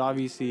lot. Floyd,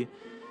 obviously.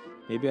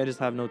 Maybe I just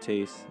have no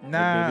taste. Like,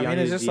 Nah, maybe I mean,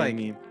 I'm it's just DM like-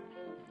 me.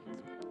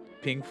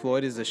 Pink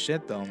Floyd is the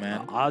shit though,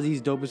 man.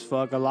 Ozzy's dope as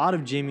fuck. A lot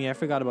of Jimmy. I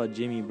forgot about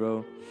Jimmy,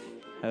 bro.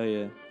 Hell yeah.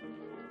 Yeah,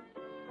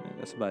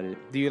 that's about it.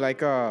 Do you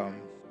like I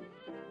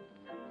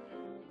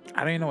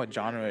don't even know what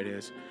genre it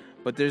is,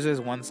 but there's this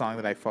one song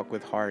that I fuck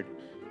with hard,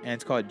 and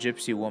it's called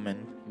Gypsy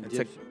Woman. It's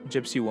like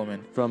Gypsy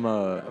Woman. From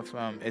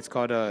It's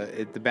called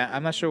the band.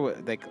 I'm not sure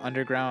what, like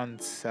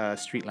Underground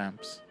Street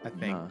Lamps, I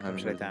think, No, I or haven't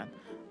something like heard that.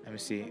 Let me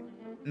see.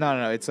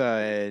 No, it's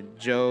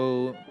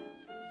Joe.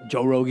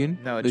 Joe Rogan.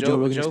 No, The Joe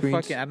Rogan Joe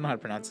Experience. fucking. I don't know how to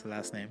pronounce the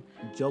last name.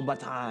 Joe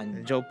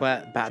Batan. Joe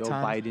Baton. Joe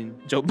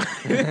Biden. Joe.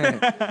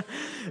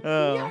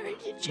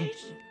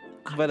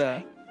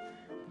 But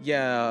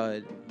yeah,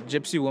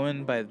 Gypsy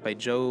Woman by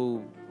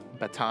Joe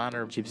Baton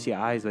or Gypsy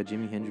Eyes by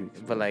Jimi Hendrix.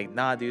 But like,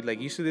 nah, dude, like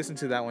you should listen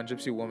to that one,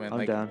 Gypsy Woman. I'm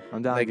like, down.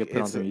 I'm down like, to get put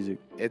on it's some music.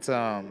 It's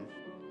it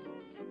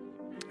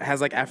has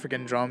like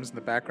African drums in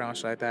the background,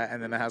 shit like that,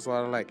 and then it has a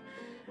lot of like,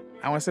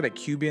 I want to say like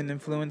Cuban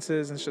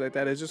influences and shit like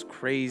that. It's just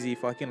crazy,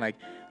 fucking like.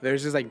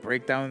 There's this like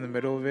breakdown in the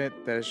middle of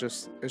it that it's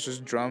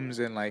just drums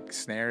and like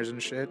snares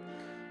and shit,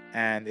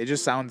 and it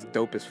just sounds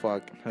dope as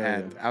fuck. Hell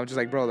and yeah. I was just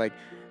like, bro, like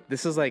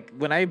this is like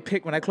when I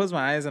close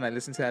my eyes and I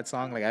listen to that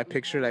song, like I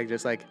picture like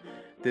just like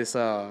this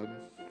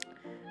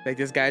like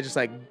this guy just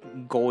like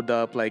gold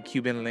up like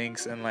Cuban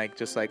links and like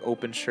just like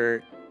open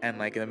shirt and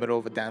like in the middle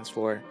of a dance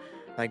floor,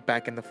 like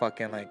back in the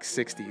fucking like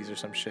 60s or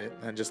some shit,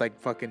 and just like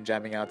fucking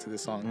jamming out to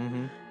this song.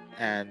 Mm-hmm.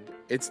 And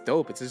it's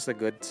dope. It's just a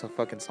good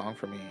fucking song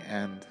for me.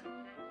 And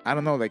I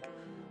don't know, like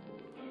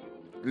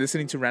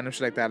listening to random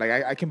shit like that, like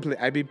I can play.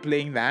 I'd be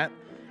playing that,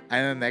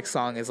 and then the next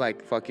song is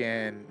like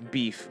fucking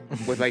Beef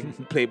with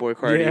like Playboy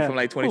Cardi from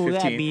like 2015.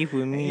 Oh, that beef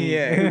with me.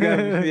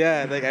 Yeah,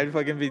 yeah. Like I'd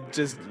fucking be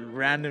just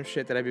random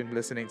shit that I've been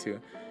listening to.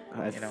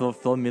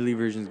 Phil Millie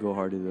versions go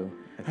harder though.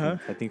 Huh?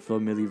 I think Phil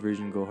Millie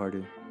version go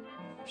harder.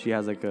 She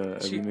has like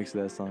a She- remix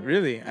of that song.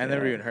 Really, I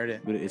never Yeah. even heard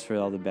it. But it's for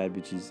all the bad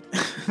bitches.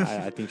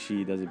 I think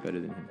she does it better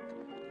than him.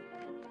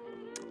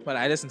 But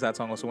I listen to that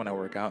song also when I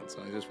work out, so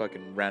it's just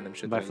fucking random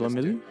shit. By that I Flo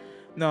listen to. Milli?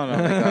 No,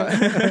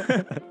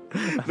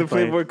 like the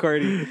Playboy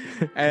Cardi,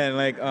 and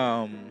like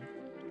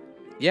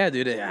yeah,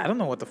 dude, I don't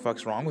know what the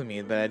fuck's wrong with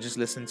me, but I just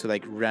listen to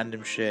like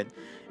random shit.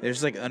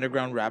 There's like an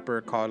underground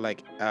rapper called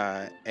like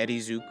Eddie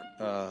Zuko,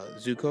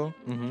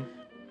 Mm-hmm.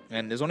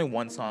 and there's only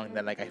one song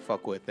that like I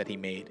fuck with that he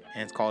made,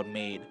 and it's called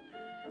Made,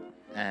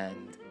 and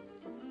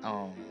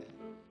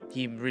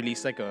he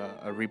released like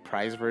a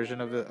reprise version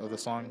of the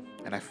song,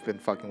 and I've been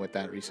fucking with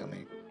that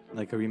recently.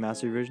 Like a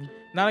remastered version?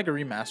 Not like a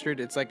remastered,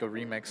 it's like a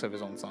remix of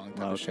his own song type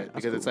Oh, of okay. shit. That's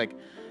Because it's like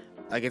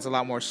it's a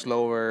lot more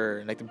slower,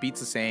 and like the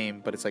beat's the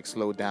same, but it's like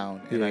slowed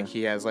down. And Yeah. like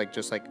he has like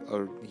just like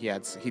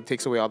he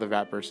takes away all the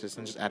rap verses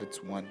and just added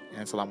to one,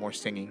 and it's a lot more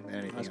singing than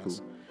anything That's else.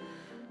 cool.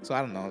 So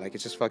I don't know, like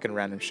it's just fucking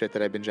random shit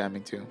that I've been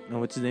jamming to. And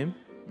what's his name?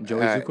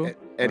 Joey Uh, Zuko?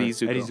 Eddie Or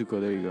Zuko. Eddie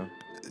Zuko, there you go.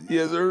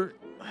 Yes, sir.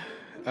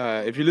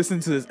 If you listen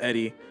to this,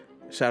 Eddie,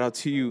 shout out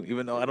to you,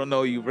 even though I don't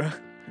know you, bro.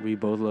 We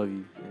both love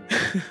you.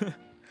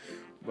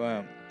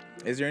 But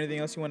is there anything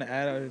else you want to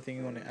add, or anything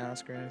you want to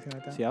ask, or anything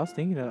like that? See, I was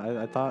thinking that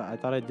I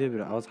thought I did,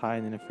 but I was high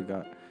and then I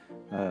forgot.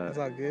 That's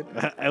all good.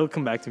 It'll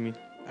come back to me.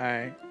 All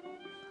right.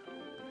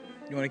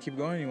 You want to keep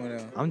going? You want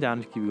to? I'm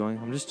down to keep going.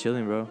 I'm just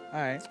chilling, bro. All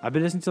right. I've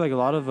been listening to like a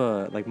lot of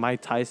like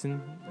Mike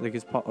Tyson, like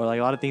or like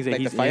a lot of things that Like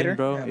the he's fighter? in,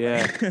 bro.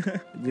 Yeah.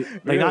 Like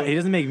Really? not he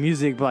doesn't make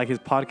music, but like his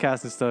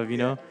podcast and stuff, you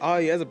know. Oh,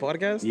 he has a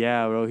podcast.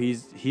 Yeah, bro.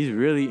 He's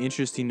really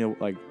interesting to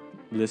like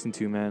listen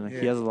to, man. Like, Yeah.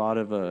 he has a lot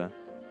of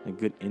like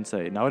good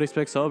insight. And I would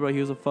expect so, bro. He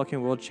was a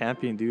fucking world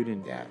champion, dude.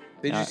 And Yeah.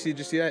 Did you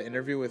see that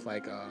interview with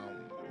like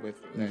with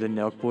the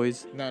Nelk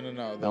boys no the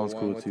That one's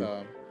one cool, with too.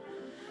 um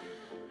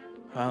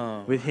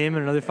with him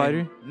and another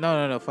fighter.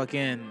 no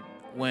fucking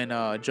when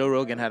Joe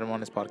Rogan had him on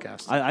his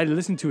podcast. I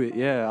listened to it.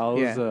 Yeah, I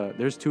was. Yeah.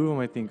 There's two of them,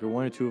 I think, or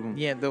one or two of them.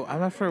 Yeah, though I'm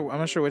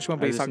not sure which one,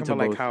 but I he's talking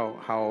listened about to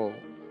like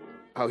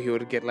how he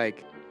would get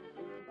like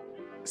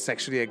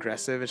sexually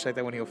aggressive and shit like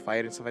that when he would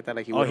fight and stuff like that.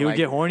 Like he He would like,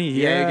 get horny.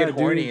 Yeah, he'd get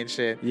horny dude. and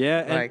shit. Yeah,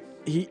 and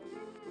Like- he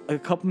a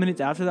couple minutes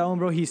after that one,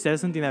 bro, he said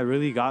something that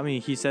really got me.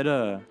 He said,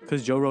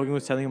 because Joe Rogan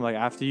was telling him like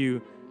after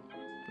you,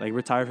 like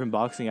retire from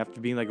boxing after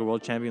being like a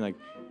world champion, like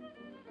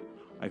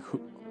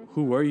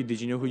who were you? Did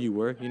you know who you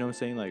were? You know what I'm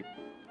saying? Like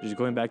just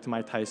going back to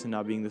Mike Tyson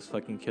not being this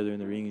fucking killer in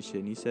the ring and shit.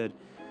 And he said,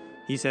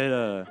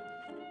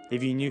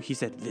 if you knew, he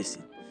said,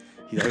 listen.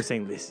 He's always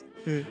saying listen.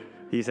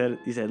 He said,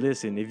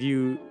 listen, if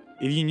you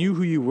knew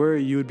who you were,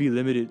 you would be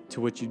limited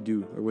to what you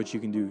do or what you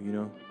can do, you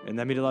know? And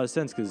that made a lot of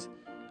sense because,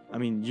 I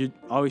mean, you're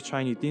always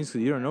trying new things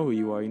because you don't know who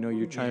you are, you know?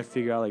 You're trying to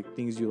figure out, like,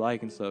 things you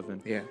like and stuff.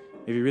 And Yeah.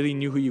 if you really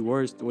knew who you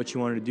were, what you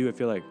wanted to do, I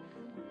feel like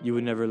you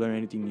would never learn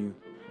anything new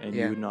and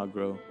Yeah. you would not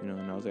grow, you know?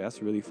 And I was like,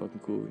 that's really fucking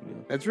cool, you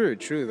know? That's really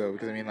true though,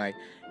 because I mean, like,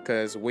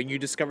 because when you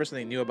discover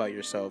something new about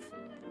yourself,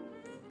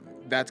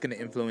 that's gonna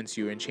influence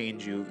you and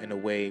change you in a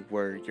way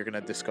where you're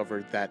gonna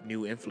discover that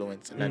new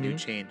influence and that new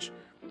change.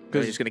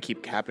 Because it's just gonna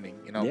keep happening,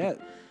 you know? Yeah,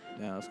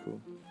 that's cool.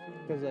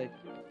 Because like,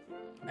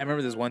 I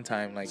remember this one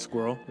time, like,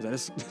 Squirrel? That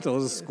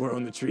was a squirrel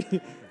in the tree.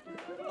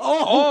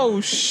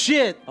 oh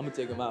shit! I'm gonna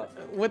take him out.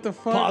 What the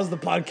fuck? Pause the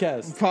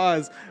podcast.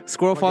 Pause.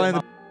 Squirrel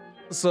falling.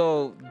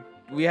 So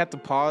we had to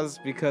pause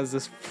because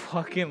this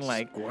fucking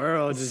like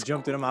Squirrel just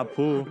jumped into my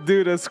pool.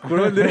 dude, a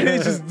squirrel literally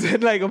just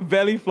did like a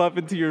belly flop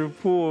into your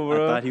pool,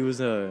 bro. I thought he was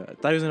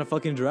gonna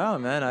fucking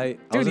drown, man. I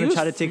was he gonna was-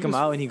 try to take he him was-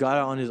 out, and he got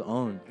out on his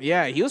own.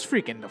 Yeah, he was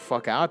freaking the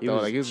fuck out though.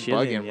 Like he was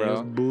chilling, bugging, yeah, bro. He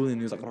was booling.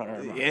 He was like,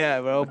 Yeah,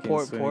 bro. Fucking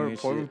Poor, swimming poor, and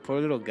poor, shit.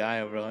 poor little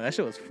guy, bro. That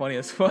shit was funny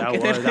as fuck.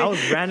 that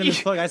was random as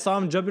fuck. I saw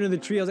him jump into the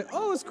tree. I was like,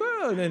 oh, a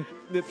squirrel, and then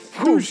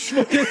whoosh,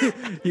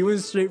 he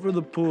went straight for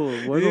the pool.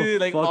 Where the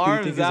Dude, like fuck do you think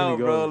arms he's gonna out,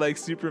 go? bro. Like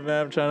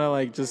Superman trying to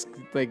like just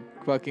like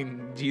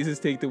fucking Jesus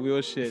take the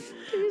wheel shit.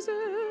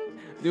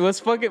 Dude,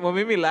 what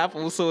made me laugh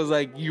also was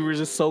like you were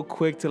just so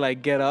quick to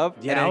like get up.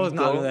 Yeah, and I then was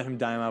not go. gonna let him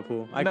die in my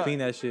pool. I No.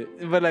 cleaned that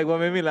shit. But like what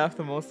made me laugh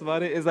the most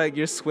about it is like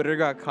your sweater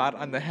got caught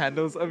on the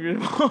handles of your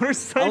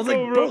motorcycle. I was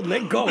like, bro,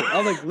 let go.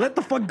 I was like, let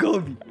the fuck go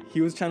of me.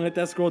 He was trying to let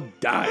that squirrel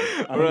die.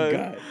 Oh, Bro,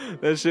 God.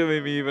 that shit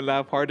made me even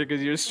laugh harder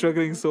because you're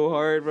struggling so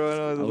hard, bro.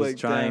 And I was, I was like,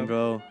 trying, damn.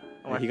 bro.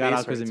 My He got face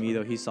out because of hurts, me,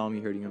 bro. though. He saw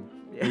me hurting him.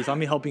 Yeah. He saw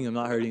me helping him,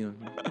 not hurting him.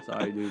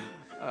 Sorry, dude.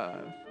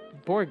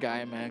 Poor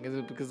guy, man.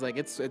 Because like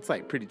it's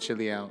like pretty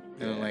chilly out.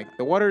 And like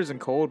the water isn't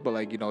cold, but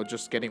like you know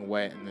just getting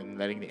wet and then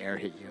letting the air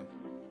hit you.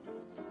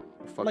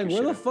 Fuck Like, your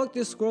where the shit fuck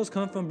did squirrels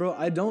come from, bro?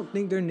 I don't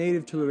think they're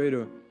native to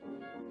Laredo.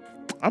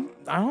 up.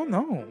 I don't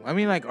know. I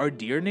mean, like, are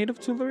deer native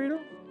to Laredo?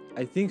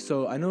 I think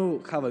so. I know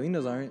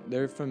javelinas aren't.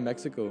 They're from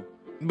Mexico.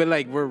 But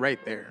like we're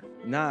right there.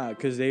 Nah,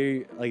 because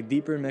they, like,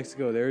 deeper in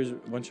Mexico, there's a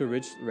bunch of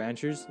rich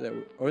ranchers, a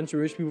bunch of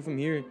rich people from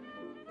here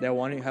that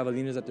wanted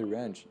javelinas at their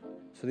ranch.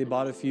 So they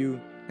bought a few,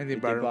 And they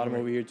brought them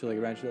over here to,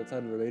 like, ranches outside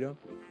of Laredo.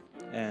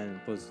 And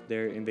plus,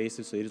 they're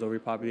invasive, so they just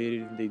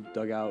overpopulated. They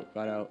dug out,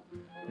 got out.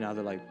 Now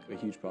they're, like, a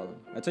huge problem.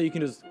 That's how you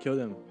can just kill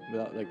them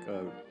without, like,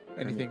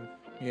 anything.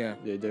 Yeah.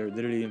 They're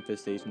literally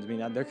infestations. I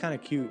mean, they're kind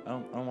of cute. I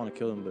don't want to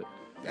kill them, but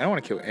I don't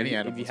want to kill any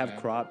animals. if you have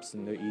man. crops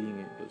and they're eating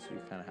it, so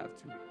you kind of have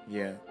to.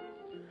 Yeah.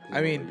 'Cause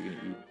I you know mean, what you're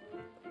gonna eat.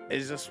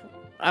 It's just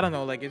I don't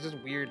know. Like it's just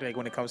weird. Like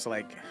when it comes to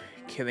like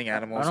killing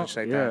animals and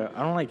shit like that.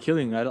 I don't like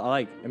killing.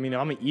 I mean,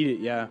 I'm gonna eat it.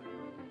 Yeah.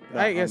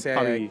 I guess, yeah,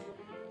 I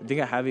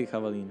think I have a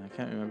javelin. I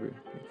can't remember.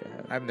 I think I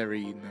have. I've never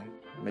eaten them.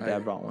 My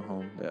dad brought one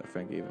home that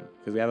Frank gave him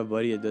because we have a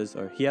buddy that does,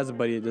 or he has a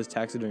buddy that does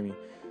taxidermy.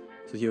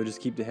 So he'll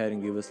just keep the head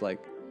and give us like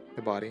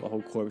The body. a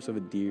whole corpse of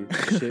a deer,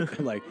 shit,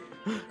 like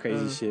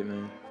crazy shit,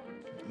 man.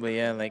 But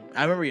yeah, like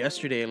I remember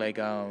yesterday, like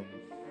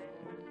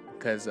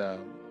cause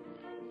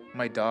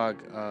my dog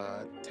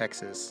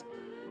Texas,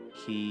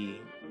 he's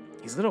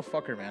a little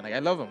fucker, man. Like I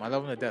love him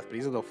to death, but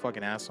he's a little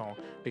fucking asshole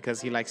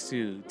because he likes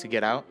to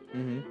get out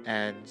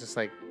and just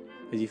like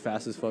Is he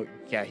fast as fuck?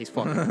 yeah, he's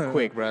fucking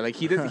quick, bro. Like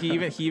he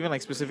even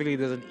like specifically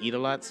doesn't eat a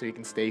lot so he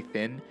can stay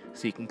thin,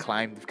 so he can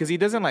climb because he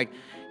doesn't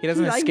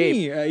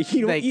escape.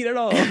 He don't Like- eat at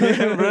all,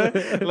 bro.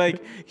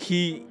 Like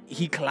he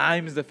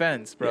climbs the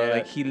fence, bro. Yeah.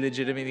 Like he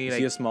legitimately Is like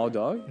he a small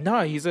dog?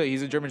 no, he's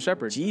a German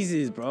Shepherd.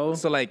 Jesus, bro.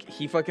 So like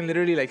he fucking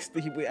literally like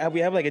we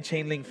have like a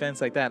chain link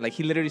fence like that. Like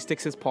he literally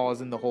sticks his paws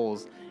in the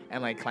holes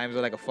and like climbs it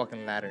like a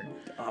fucking ladder.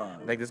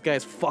 Like this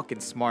guy's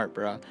fucking smart,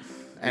 bro.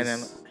 And then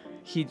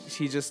he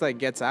just like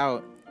gets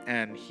out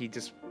and he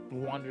just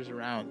wanders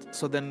around.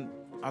 So then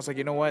I was like,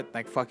 you know what?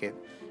 Like fuck it.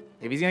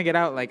 If he's gonna get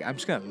out, like I'm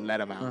just gonna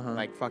let him out. Uh-huh.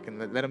 Like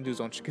fucking let him do his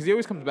own shit. Cause he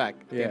always comes back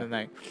at the end of the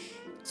night.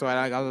 So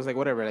I was like,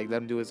 whatever, like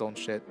let him do his own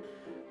shit.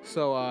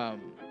 So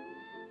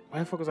why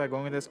the fuck was I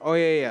going with this? Oh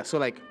yeah. So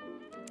like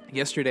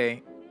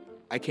yesterday,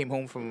 I came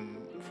home from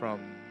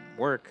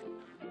work,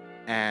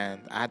 and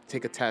I had to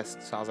take a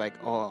test. So I was like,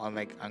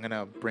 I'm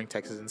gonna bring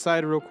Texas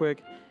inside real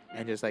quick,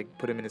 and just like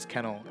put him in his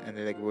kennel, and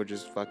then like I'll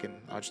just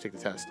take the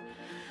test.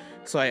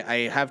 So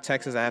I have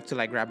Texas. I have to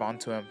like grab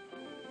onto him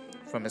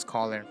from his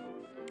collar.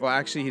 Well,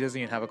 actually, he doesn't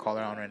even have a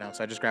collar on right now.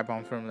 So I just grab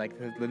on from like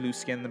the loose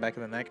skin in the back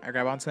of the neck. I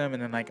grab onto him,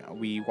 and then like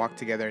we walk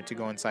together to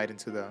go inside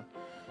into the.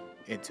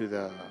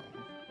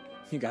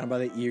 You got him by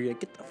the ear. Like,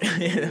 get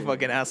the the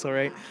fucking asshole,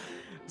 right?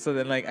 So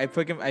then like I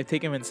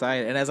take him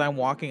inside, and as I'm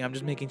walking, I'm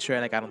just making sure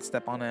like I don't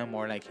step on him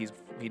or like he's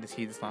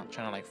not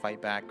trying to like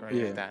fight back or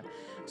anything like that.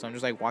 So I'm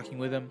just like walking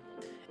with him,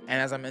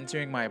 and as I'm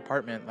entering my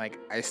apartment, like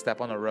I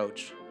step on a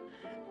roach.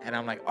 And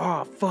I'm like,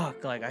 oh,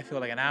 fuck. Like, I feel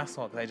like an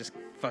asshole because I just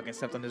fucking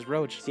stepped on this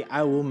roach. See,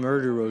 I will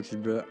murder roaches,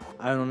 bro.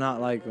 I do not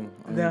like them.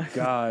 Oh, Nah. my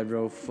God,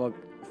 bro. Fuck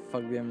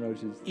them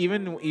roaches.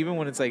 Even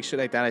when it's like shit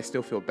like that, I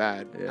still feel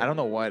bad. Yeah. I don't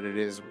know what it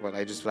is, but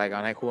I just like,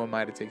 I'm like, who am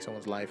I to take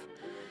someone's life?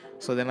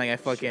 So then, like, I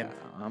fucking...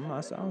 I'm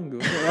not sounding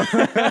good.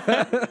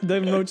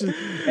 Them roaches.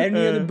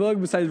 Any other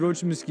bug besides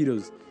roaches and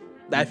mosquitoes.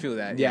 I feel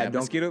that. Yeah, Yeah,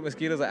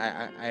 mosquitoes,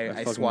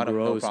 I swat them,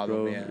 no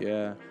problem. Bro.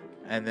 Yeah.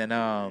 And then,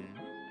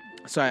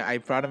 so I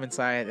brought him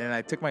inside, and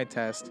I took my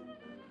test.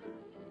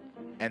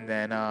 And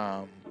then,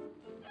 no.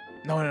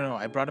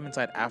 I brought him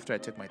inside after I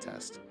took my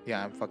test.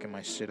 Yeah, I'm fucking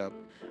my shit up.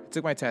 I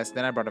took my test,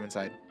 then I brought him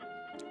inside.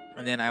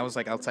 And then I was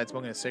like outside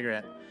smoking a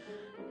cigarette.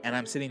 And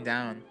I'm sitting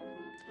down,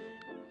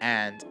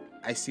 and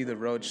I see the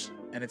roach,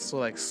 and it's still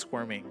like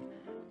squirming.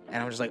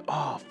 And I'm just like,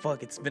 oh,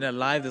 fuck, it's been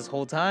alive this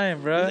whole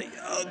time, bro. Like,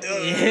 oh,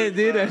 yeah,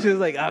 dude. I'm just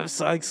like, I'm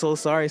so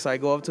sorry. So I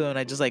go up to him, and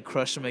I just like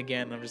crush him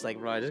again. And I'm just like,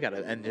 bro, I just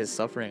gotta end his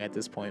suffering at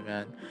this point,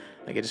 man.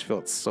 Like, it just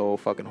felt so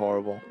fucking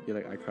horrible. You're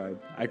like, I cried.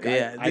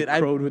 Yeah, I dude,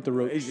 crowed with the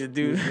roach.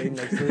 Dude.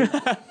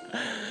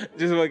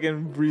 Just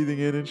fucking breathing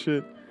in and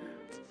shit.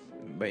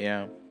 But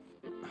yeah.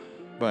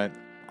 But,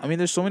 I mean,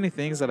 there's so many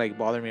things that like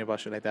bother me about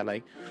shit like that.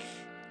 Like,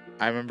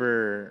 I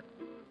remember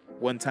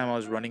one time I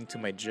was running to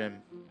my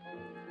gym.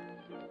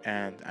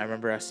 And I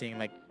remember seeing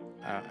like,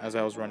 as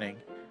I was running,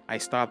 I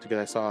stopped because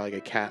I saw like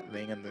a cat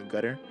laying in the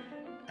gutter.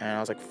 And I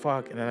was like,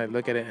 fuck. And then I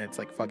look at it, and it's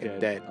like fucking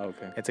dead. Oh,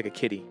 okay. It's like a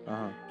kitty.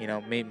 Uh-huh. You know,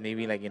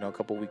 maybe like, you know, a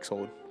couple weeks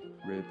old.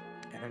 Rip.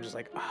 And I'm just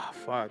like,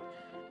 fuck.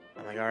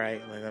 I'm like, all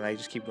right. And then I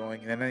just keep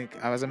going. And then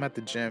I'm at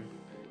the gym.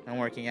 I'm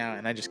working out,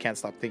 and I just can't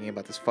stop thinking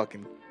about this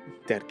fucking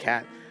dead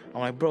cat. I'm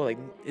like, bro, like,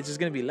 it's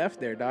just going to be left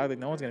there, dog. Like,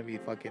 no one's going to be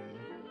fucking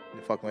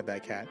with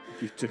that cat.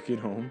 You took it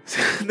home?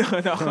 No.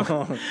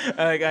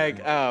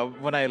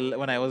 When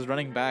I was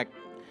running back,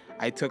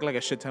 I took like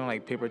a shit ton of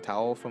like paper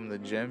towel from the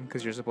gym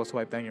because you're supposed to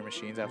wipe down your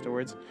machines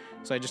afterwards.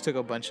 So I just took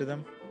a bunch of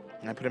them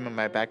and I put them in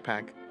my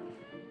backpack,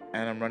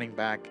 and I'm running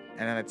back,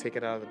 and then I take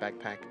it out of the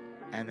backpack,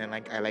 and then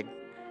like I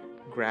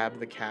grab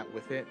the cat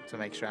with it to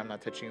make sure I'm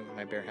not touching it with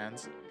my bare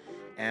hands,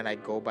 and I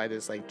go by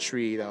this like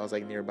tree that was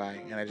like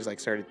nearby, and I just like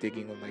started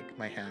digging with like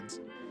my hands,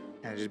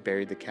 and I just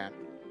buried the cat.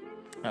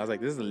 And I was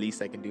like, this is the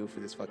least I can do for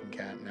this fucking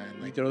cat, man.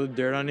 Like, you throw the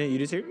dirt on it, you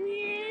just hear.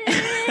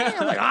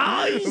 I'm like,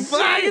 oh,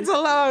 fuck, it's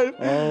alive.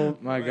 Oh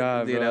my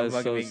God, Dude, bro, that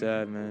that's so fucking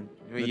sad, man.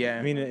 But yeah,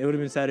 I mean, it would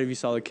have been sadder if you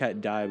saw the cat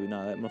die, but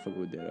nah, that motherfucker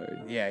was dead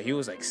already. yeah, he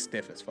was like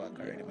stiff as fuck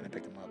already when I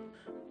picked him up.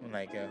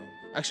 Like,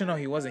 actually no,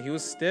 he wasn't. He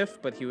was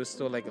stiff, but he was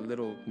still like a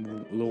little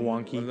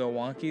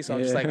wonky. So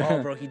I'm just like,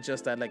 oh, bro, he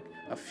just died like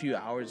a few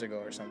hours ago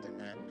or something,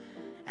 man.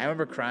 I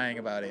remember crying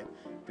about it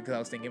because I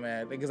was thinking,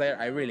 man, because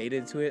I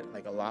related to it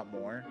like a lot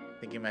more.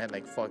 Thinking in my head,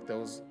 like, fuck,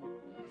 those,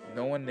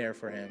 no one there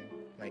for him.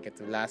 Like at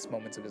the last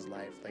moments of his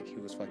life, like he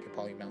was fucking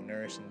probably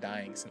malnourished and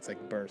dying since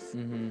like birth,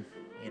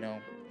 you know.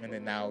 And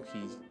then now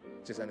he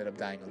just ended up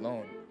dying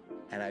alone,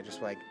 and I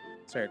just like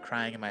started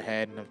crying in my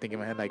head, and I'm thinking in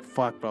my head like,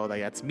 fuck, bro,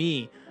 like that's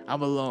me.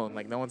 I'm alone.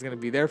 Like no one's gonna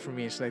be there for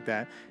me and shit like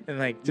that. And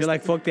like just you're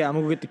like, fuck that. I'm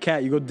gonna go get the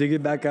cat. You go dig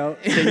it back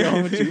out. Take it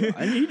home with you.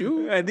 I need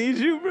you. I need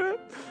you, bro.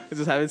 I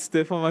just have it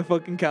stiff on my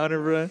fucking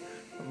counter, bro.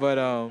 But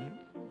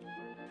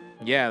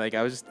yeah, like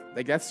I was just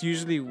like, that's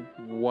usually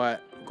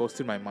what goes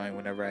through my mind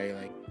whenever I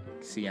like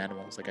see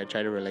animals. Like I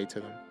try to relate to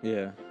them.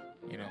 Yeah.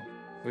 You know,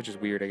 which is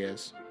weird, I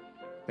guess.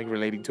 Like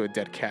relating to a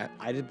dead cat.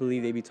 I just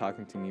believe they be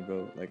talking to me,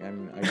 bro. Like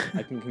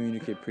I can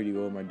communicate pretty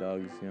well with my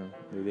dogs. You know,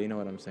 they know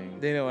what I'm saying.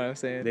 They know what I'm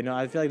saying. They know.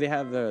 I feel like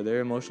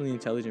they're emotionally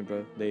intelligent,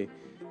 bro.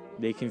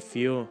 They can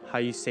feel how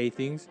you say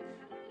things,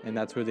 and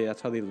that's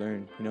how they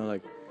learn. You know,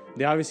 like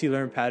they obviously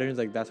learn patterns.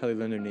 Like that's how they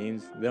learn their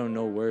names. They don't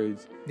know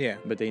words. Yeah.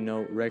 But they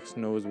know. Rex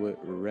knows what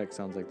Rex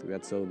sounds like,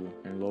 that syllable,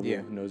 and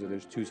Lobo knows that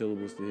there's 2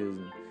 syllables to his,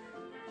 and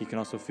he can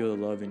also feel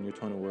the love in your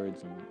tone of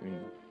words. And I mean,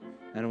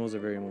 animals are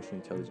very emotionally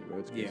intelligent, bro.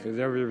 It's crazy.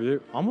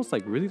 They're almost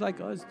like really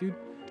like us, dude.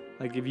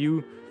 Like if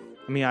you,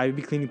 I mean, I'd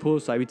be cleaning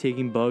pools, so I'd be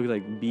taking bugs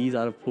like bees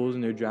out of pools,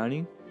 and they're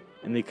drowning,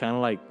 and they kind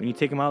of like, when you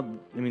take them out,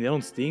 I mean, they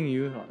don't sting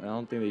you. I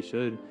don't think they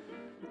should,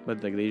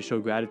 but like they just show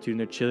gratitude, and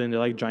they're chilling. They're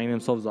like drying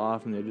themselves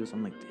off, and they're just,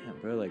 I'm like, damn,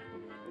 bro, like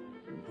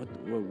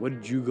what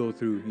did you go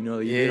through? You know,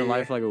 like, you've Yeah, been yeah.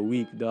 alive for like a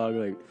week, dog.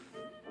 Like,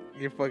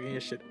 You're fucking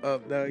your shit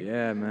up, dog.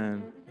 yeah,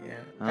 man. Yeah,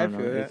 I I don't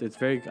feel know. that. It's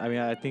very. I mean,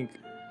 I think.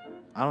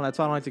 I don't. That's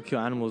why I don't like to kill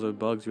animals or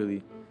bugs,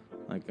 really.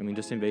 Like, I mean,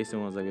 just invasive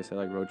ones, like I said,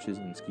 like roaches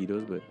and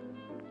mosquitoes. But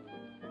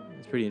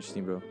it's pretty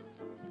interesting, bro.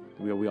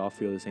 We all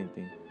feel the same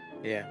thing.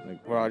 Yeah,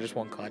 Like, we're all just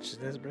one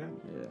consciousness, bro.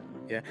 yeah.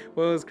 Yeah.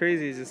 What was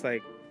crazy is just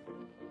like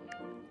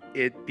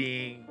it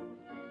being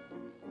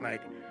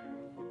like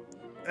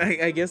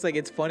I guess like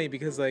it's funny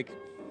because like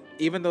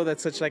even though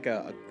that's such like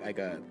a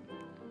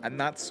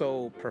not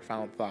so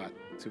profound thought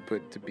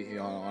to be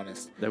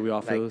honest, That we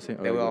all feel like, the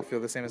same. that we all feel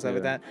the same and stuff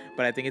like Yeah. that.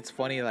 But I think it's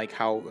funny like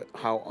how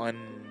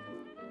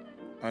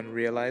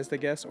unrealized, I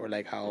guess, or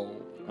like how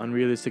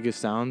Unrealistic it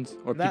sounds,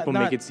 or Not- people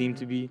not- make it seem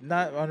to be.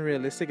 not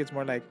unrealistic. It's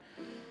more like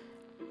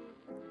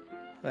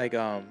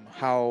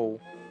how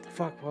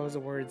fuck, what was the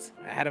words?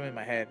 I had them in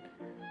my head,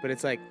 but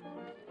it's like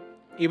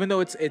even though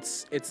it's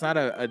not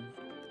a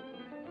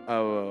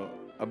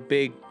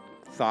big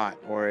thought,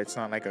 or it's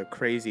not like a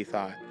crazy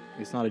thought.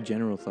 It's not a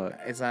general thought.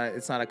 It's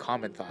not a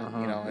common thought. Uh-huh,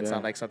 You know, it's yeah.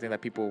 not like something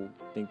that people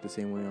Think the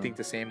same way. think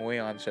the same way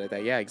on shit like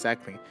that. Yeah,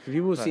 exactly.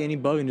 People will see But- any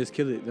bug and just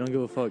kill it. They don't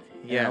give a fuck.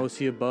 And Yeah. I will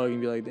see a bug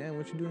and be like, damn,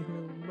 what you doing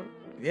here, bro?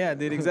 Yeah,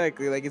 dude,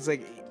 exactly. Like it's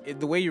like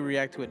the way you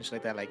react to it and shit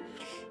like that. Like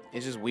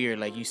it's just weird.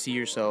 Like you see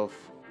yourself.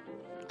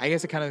 I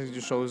guess it kind of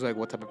just shows like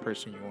what type of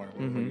person you are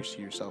when Mhm. you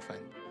see yourself in.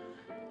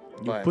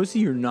 You But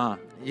pussy or not?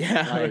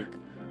 yeah,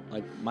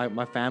 Like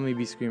my family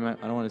be screaming.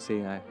 I don't want to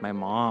say my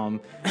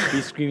mom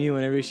be screaming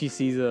whenever she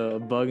sees a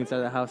bug inside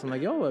the house. I'm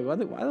like, yo, like,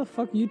 why the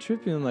fuck are you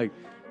tripping? I'm like,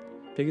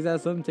 pick his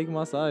ass up and take him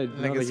outside. You Like,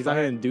 know, like it's he's not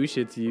gonna fine. do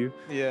shit to you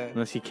yeah.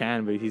 unless he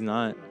can, but he's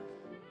not.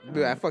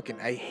 Dude,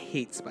 I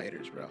hate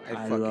spiders, bro.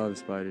 I love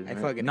spiders. I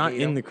man. fucking not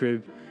hate in 'em. the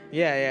crib,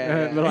 Yeah,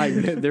 yeah. but like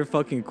they're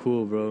fucking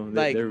cool, bro.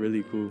 Like- They're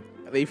really cool.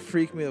 They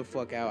freak me the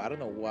fuck out. I don't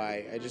know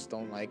why. I just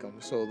don't like them.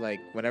 So like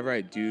whenever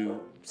I do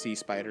see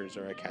spiders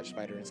or I catch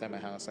spider inside my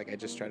house, like I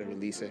just try to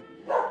release it,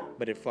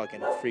 but it fucking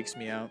freaks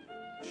me out.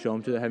 Show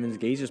him to the heaven's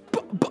gates. Just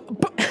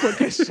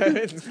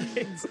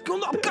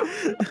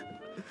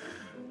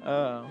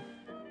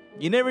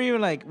You never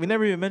even like we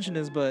never even mentioned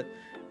this, but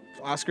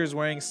Oscar's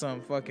wearing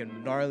some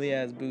fucking gnarly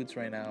ass boots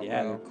right now.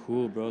 yeah, bro. they're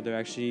cool, bro. They're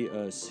actually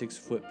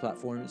 6-foot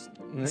platforms.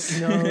 No,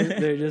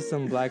 they're just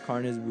some black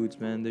harness boots,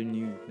 man. They're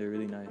new. They're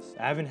really nice.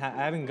 I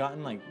haven't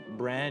gotten like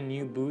brand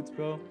new boots,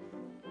 bro.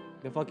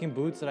 The fucking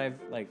boots that I've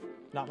like,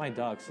 not my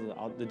docs.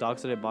 So the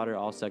docs that I bought are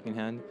all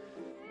secondhand.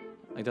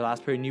 Like the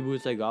last pair of new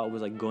boots I got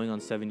was like going on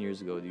 7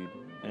 years ago, dude,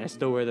 and I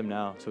still wear them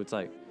now. So it's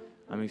like,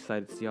 I'm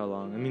excited to see how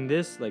long. I mean,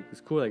 this like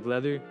it's cool. Like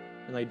leather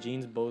and like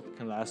jeans both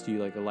can last you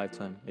like a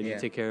lifetime if Yeah. you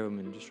take care of them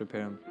and just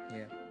repair them.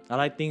 Yeah. I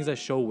like things that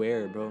show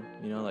wear, bro.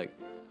 You know, like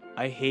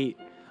I hate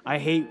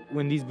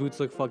when these boots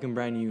look fucking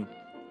brand new.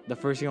 The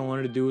first thing I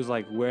wanted to do is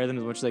like wear them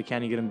as much as I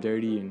can and get them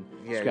dirty and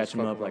Yeah, scratch just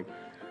them fuck up. 'em Like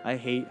I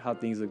hate how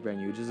things look brand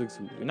new. It just looks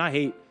not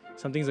hate.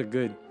 Some things are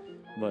good,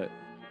 but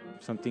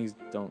some things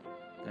don't.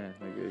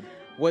 Not good.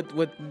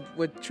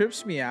 What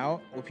trips me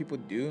out, what people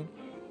do,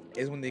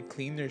 is when they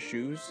clean their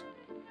shoes,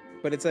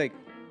 but it's like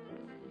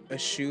a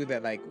shoe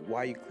that like,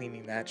 why are you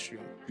cleaning that shoe?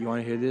 You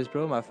want to hear this,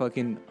 bro? My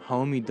fucking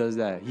homie does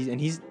that.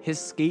 He's his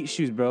skate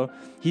shoes, bro.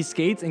 He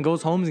skates and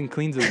goes home and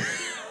cleans them.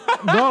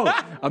 Bro,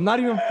 I'm not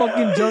even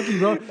fucking joking,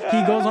 bro.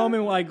 He goes home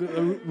and like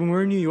when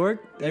we're in New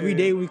York, every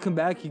day we come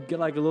back, he get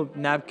like a little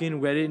napkin,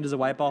 wet it, and just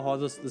wipe out all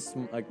the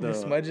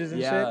smudges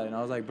and yeah, shit? and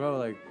I was like, bro,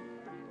 like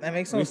That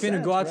makes no we sense.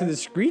 finna go out to bro. the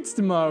streets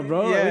tomorrow,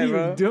 bro. Yeah, what are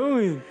bro. you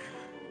doing?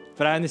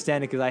 But I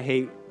understand it because I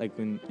hate like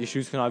when your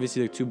shoes can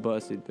obviously look too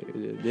busted, but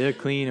they're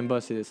clean and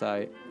busted. It's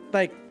alright.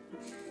 like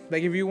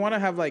if you want to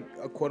have like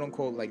a quote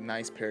unquote like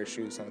nice pair of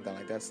shoes, something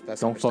like that's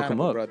Don't fuck 'em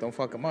understandable, up. bro. Don't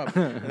fuck them up.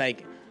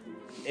 Like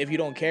if you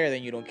don't care,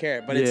 then you don't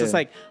care. But it's Yeah. just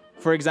like,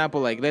 for example,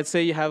 like let's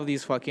say you have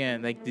these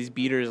fucking like these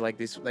beaters, like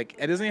this, like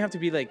it doesn't even have to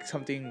be like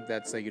something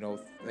that's like, you know,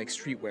 like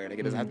streetwear. Like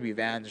it doesn't have to be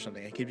Vans or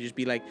something. It could just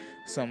be like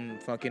some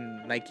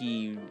fucking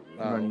Nike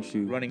Running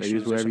shoe running that you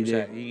shoes just wear or some every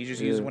day. shit. You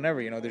just use Yeah. whenever,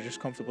 you know. They're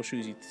just comfortable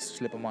shoes. You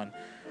slip them on,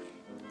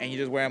 and you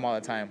just wear them all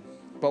the time.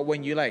 But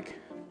when you like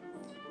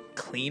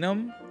clean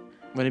them,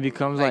 When it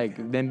becomes Like-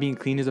 like them being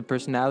clean as a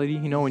personality,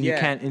 you know, when you Yeah.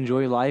 can't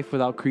enjoy life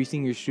without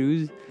creasing your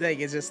shoes, like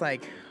it's just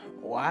like,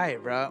 why,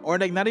 bro? Or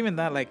like not even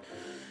that, like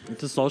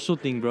it's a social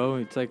thing, bro.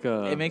 It's like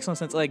it makes no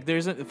sense. Like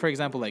there's for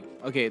example, like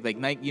okay, like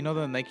Nike, you know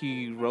the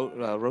Nike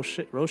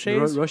Roches?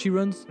 Roshi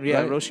runs.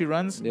 Yeah, right? Roshi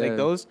runs, Yeah. like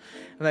those,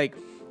 like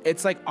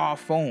it's like all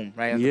foam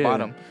right at the Yeah.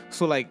 bottom.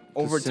 So like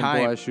over simple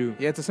time, ass shoe.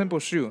 yeah, it's a simple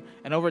shoe,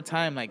 and over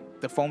time,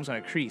 like the foam's gonna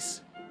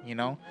crease, you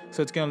know,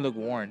 so it's gonna look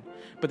worn.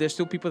 But there's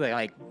still people that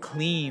like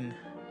clean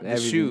the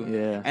Everything, shoe,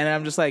 yeah. and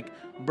I'm just like,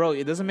 bro,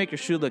 it doesn't make your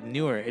shoe look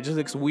newer. It just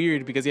looks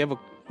weird because you have a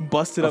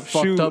busted A up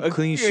fucked shoe, up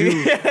clean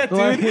shoe. yeah,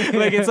 dude.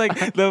 Like it's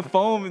like the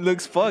foam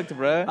looks fucked,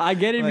 bro. I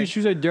get it if your Like-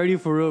 shoes are dirty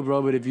for real,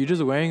 bro. But if you're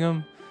just wearing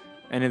them,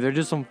 And if they're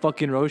just some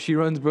fucking Roshi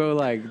runs, bro,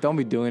 like don't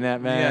be doing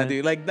that, man. Yeah,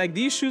 dude. Like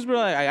these shoes, bro.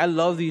 I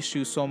love these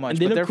shoes so much. And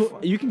they But look they're cool.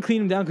 You can clean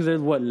them down because they're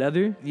what,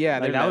 leather? Yeah,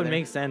 like they're that would leather.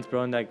 make sense,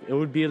 bro. And like it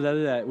would be a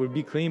leather that would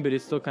be clean, but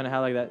it still kind of had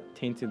like that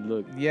tainted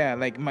look. yeah,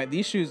 like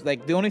these shoes.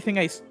 Like the only thing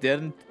I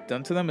didn't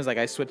done to them is like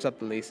I switched up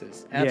the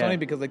laces, and that's Yeah. only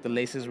because like the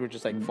laces were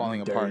just like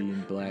falling Dirty apart.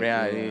 and black.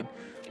 Yeah, dude.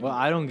 What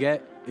I don't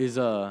get is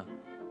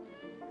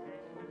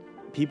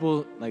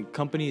people like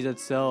companies that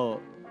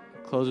sell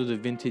clothes with a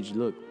vintage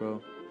look,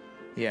 bro.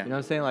 Yeah. You know what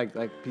I'm saying?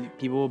 Like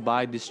people will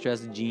buy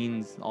distressed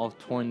jeans all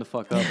torn the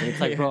fuck up. And it's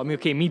like, Yeah. bro, I mean,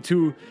 okay, me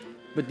too.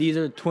 But these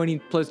are 20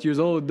 plus years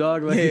old,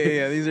 dog. Like,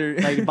 yeah. These are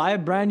like buy a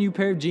brand new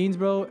pair of jeans,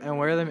 bro, and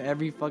wear them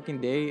every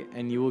fucking day,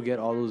 and you will get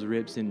all those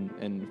rips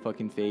and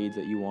fucking fades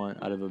that you want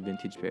out of a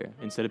vintage pair.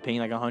 Instead of paying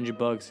like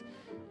 $100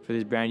 for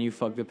this brand new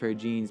fucked up pair of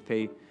jeans,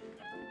 pay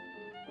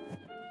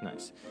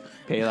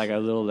like a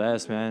little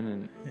less,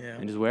 man, Yeah.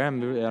 and just wear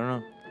them. I don't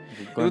know.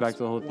 Going back to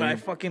the whole What I thing.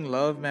 fucking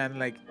love, man,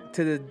 like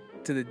to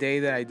the day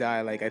that I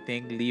die, like I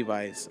think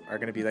Levi's are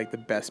gonna be like the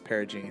best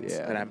pair of jeans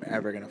Yeah, that I'm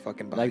ever gonna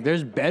fucking buy. Like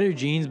there's better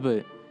jeans,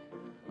 but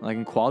like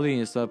in quality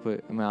and stuff.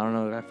 But I mean, I don't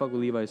know. I fuck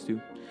with Levi's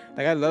too.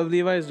 Like I love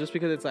Levi's just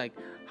because it's like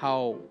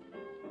how,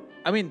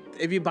 I mean,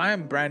 if you buy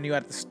them brand new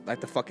at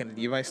the fucking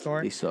Levi's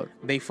store, They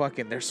suck.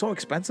 they're so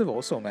expensive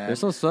also, man. They're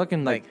so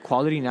sucking. Like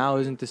quality now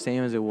isn't the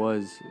same as it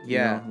was.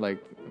 Yeah. You know?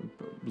 Like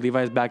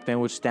Levi's back then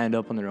would stand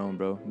up on their own,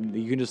 bro.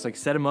 You can just like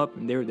set them up,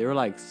 and they were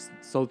like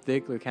so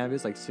thick, like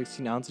canvas, like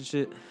 16 ounce and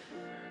shit.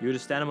 You would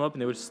just stand them up,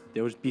 and they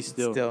would be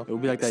still. It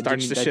would be like that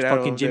Starch the shit out of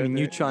fucking them, Jimmy dude.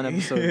 Neutron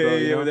episode, bro. yeah,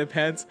 You know? with their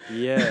pants.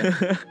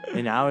 Yeah.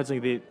 And now it's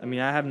like I mean,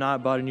 I have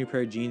not bought a new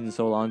pair of jeans in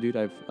so long, dude.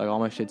 I've like all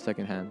my shit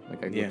secondhand.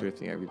 Like I go Yeah.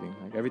 thrifting everything.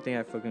 Like everything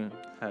I fucking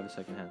have is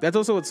secondhand. That's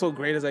also what's so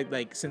great is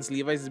like since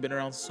Levi's has been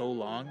around so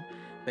long,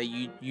 that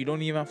you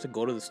don't even have to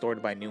go to the store to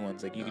buy new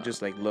ones. Like you can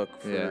just like look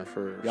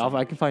for Yeah,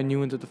 I can find new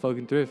ones at the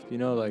fucking thrift. You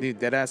know, like dude,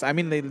 dead ass. I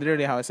mean, they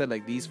literally how I said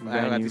like these. I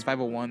Brand got new. these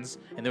 501s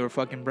and they were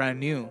fucking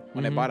brand new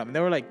when I Mhm. bought them. And they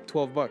were like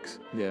 $12.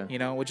 yeah. You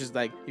know, which is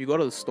like you go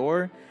to the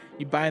store,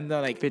 you buy them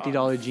like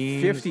 $50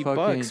 jeans, $50,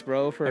 fucking-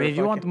 bro. For I mean, if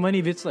you want the fucking- money,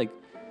 if it's like,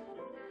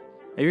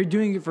 if you're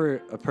doing it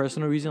for a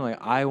personal reason, like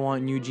I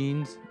want new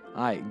jeans,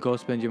 alright, go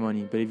spend your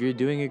money. But if you're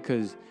doing it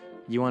because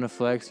you want to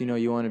flex, you know,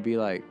 you want to be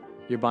like,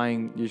 you're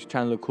trying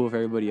to look cool for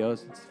everybody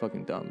else, it's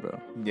fucking dumb, bro.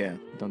 yeah,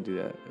 Don't do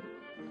that.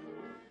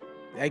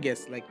 I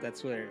guess like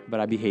that's where. But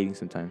I be hating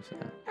sometimes.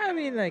 I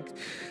mean, like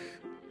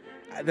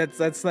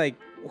that's like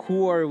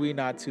who are we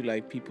not to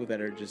like people that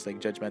are just like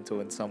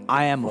judgmental in some.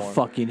 I am a form.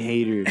 fucking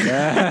hater.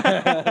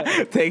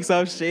 Takes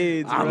off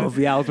shades. Bro.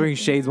 Yeah, I was wearing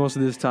shades most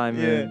of this time,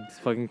 man. Yeah. It's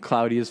fucking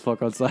cloudy as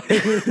fuck outside.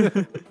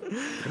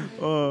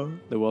 Oh.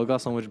 The world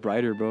got so much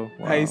brighter, bro.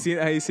 Wow. How you seen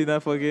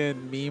that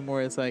fucking meme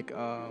where it's like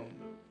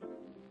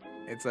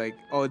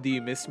oh, do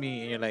you miss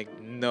me? And you're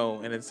like, no.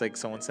 And it's like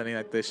someone sending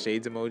like the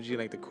shades emoji,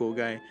 like the cool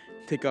guy,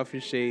 take off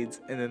your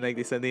shades, and then like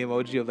they send the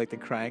emoji of like the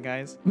crying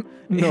eyes.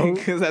 No.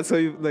 Because that's how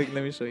you like.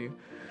 Let me show you.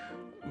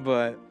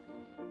 But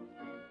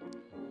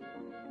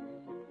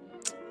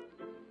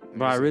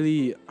I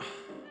really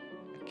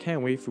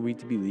can't wait for weed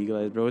to be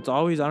legalized, bro. It's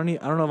always I don't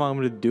know if I'm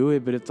gonna do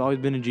it, but it's always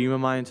been a dream of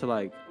mine to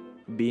like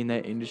be in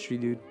that industry,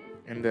 dude.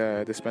 in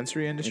the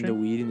dispensary industry, In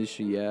the weed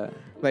industry, yeah.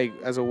 like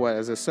as a what?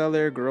 As a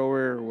seller,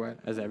 grower, or what?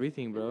 As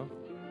everything, bro.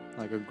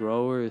 Like a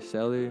grower, a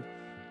seller.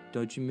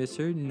 Don't you miss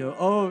her? No.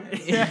 Oh,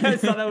 yeah, I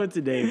saw that one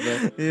today,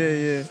 bro.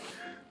 Yeah.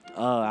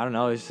 I don't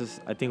know. It's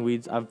just I think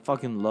weeds. I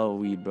fucking love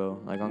weed,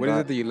 bro. Like What is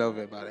it that you love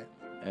about it?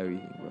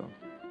 everything, bro.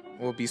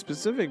 Well, be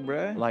specific,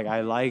 bruh. Like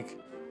I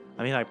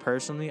mean, like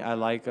personally, I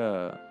like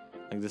the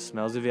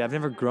smells of it. I've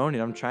never grown it.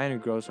 I'm trying to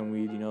grow some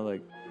weed, you know,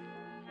 like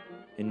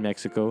in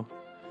Mexico.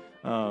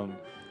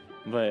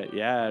 But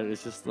yeah,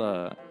 it's just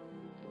I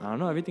don't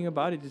know, everything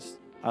about it. Just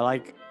I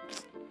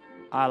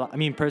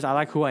mean, I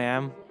like who I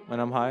am when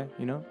I'm high,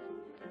 you know.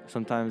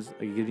 Sometimes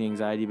like, it gives me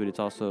anxiety, but it's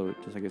also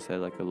just like I said,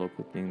 like a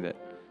local thing that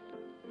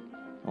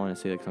I want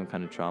to say like some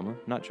kind of trauma.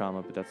 Not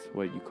trauma, but that's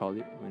what you call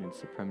it when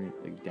it's a permanent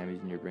like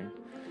damage in your brain.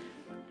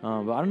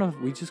 But I don't know if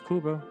weed's just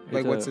cool, bro.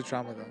 Like, It's what's the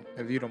trauma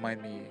though? If you don't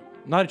mind me.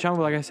 not a trauma,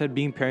 but like I said,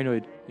 being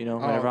paranoid. You know,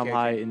 Oh, whenever okay, I'm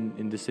high okay.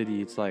 in the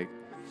city, it's like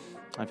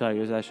I feel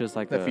like that's just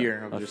like The a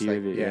fear of a just, fear like,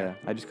 of it. yeah.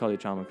 Yeah. I just call it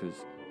trauma because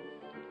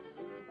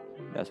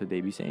that's what they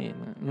be saying.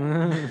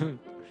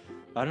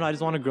 I don't know. I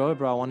just want to grow it,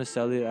 bro. I want to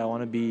sell it. I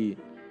want to be.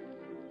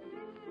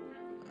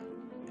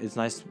 It's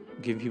nice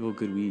giving people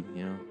good weed,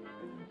 you know.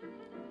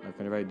 Like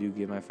whenever I do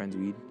give my friends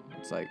weed,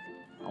 it's like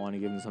I want to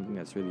give them something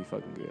that's really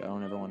fucking good. I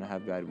don't ever want to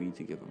have bad weed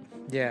to give them.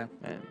 Yeah.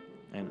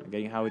 And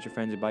getting high with your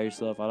friends or by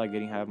yourself, I like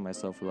getting high with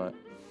myself a lot.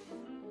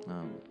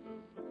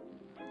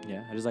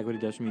 Yeah, I just like what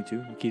it does for me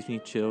too. It keeps me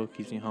chill,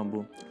 keeps me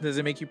humble. Does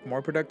it make you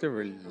more productive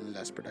or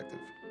less productive?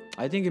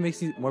 I think it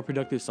makes you more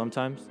productive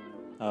sometimes.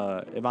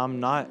 If I'm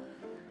not,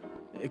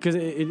 because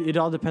it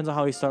all depends on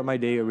how I start my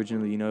day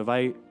originally. You know, if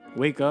I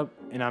wake up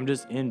and I'm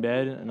just in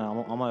bed and I'm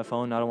on my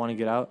phone, I don't want to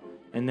get out,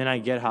 and then I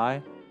get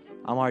high,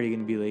 I'm already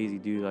gonna be lazy,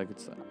 dude. Like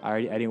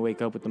I didn't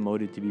wake up with the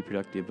motive to be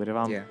productive. But if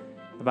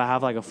I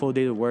have like a full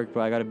day to work,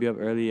 bro, I gotta be up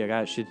early. I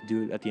got shit to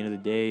do at the end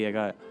of the day. I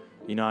got,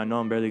 you know, I know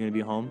I'm barely gonna be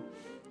home.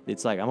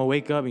 It's like I'm gonna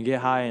wake up and get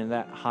high, and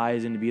that high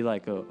is gonna be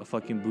like a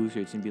fucking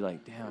booster. It's gonna be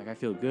like, damn, like I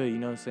feel good. You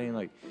know what I'm saying?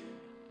 Like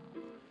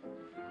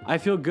I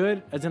feel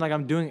good, as in like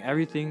I'm doing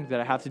everything that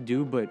I have to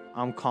do, but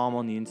I'm calm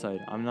on the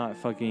inside. I'm not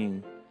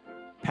fucking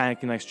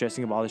panicking, like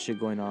stressing about all the shit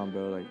going on,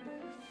 bro. Like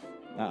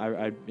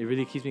it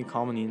really keeps me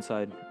calm on the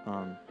inside.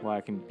 While I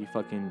can be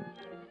fucking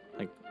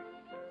like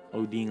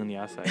ODing on the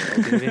outside.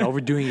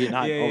 Overdoing it,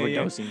 not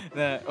overdosing.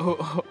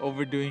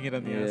 Overdoing it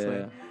on the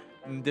outside.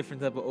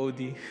 Different type of OD.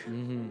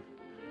 Mm-hmm.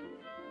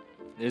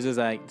 This is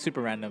like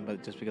super random,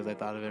 but just because I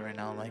thought of it right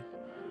now, I'm like,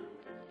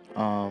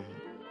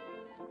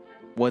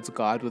 what's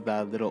God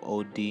without little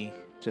OD?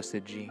 Just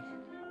a G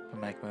from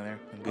Mac Miller.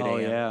 Good AM.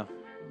 Yeah,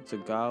 it's a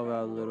God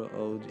without a little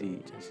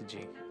OD. Just a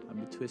G. I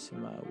be twisting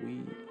my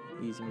weed,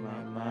 easing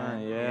my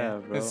mind. Yeah,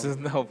 bro. This is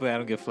hopefully I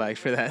don't get flagged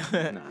for that.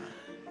 Nah.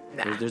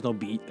 There's no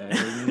beat.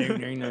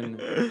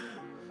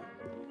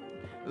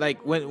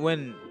 Like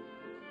when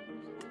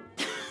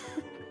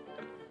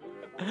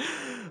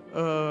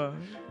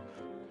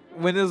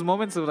there's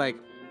moments of like,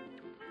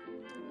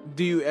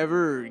 do you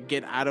ever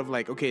get out of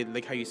like, okay,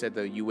 like how you said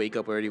that you wake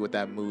up already with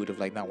that mood of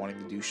like not wanting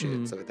to do shit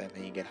and stuff like that, and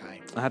then you get high.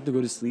 I have to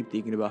go to sleep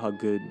thinking about how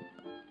good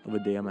of a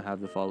day I'm gonna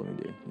have the following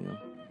day, you know,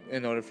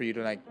 in order for you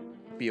to like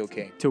be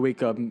okay. To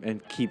wake up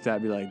and keep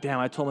that, be like, damn,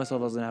 I told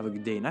myself I was gonna have a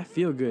good day, and I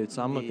feel good,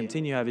 so I'm gonna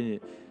continue having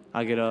it.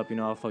 I'll get up, you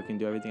know, I'll fucking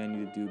do everything I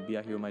need to do, be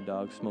out here with my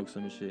dog, smoke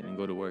some shit, and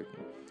go to work.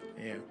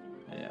 Yeah.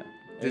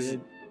 It's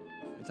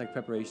like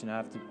preparation. I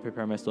have to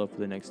prepare myself for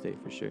the next day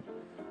for sure.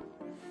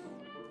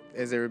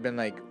 Has there ever been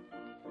like,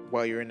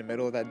 while you're in the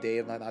middle of that day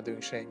of not doing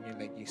shit,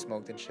 and you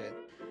smoked and shit,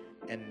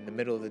 and in the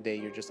middle of the day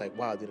you're just like,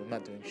 wow, dude, I'm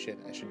not doing shit,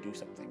 I should do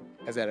something.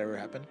 Has that ever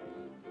happened?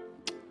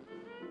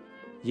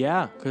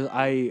 Yeah, because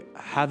I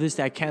have this,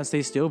 I can't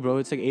stay still, bro.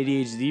 It's like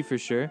ADHD for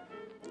sure.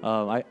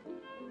 You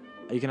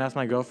can ask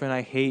my girlfriend,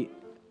 I hate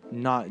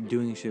not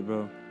doing shit,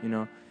 bro, you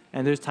know.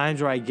 And there's times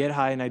where I get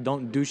high and I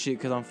don't do shit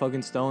because I'm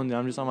fucking stoned and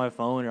I'm just on my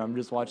phone or I'm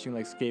just watching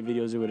like skate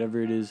videos or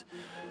whatever it is,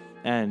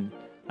 and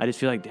I just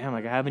feel like, damn,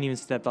 like I haven't even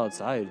stepped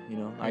outside, you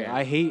know.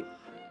 I hate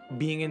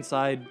being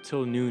inside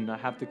till noon. I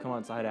have to come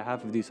outside. I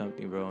have to do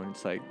something, bro. And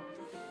it's like,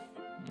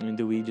 I mean,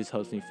 the weed just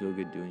helps me feel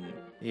good doing it.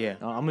 Yeah.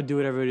 I'm gonna do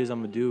whatever it is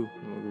I'm gonna do,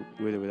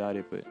 with or without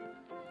it, but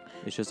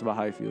it's just about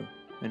how I feel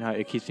and how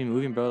it keeps me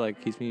moving, bro.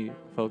 Like, keeps me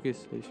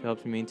focused. It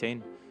helps me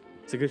maintain.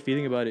 It's a good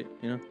feeling about it,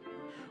 you know.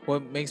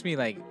 What makes me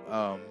like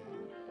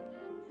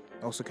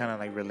also kind of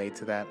like relate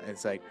to that,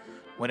 it's like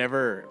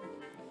whenever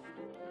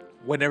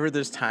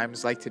there's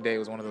times like today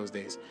was one of those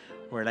days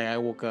where like I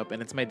woke up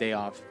and it's my day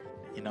off,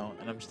 you know,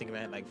 and I'm just thinking,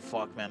 man, like,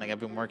 fuck, man, like I've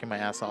been working my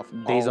ass off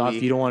days all off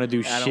week. You don't want to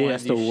do shit.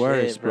 That's the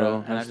worst,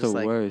 bro. That's the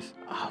worst.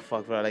 Oh,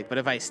 fuck, bro. Like, but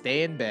if I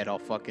stay in bed all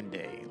fucking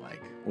day,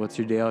 like, what's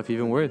your day off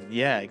even worth?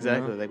 Yeah,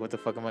 exactly. You know? Like, what the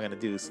fuck am I gonna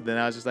do? So then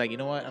I was just like, you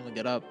know what, I'm gonna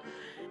get up.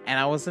 And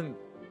I wasn't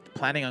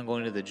planning on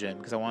going to the gym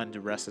because I wanted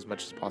to rest as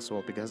much as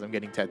possible because I'm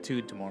getting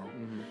tattooed tomorrow.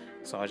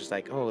 So I was just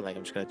like, oh, like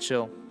I'm just gonna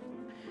chill.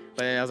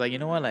 But I was like, you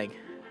know what, like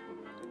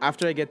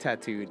after I get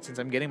tattooed, since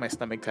I'm getting my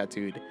stomach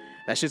tattooed,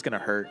 that shit's gonna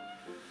hurt,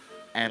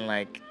 and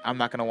like I'm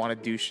not gonna want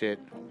to do shit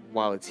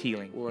while it's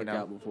healing. Work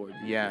out before.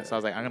 Yeah, so I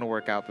was like, I'm gonna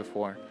work out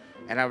before,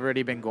 and I've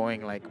already been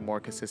going like more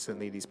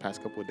consistently these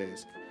past couple of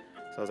days.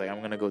 So I was like,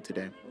 I'm gonna go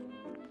today.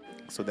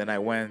 So then I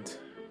went,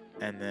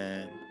 and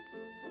then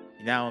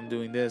now I'm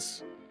doing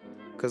this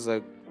because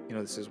like, you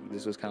know,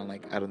 this was kind of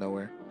like out of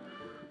nowhere,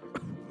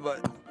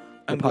 but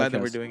I'm glad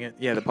that we're doing it.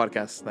 Yeah, the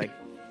podcast, like.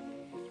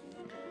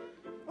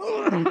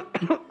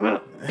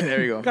 There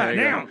we go. God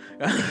damn.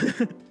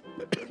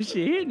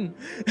 She hitting.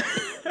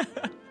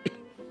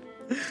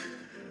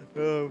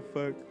 Oh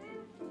fuck.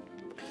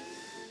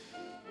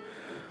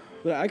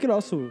 But I could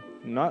also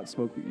not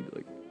smoke weed.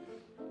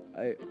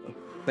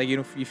 Like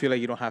you feel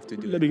like you don't have to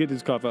do it. Let me get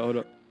this cough out. Hold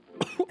up.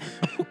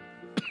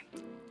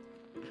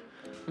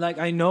 Like,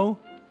 I know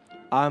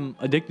I'm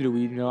addicted to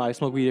weed. You know, I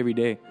smoke weed every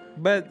day.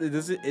 But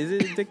is it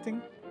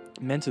addicting?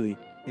 Mentally.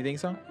 You think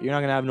so? You're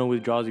not gonna have no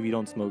withdrawals if you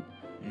don't smoke.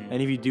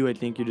 And if you do, I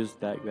think you're just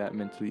that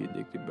mentally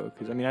addicted, bro.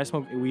 Because, I mean, I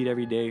smoke weed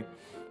every day,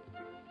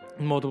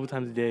 multiple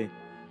times a day.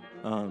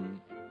 I'm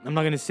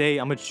not going to say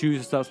I'm going to choose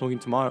to stop smoking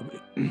tomorrow.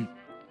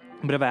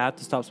 But if I have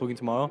to stop smoking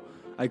tomorrow,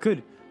 I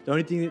could. The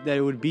only thing that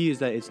it would be is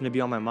that it's going to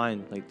be on my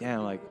mind. Like,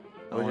 damn, like,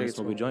 I want to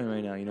smoke a joint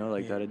right now, you know?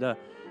 Like, da-da-da.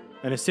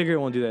 And a cigarette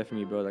won't do that for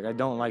me, bro. Like, I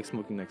don't like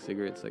smoking, like,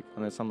 cigarettes. Like,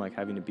 unless I'm, like,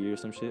 having a beer or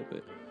some shit.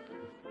 But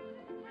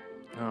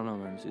I don't know,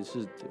 man. It's just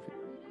different.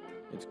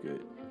 It's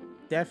good.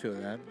 Yeah, I feel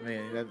that.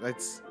 Man,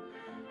 that's...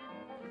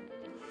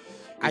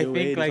 Either I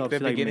think like the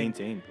beginning,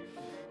 maintain.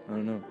 I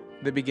don't know.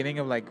 The beginning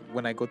of like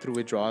when I go through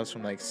withdrawals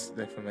from like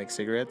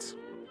cigarettes,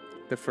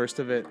 the first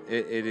of it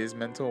is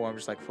mental. I'm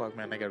just like, fuck,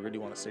 man, like I really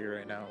want a cigarette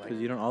right now. Like,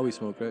 because you don't always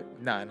smoke,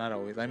 right? Nah, not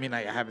always. I mean,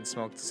 I haven't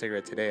smoked a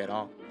cigarette today at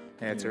all,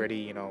 and it's already,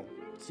 you know,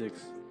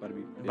 6,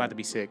 about to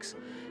be 6,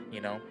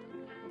 you know.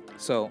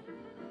 So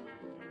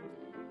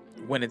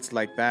when it's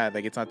like that,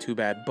 like it's not too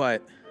bad.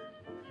 But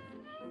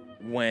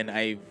when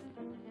I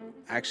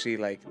actually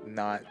like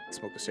not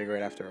smoke a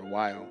cigarette after a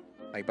while,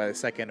 like by the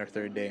second or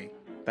third day,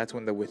 that's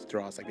when the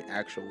withdrawals, like the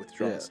actual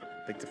withdrawals,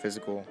 like the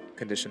physical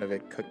condition of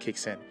it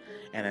kicks in,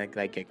 and I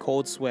like get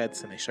cold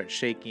sweats and I start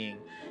shaking,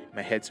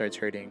 my head starts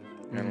hurting,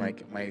 and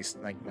like my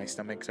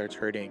stomach starts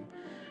hurting,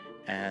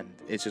 and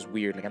it's just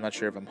weird. Like I'm not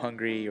sure if I'm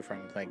hungry or if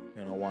I'm like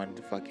wanting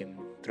to fucking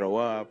throw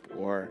up,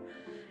 or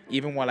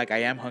even while like I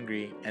am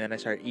hungry and then I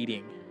start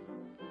eating,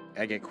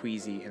 I get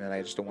queasy and then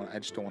I just don't want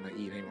to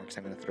eat anymore because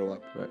I'm gonna throw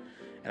up. Right.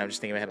 And I'm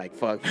just thinking in my head like,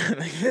 fuck, man,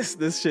 like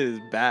this shit is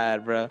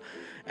bad, bro.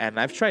 And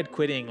I've tried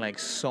quitting like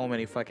so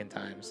many fucking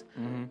times,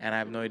 and I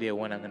have no idea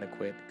when I'm gonna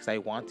quit because I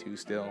want to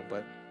still,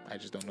 but I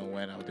just don't know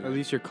when I'll do it. At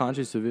least you're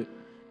conscious of it.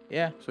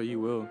 Yeah. So you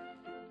will.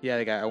 Yeah,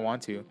 like I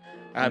want to.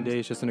 One day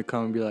it's just gonna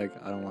come and be like,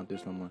 I don't want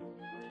this no more.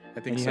 I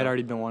think And you so. had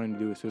already been wanting to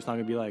do it, so it's not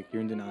gonna be like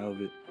you're in denial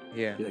of it.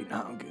 Yeah. Be like,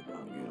 nah, I'm good, bro.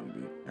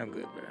 I'm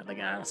good, bro. Like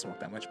I don't smoke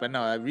that much, but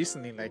no. I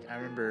recently, like, I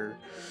remember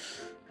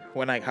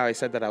when how I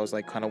said that I was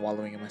like kind of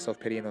wallowing in my self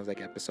pity in those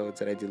like episodes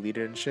that I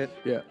deleted and shit.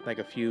 Yeah. Like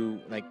a few,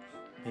 like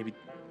maybe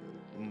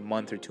a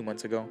month or 2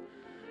 months ago,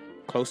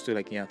 close to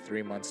like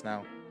 3 months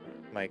now.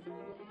 Like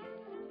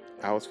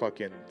I was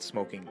fucking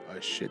smoking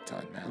a shit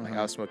ton, man. Like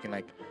I was smoking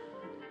like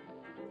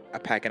a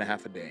pack and a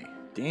half a day.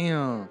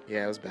 Damn.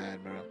 Yeah, it was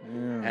bad, bro.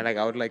 Yeah. And like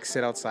I would like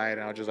sit outside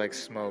and I would just like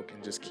smoke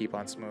and just keep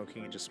on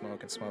smoking and just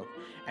smoke and smoke.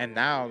 And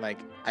now like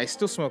I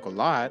still smoke a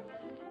lot,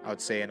 I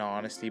would say in all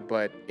honesty,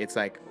 but it's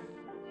like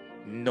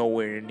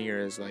nowhere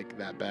near as like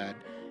that bad.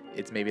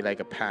 It's maybe like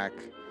a pack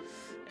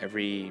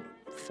every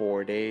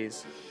 4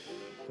 days.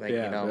 Like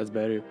yeah, that's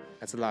better.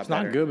 That's a lot It's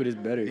better. not good, but it's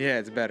better. Yeah,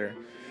 it's better.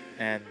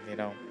 And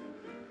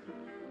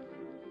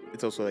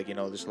it's also like,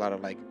 there's a lot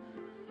of like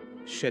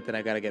shit that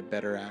I gotta get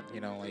better at,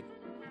 like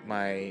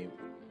my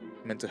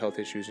mental health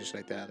issues and shit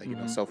like that,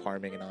 like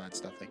self-harming and all that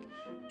stuff, like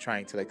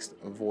trying to like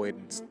avoid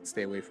and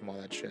stay away from all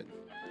that shit.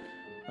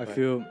 I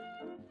feel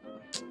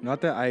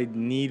not that I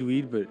need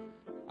weed, but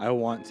I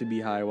want to be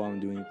high while I'm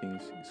doing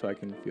things so I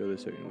can feel a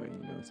certain way,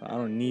 So I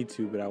don't need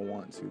to, but I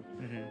want to.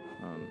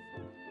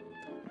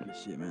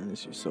 Shit, man,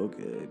 this shit's so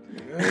good.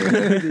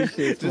 This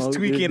shit Just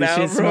tweaking this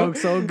out, shit bro.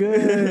 Smokes so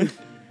good.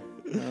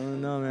 I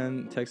don't know,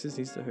 man. Texas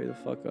needs to hurry the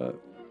fuck up.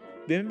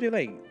 Didn't they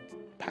like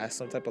pass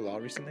some type of law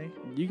recently?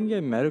 You can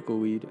get medical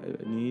weed.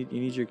 You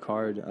need your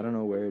card. I don't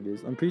know where it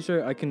is. I'm pretty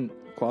sure I can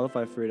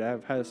qualify for it.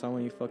 I've had so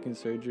many fucking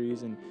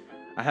surgeries, and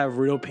I have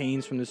real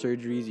pains from the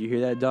surgeries. You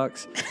hear that,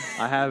 docs?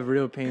 I have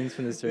real pains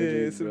from the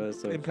surgeries, bro.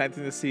 So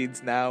implanting the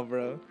seeds now,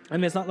 bro. I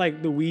mean, it's not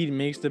like the weed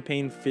makes the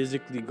pain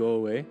physically go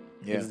away.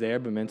 Yeah. It's there,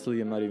 but mentally,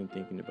 I'm not even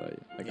thinking about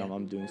it. Like, Yeah.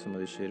 I'm doing some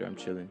other shit or I'm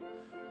chilling.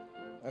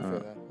 I feel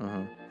that.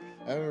 Uh-huh.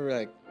 I remember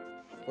like,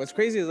 what's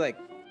crazy is like,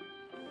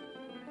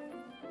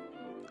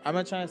 I'm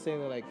not trying to say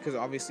that like, because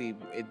obviously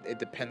it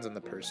depends on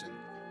the person,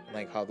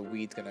 like how the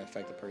weed's gonna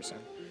affect the person.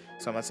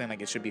 So I'm not saying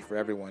like it should be for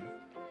everyone,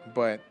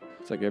 but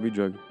It's like every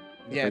drug.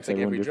 yeah, it's like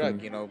everyone every drug,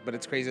 differently. But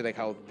it's crazy like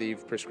how they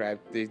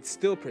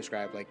still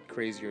prescribe like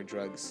crazier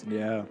drugs.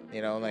 Yeah.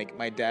 Like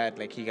my dad,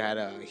 like he has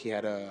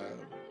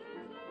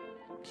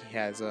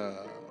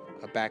a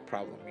back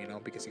problem,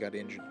 because he got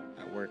injured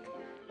at work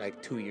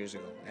like 2 years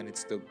ago, and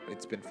it's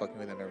been fucking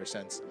with him ever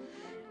since.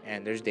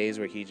 And there's days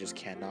where he just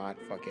cannot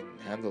fucking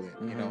handle it,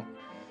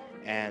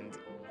 And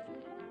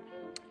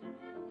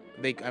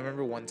I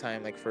remember one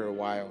time, like for a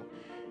while,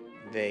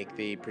 they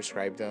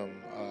prescribed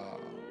him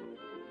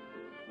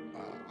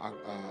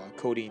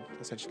codeine,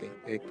 essentially.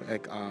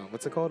 Like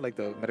what's it called? Like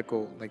the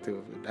medical, like the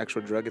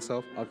actual drug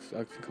itself.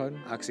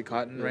 Oxycontin?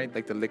 Oxycontin, Yeah. right?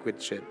 Like the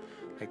liquid shit,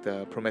 like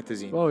the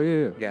promethazine. Oh,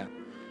 yeah. Yeah.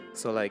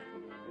 So like,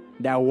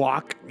 That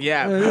walk.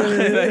 yeah,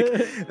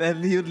 like,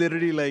 then he would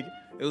literally like,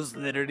 it was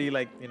literally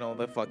like,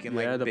 the fucking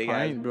like the big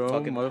pint, ass bro.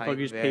 fucking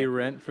Motherfuckers pint, pay yeah.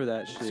 rent for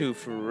that shit. Dude,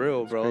 for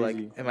real, bro. Like,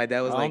 crazy. and my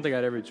dad was I like, don't think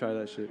I'd ever try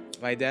that shit.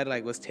 my dad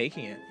like was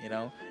taking it,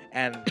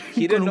 and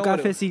he didn't know Con un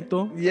what it,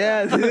 cafecito.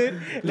 yeah,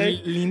 dude.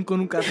 Like, Lean con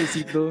un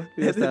cafecito.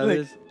 Ya like,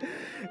 sabes.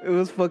 it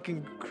was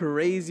fucking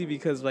crazy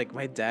because like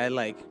my dad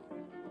like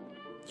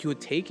he would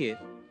take it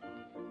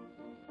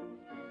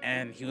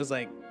and he was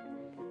like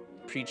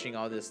preaching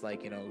all this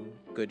like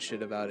good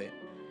shit about it,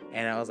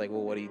 and I was like,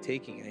 well, what are you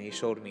taking? And he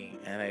showed me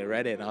and I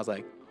read it and I was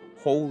like,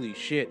 holy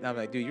shit. And I'm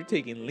like, dude, you're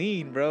taking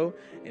lean, bro.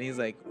 And he's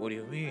like, what do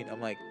you mean?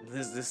 I'm like,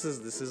 this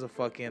is a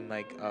fucking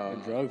like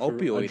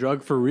opioid. A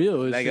drug for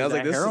real. It's Like, I just was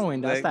like, that this is,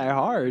 heroin. That's like- that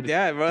hard.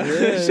 Yeah, bro. Yeah,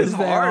 it's just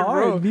that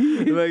hard, bro.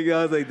 B. Like,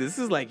 I was like, this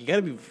is like, you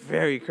gotta be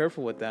very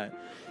careful with that.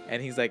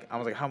 And he's like, I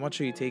was like, how much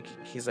are you taking?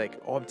 He's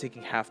like, oh, I'm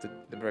taking half the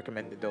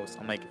recommended dose.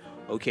 I'm like,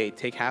 okay,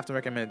 take half the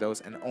recommended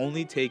dose and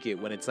only take it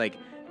when it's like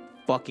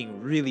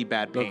fucking really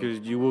bad pain. Because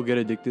you will get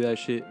addicted to that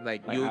shit.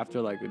 Like, Like you,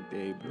 after like a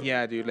day, bro.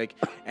 yeah, dude. Like,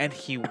 and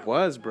he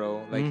was,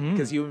 bro. Like, Mhm.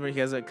 because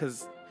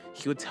because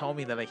he would tell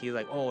me that like he's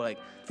like, oh, like,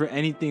 For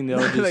anything, they'll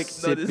just like, no,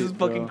 sip this is it,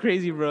 fucking bro.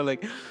 crazy, bro.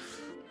 Like,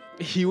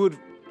 he would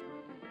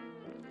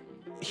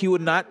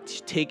not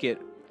take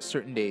it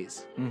certain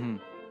days Mm-hmm.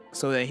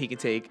 so that he could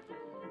take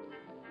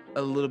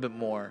a little bit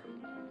more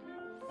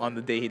on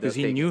the day he does Because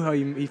he take knew how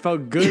he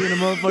felt good in the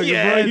motherfucker,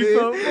 Yeah, bro. He dude.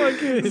 felt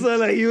fucking. So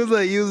like he was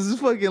just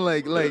fucking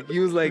like he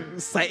was like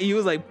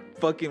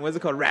fucking, what's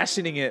it called,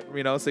 rationing it,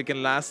 you know, so it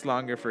can last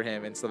longer for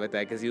him and stuff like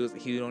that. Because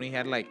he only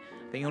had like,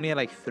 I think he only had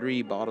like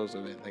 3 bottles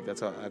of it. Like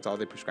that's all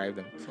they prescribed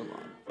him. That's a lot.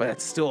 But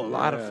that's still a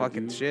lot of Yeah,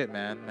 fucking dude. shit,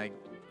 man. Like,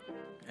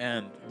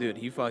 and dude,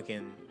 he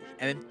fucking,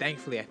 and then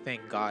thankfully I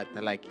thank God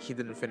that like he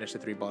didn't finish the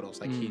 3 bottles.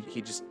 Like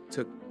he just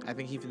took, I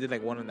think he did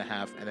like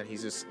 1.5, and then he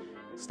just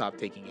stopped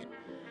taking it.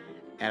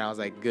 And I was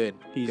like, good.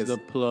 He's 'cause- the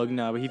plug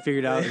now, but he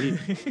figured out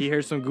he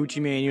heard some Gucci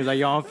Mane. He was like,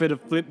 "Yo, I'm finna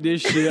flip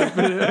this shit."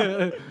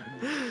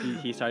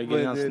 he started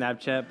getting But on dude,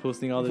 Snapchat,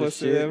 posting all this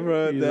posting shit. it,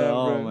 bro, He's damn, like,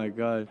 oh bro. my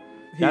god,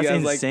 he that's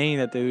has, like- insane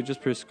that they would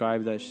just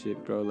prescribe that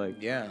shit, bro. Like,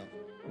 yeah.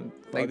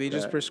 fuck Like they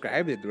just that.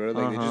 prescribed it, bro.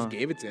 Like they Uh-huh. just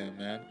gave it to him,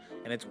 man.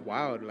 And it's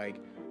wild. Like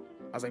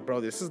I was like,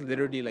 bro, this is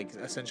literally like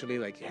essentially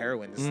like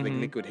heroin. This is like Mhm.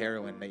 liquid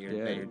heroin that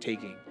Yeah. you're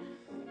taking.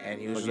 And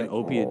he was just Fucking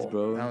like, opiates, "Oh."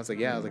 bro. And I was like,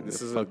 yeah, I was like, They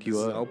this is fuck you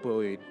this is up. an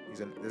opioid.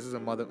 This is a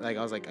mother. Like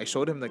I was like, I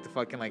showed him like the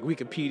fucking like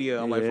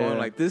Wikipedia on my phone. Yeah.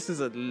 Like this is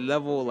a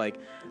level like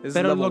this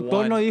Pero is el level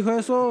doctor no 1. dijo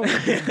eso.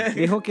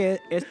 Dijo que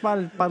es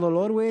para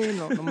dolor, güey.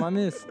 No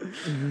mames.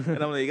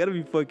 And I'm like, you gotta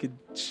be fucking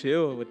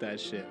chill with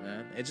that shit,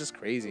 man. It's just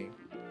crazy.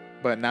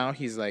 But now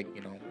he's like,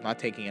 you know, not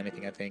taking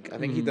anything. I think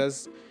he Mhm.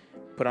 does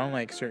put on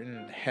like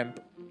certain hemp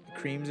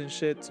creams and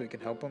shit so it can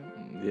help him.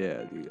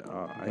 Yeah, dude.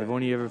 I've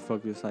only ever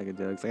fucked with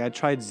psychedelics. Like I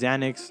tried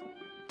Xanax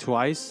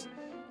twice.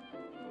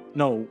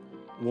 No,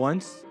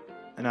 once.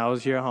 And I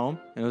was here at home,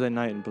 and it was at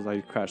night, and was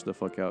like crashed the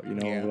fuck out. You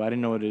know, Yeah. I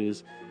didn't know what it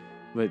is.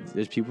 But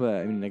there's people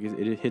that, I mean, like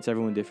it hits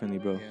everyone differently,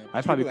 bro. Yeah, I'd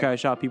there's probably people that-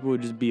 crash out. People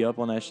would just be up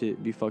on that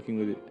shit, be fucking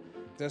with it.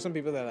 There's some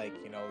people that like,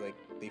 you know, like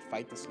they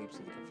fight the sleep so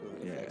they can feel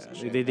the Yeah, effects and they,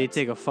 shit. they That's-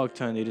 take a fuck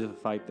ton. They just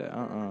fight that.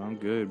 I'm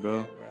good, bro.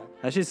 Yeah,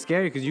 That shit's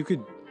scary because you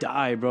could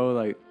die, bro.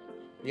 Like,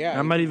 Yeah,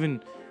 I'm not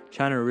even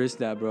trying to risk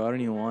that, bro. I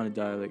don't even want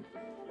to die. Like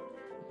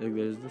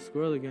there's the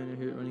squirrel again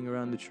here running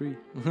around the tree.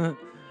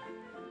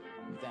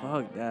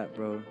 Fuck that,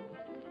 bro.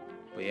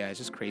 But yeah, it's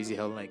just crazy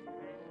how like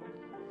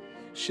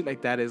shit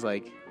like that is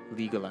like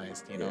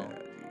legalized, you know. Yeah.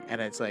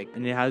 And it's like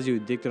And it has you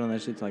addicted on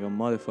that shit to like a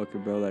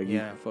motherfucker, bro. Like,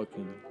 Yeah.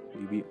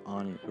 you be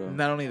on it, bro.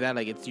 not only that,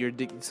 like it's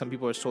some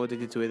people are so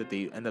addicted to it that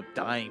they end up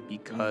dying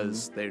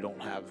because Mm-hmm. they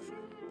don't have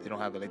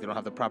it, like they don't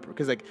have the proper,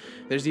 because like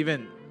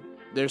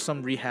there's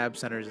some rehab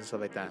centers and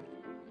stuff like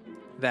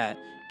that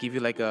give you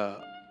like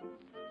a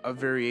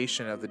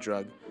variation of the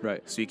drug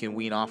Right. so you can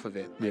wean off of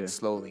it like Yeah.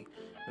 slowly,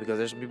 because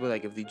there's some people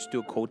like if they just do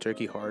a cold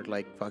turkey hard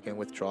like fucking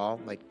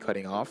withdrawal, like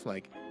cutting off,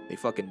 like they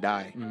fucking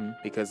die Mm-hmm.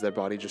 because their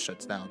body just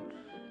shuts down.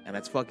 And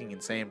that's fucking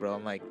insane, bro.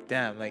 I'm like,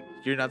 damn, like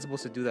you're not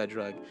supposed to do that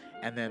drug,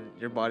 and then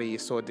your body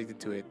is so addicted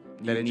to it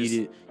that You it need just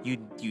it.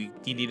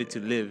 you need it to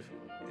live.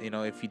 You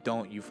know, if you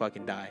don't, you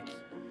fucking die.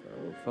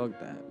 Bro, fuck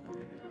that.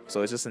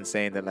 So it's just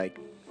insane that like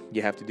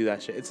you have to do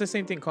that shit. It's the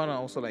same thing, Kona.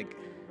 Also, like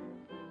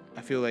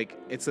I feel like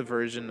it's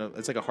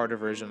like a harder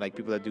version, like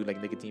people that do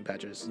like nicotine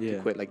patches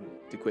Yeah.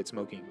 to quit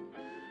smoking.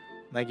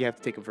 Like you have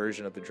to take a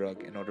version of the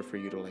drug in order for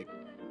you to like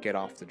get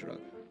off the drug.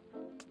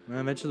 Man,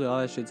 eventually all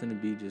that shit's gonna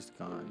be just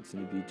gone. It's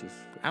gonna be just.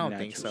 I don't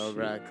think natural so, shit.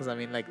 bro. Because I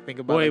mean, like think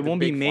about. Well, like, it the won't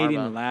be big made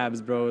pharma. in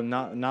labs, bro.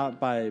 Not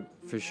by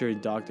for sure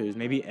doctors.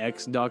 Maybe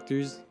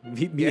ex-doctors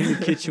be in the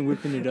kitchen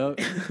whipping it up.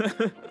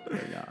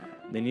 But, nah,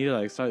 they need to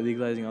like start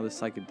legalizing all the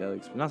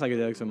psychedelics. Not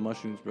psychedelics, and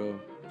mushrooms, bro.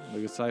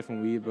 Like aside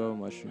from weed, bro,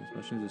 mushrooms.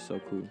 Mushrooms are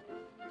so cool.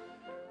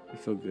 They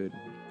feel good.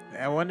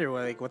 I wonder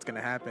what's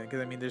gonna happen,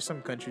 because I mean, there's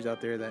some countries out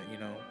there that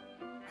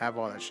have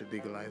all that shit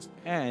legalized.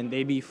 And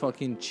they be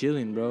fucking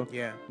chilling, bro.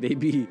 Yeah, They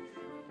be.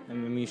 I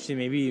mean, shit.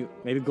 Maybe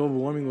global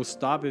warming will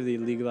stop if they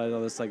legalize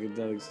all the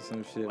psychedelics or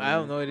some shit. I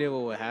have no idea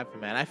what would happen,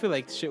 man. I feel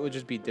like shit would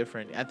just be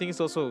different. I think it's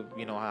also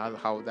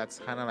how that's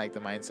kind of like the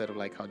mindset of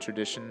like how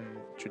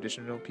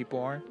traditional people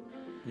are.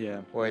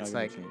 Yeah. Or they're it's not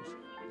gonna like- change.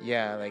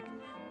 Yeah, like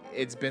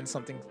it's been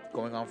something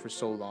going on for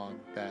so long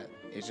that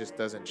it just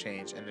doesn't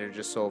change, and they're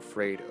just so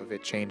afraid of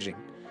it changing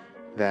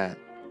that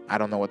I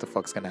don't know what the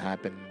fuck's gonna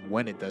happen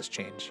when it does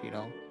change.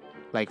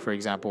 Like for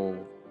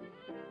example,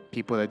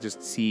 people that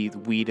just see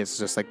weed as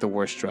just like the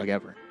worst drug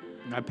ever,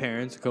 My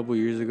parents a couple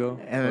years ago.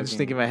 and I'm just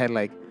thinking in my head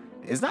like,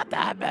 it's not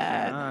that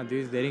bad. Nah,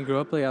 dude, they didn't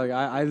grow up like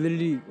I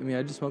literally. I mean,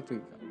 I just smoked.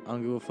 Like, I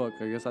don't give a fuck.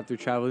 I guess after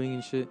traveling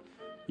and shit,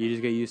 you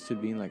just get used to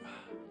being like,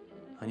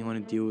 I don't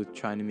want to deal with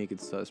trying to make it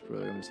sus, bro.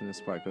 Like, I'm just gonna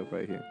spark up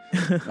right here.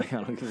 Like,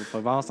 I don't give a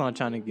fuck. But I'm also not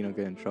trying to, get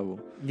in trouble.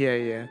 Yeah.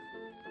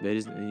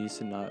 It needs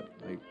to not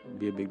like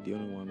be a big deal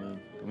anymore, man.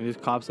 I mean, there's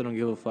cops that don't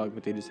give a fuck,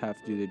 but they just have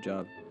to do their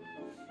job.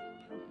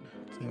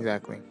 So,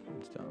 Exactly.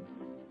 It's dumb.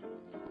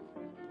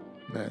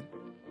 But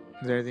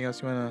is there anything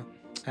else you wanna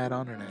add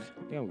on or not?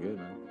 I think I'm good,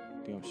 man.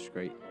 I think I'm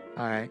straight.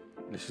 All right,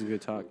 This is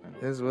good talk, man.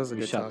 this was a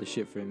We good shot talk. the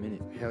shit for a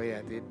minute. Hell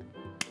yeah, dude.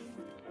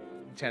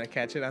 Trying to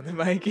catch it on the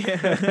mic.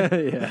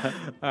 Yeah.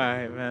 All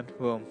right, man.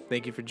 Well,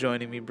 thank you for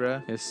joining me,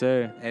 bruh. Yes,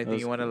 sir. Anything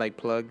you want to like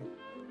plug?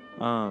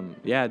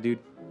 Yeah, dude.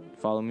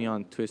 Follow me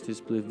on Twisted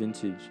Split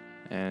Vintage,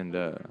 and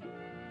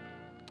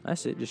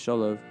that's it. Just show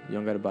love. You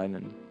don't gotta buy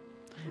nothing.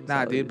 That's Nah,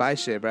 all it dude, is. buy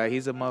shit, bro.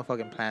 He's a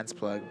motherfucking plants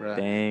plug, bro.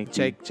 Thank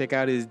you. Check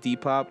out his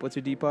Depop. What's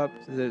your Depop?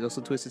 Is it also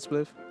Twisted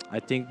Spliff? I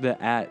think the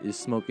 @ is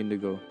Smoke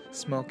Indigo,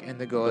 Smoke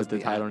Indigo but is the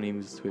the title name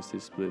is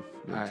Twisted Split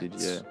Alright,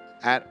 Vintage. Yeah.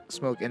 at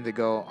Smoke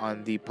Indigo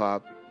on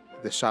Depop.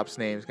 The shop's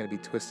name is gonna be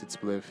Twisted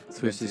Spliff.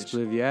 Twisted Vintage.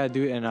 Spliff, yeah,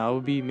 dude. And I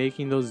will be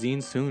making those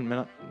zines soon,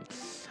 man.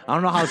 I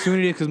don't know how soon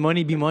it is because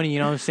money be money, you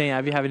know what I'm saying?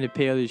 I be having to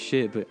pay other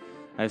shit, but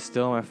I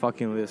still on my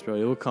fucking list, bro.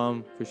 It will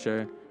come for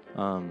sure.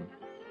 I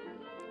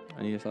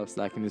need to stop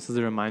slacking. This is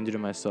a reminder to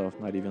myself,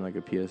 not even like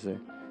a PSA.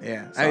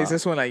 Yeah, So, at least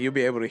this one, like, you'll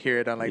be able to hear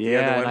it on like the yeah,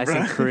 other one, nice bro.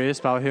 and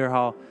crisp. I'll hear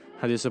how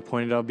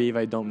disappointed I'll be if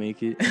I don't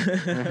make it.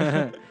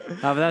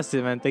 But that's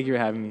it, man. Thank you for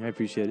having me. I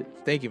appreciate it.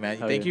 Thank you, man.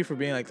 Hell Thank yeah. you for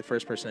being like the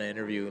first person to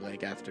interview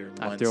like after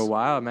months. After a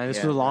while, man. This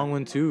Yeah, was a long man.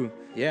 one too.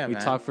 Yeah, We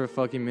man. talked for a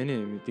fucking minute.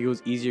 I think it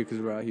was easier because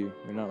we're out here.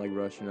 We're not like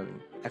rushing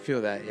nothing. I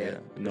feel that. Yeah.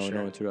 for No, sure.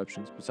 no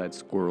interruptions besides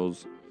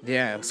squirrels.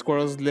 Yeah,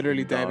 squirrels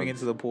literally diving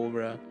Dogs. into the pool,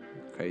 bro.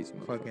 Crazy.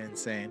 motherfucker. Fucking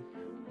insane.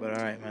 But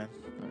all right, man.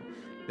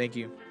 Thank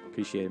you.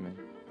 Appreciate it, man.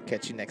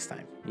 Catch you next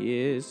time.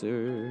 Yes,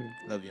 sir.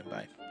 Love you.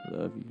 Bye.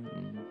 Love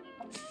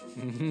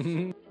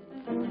you.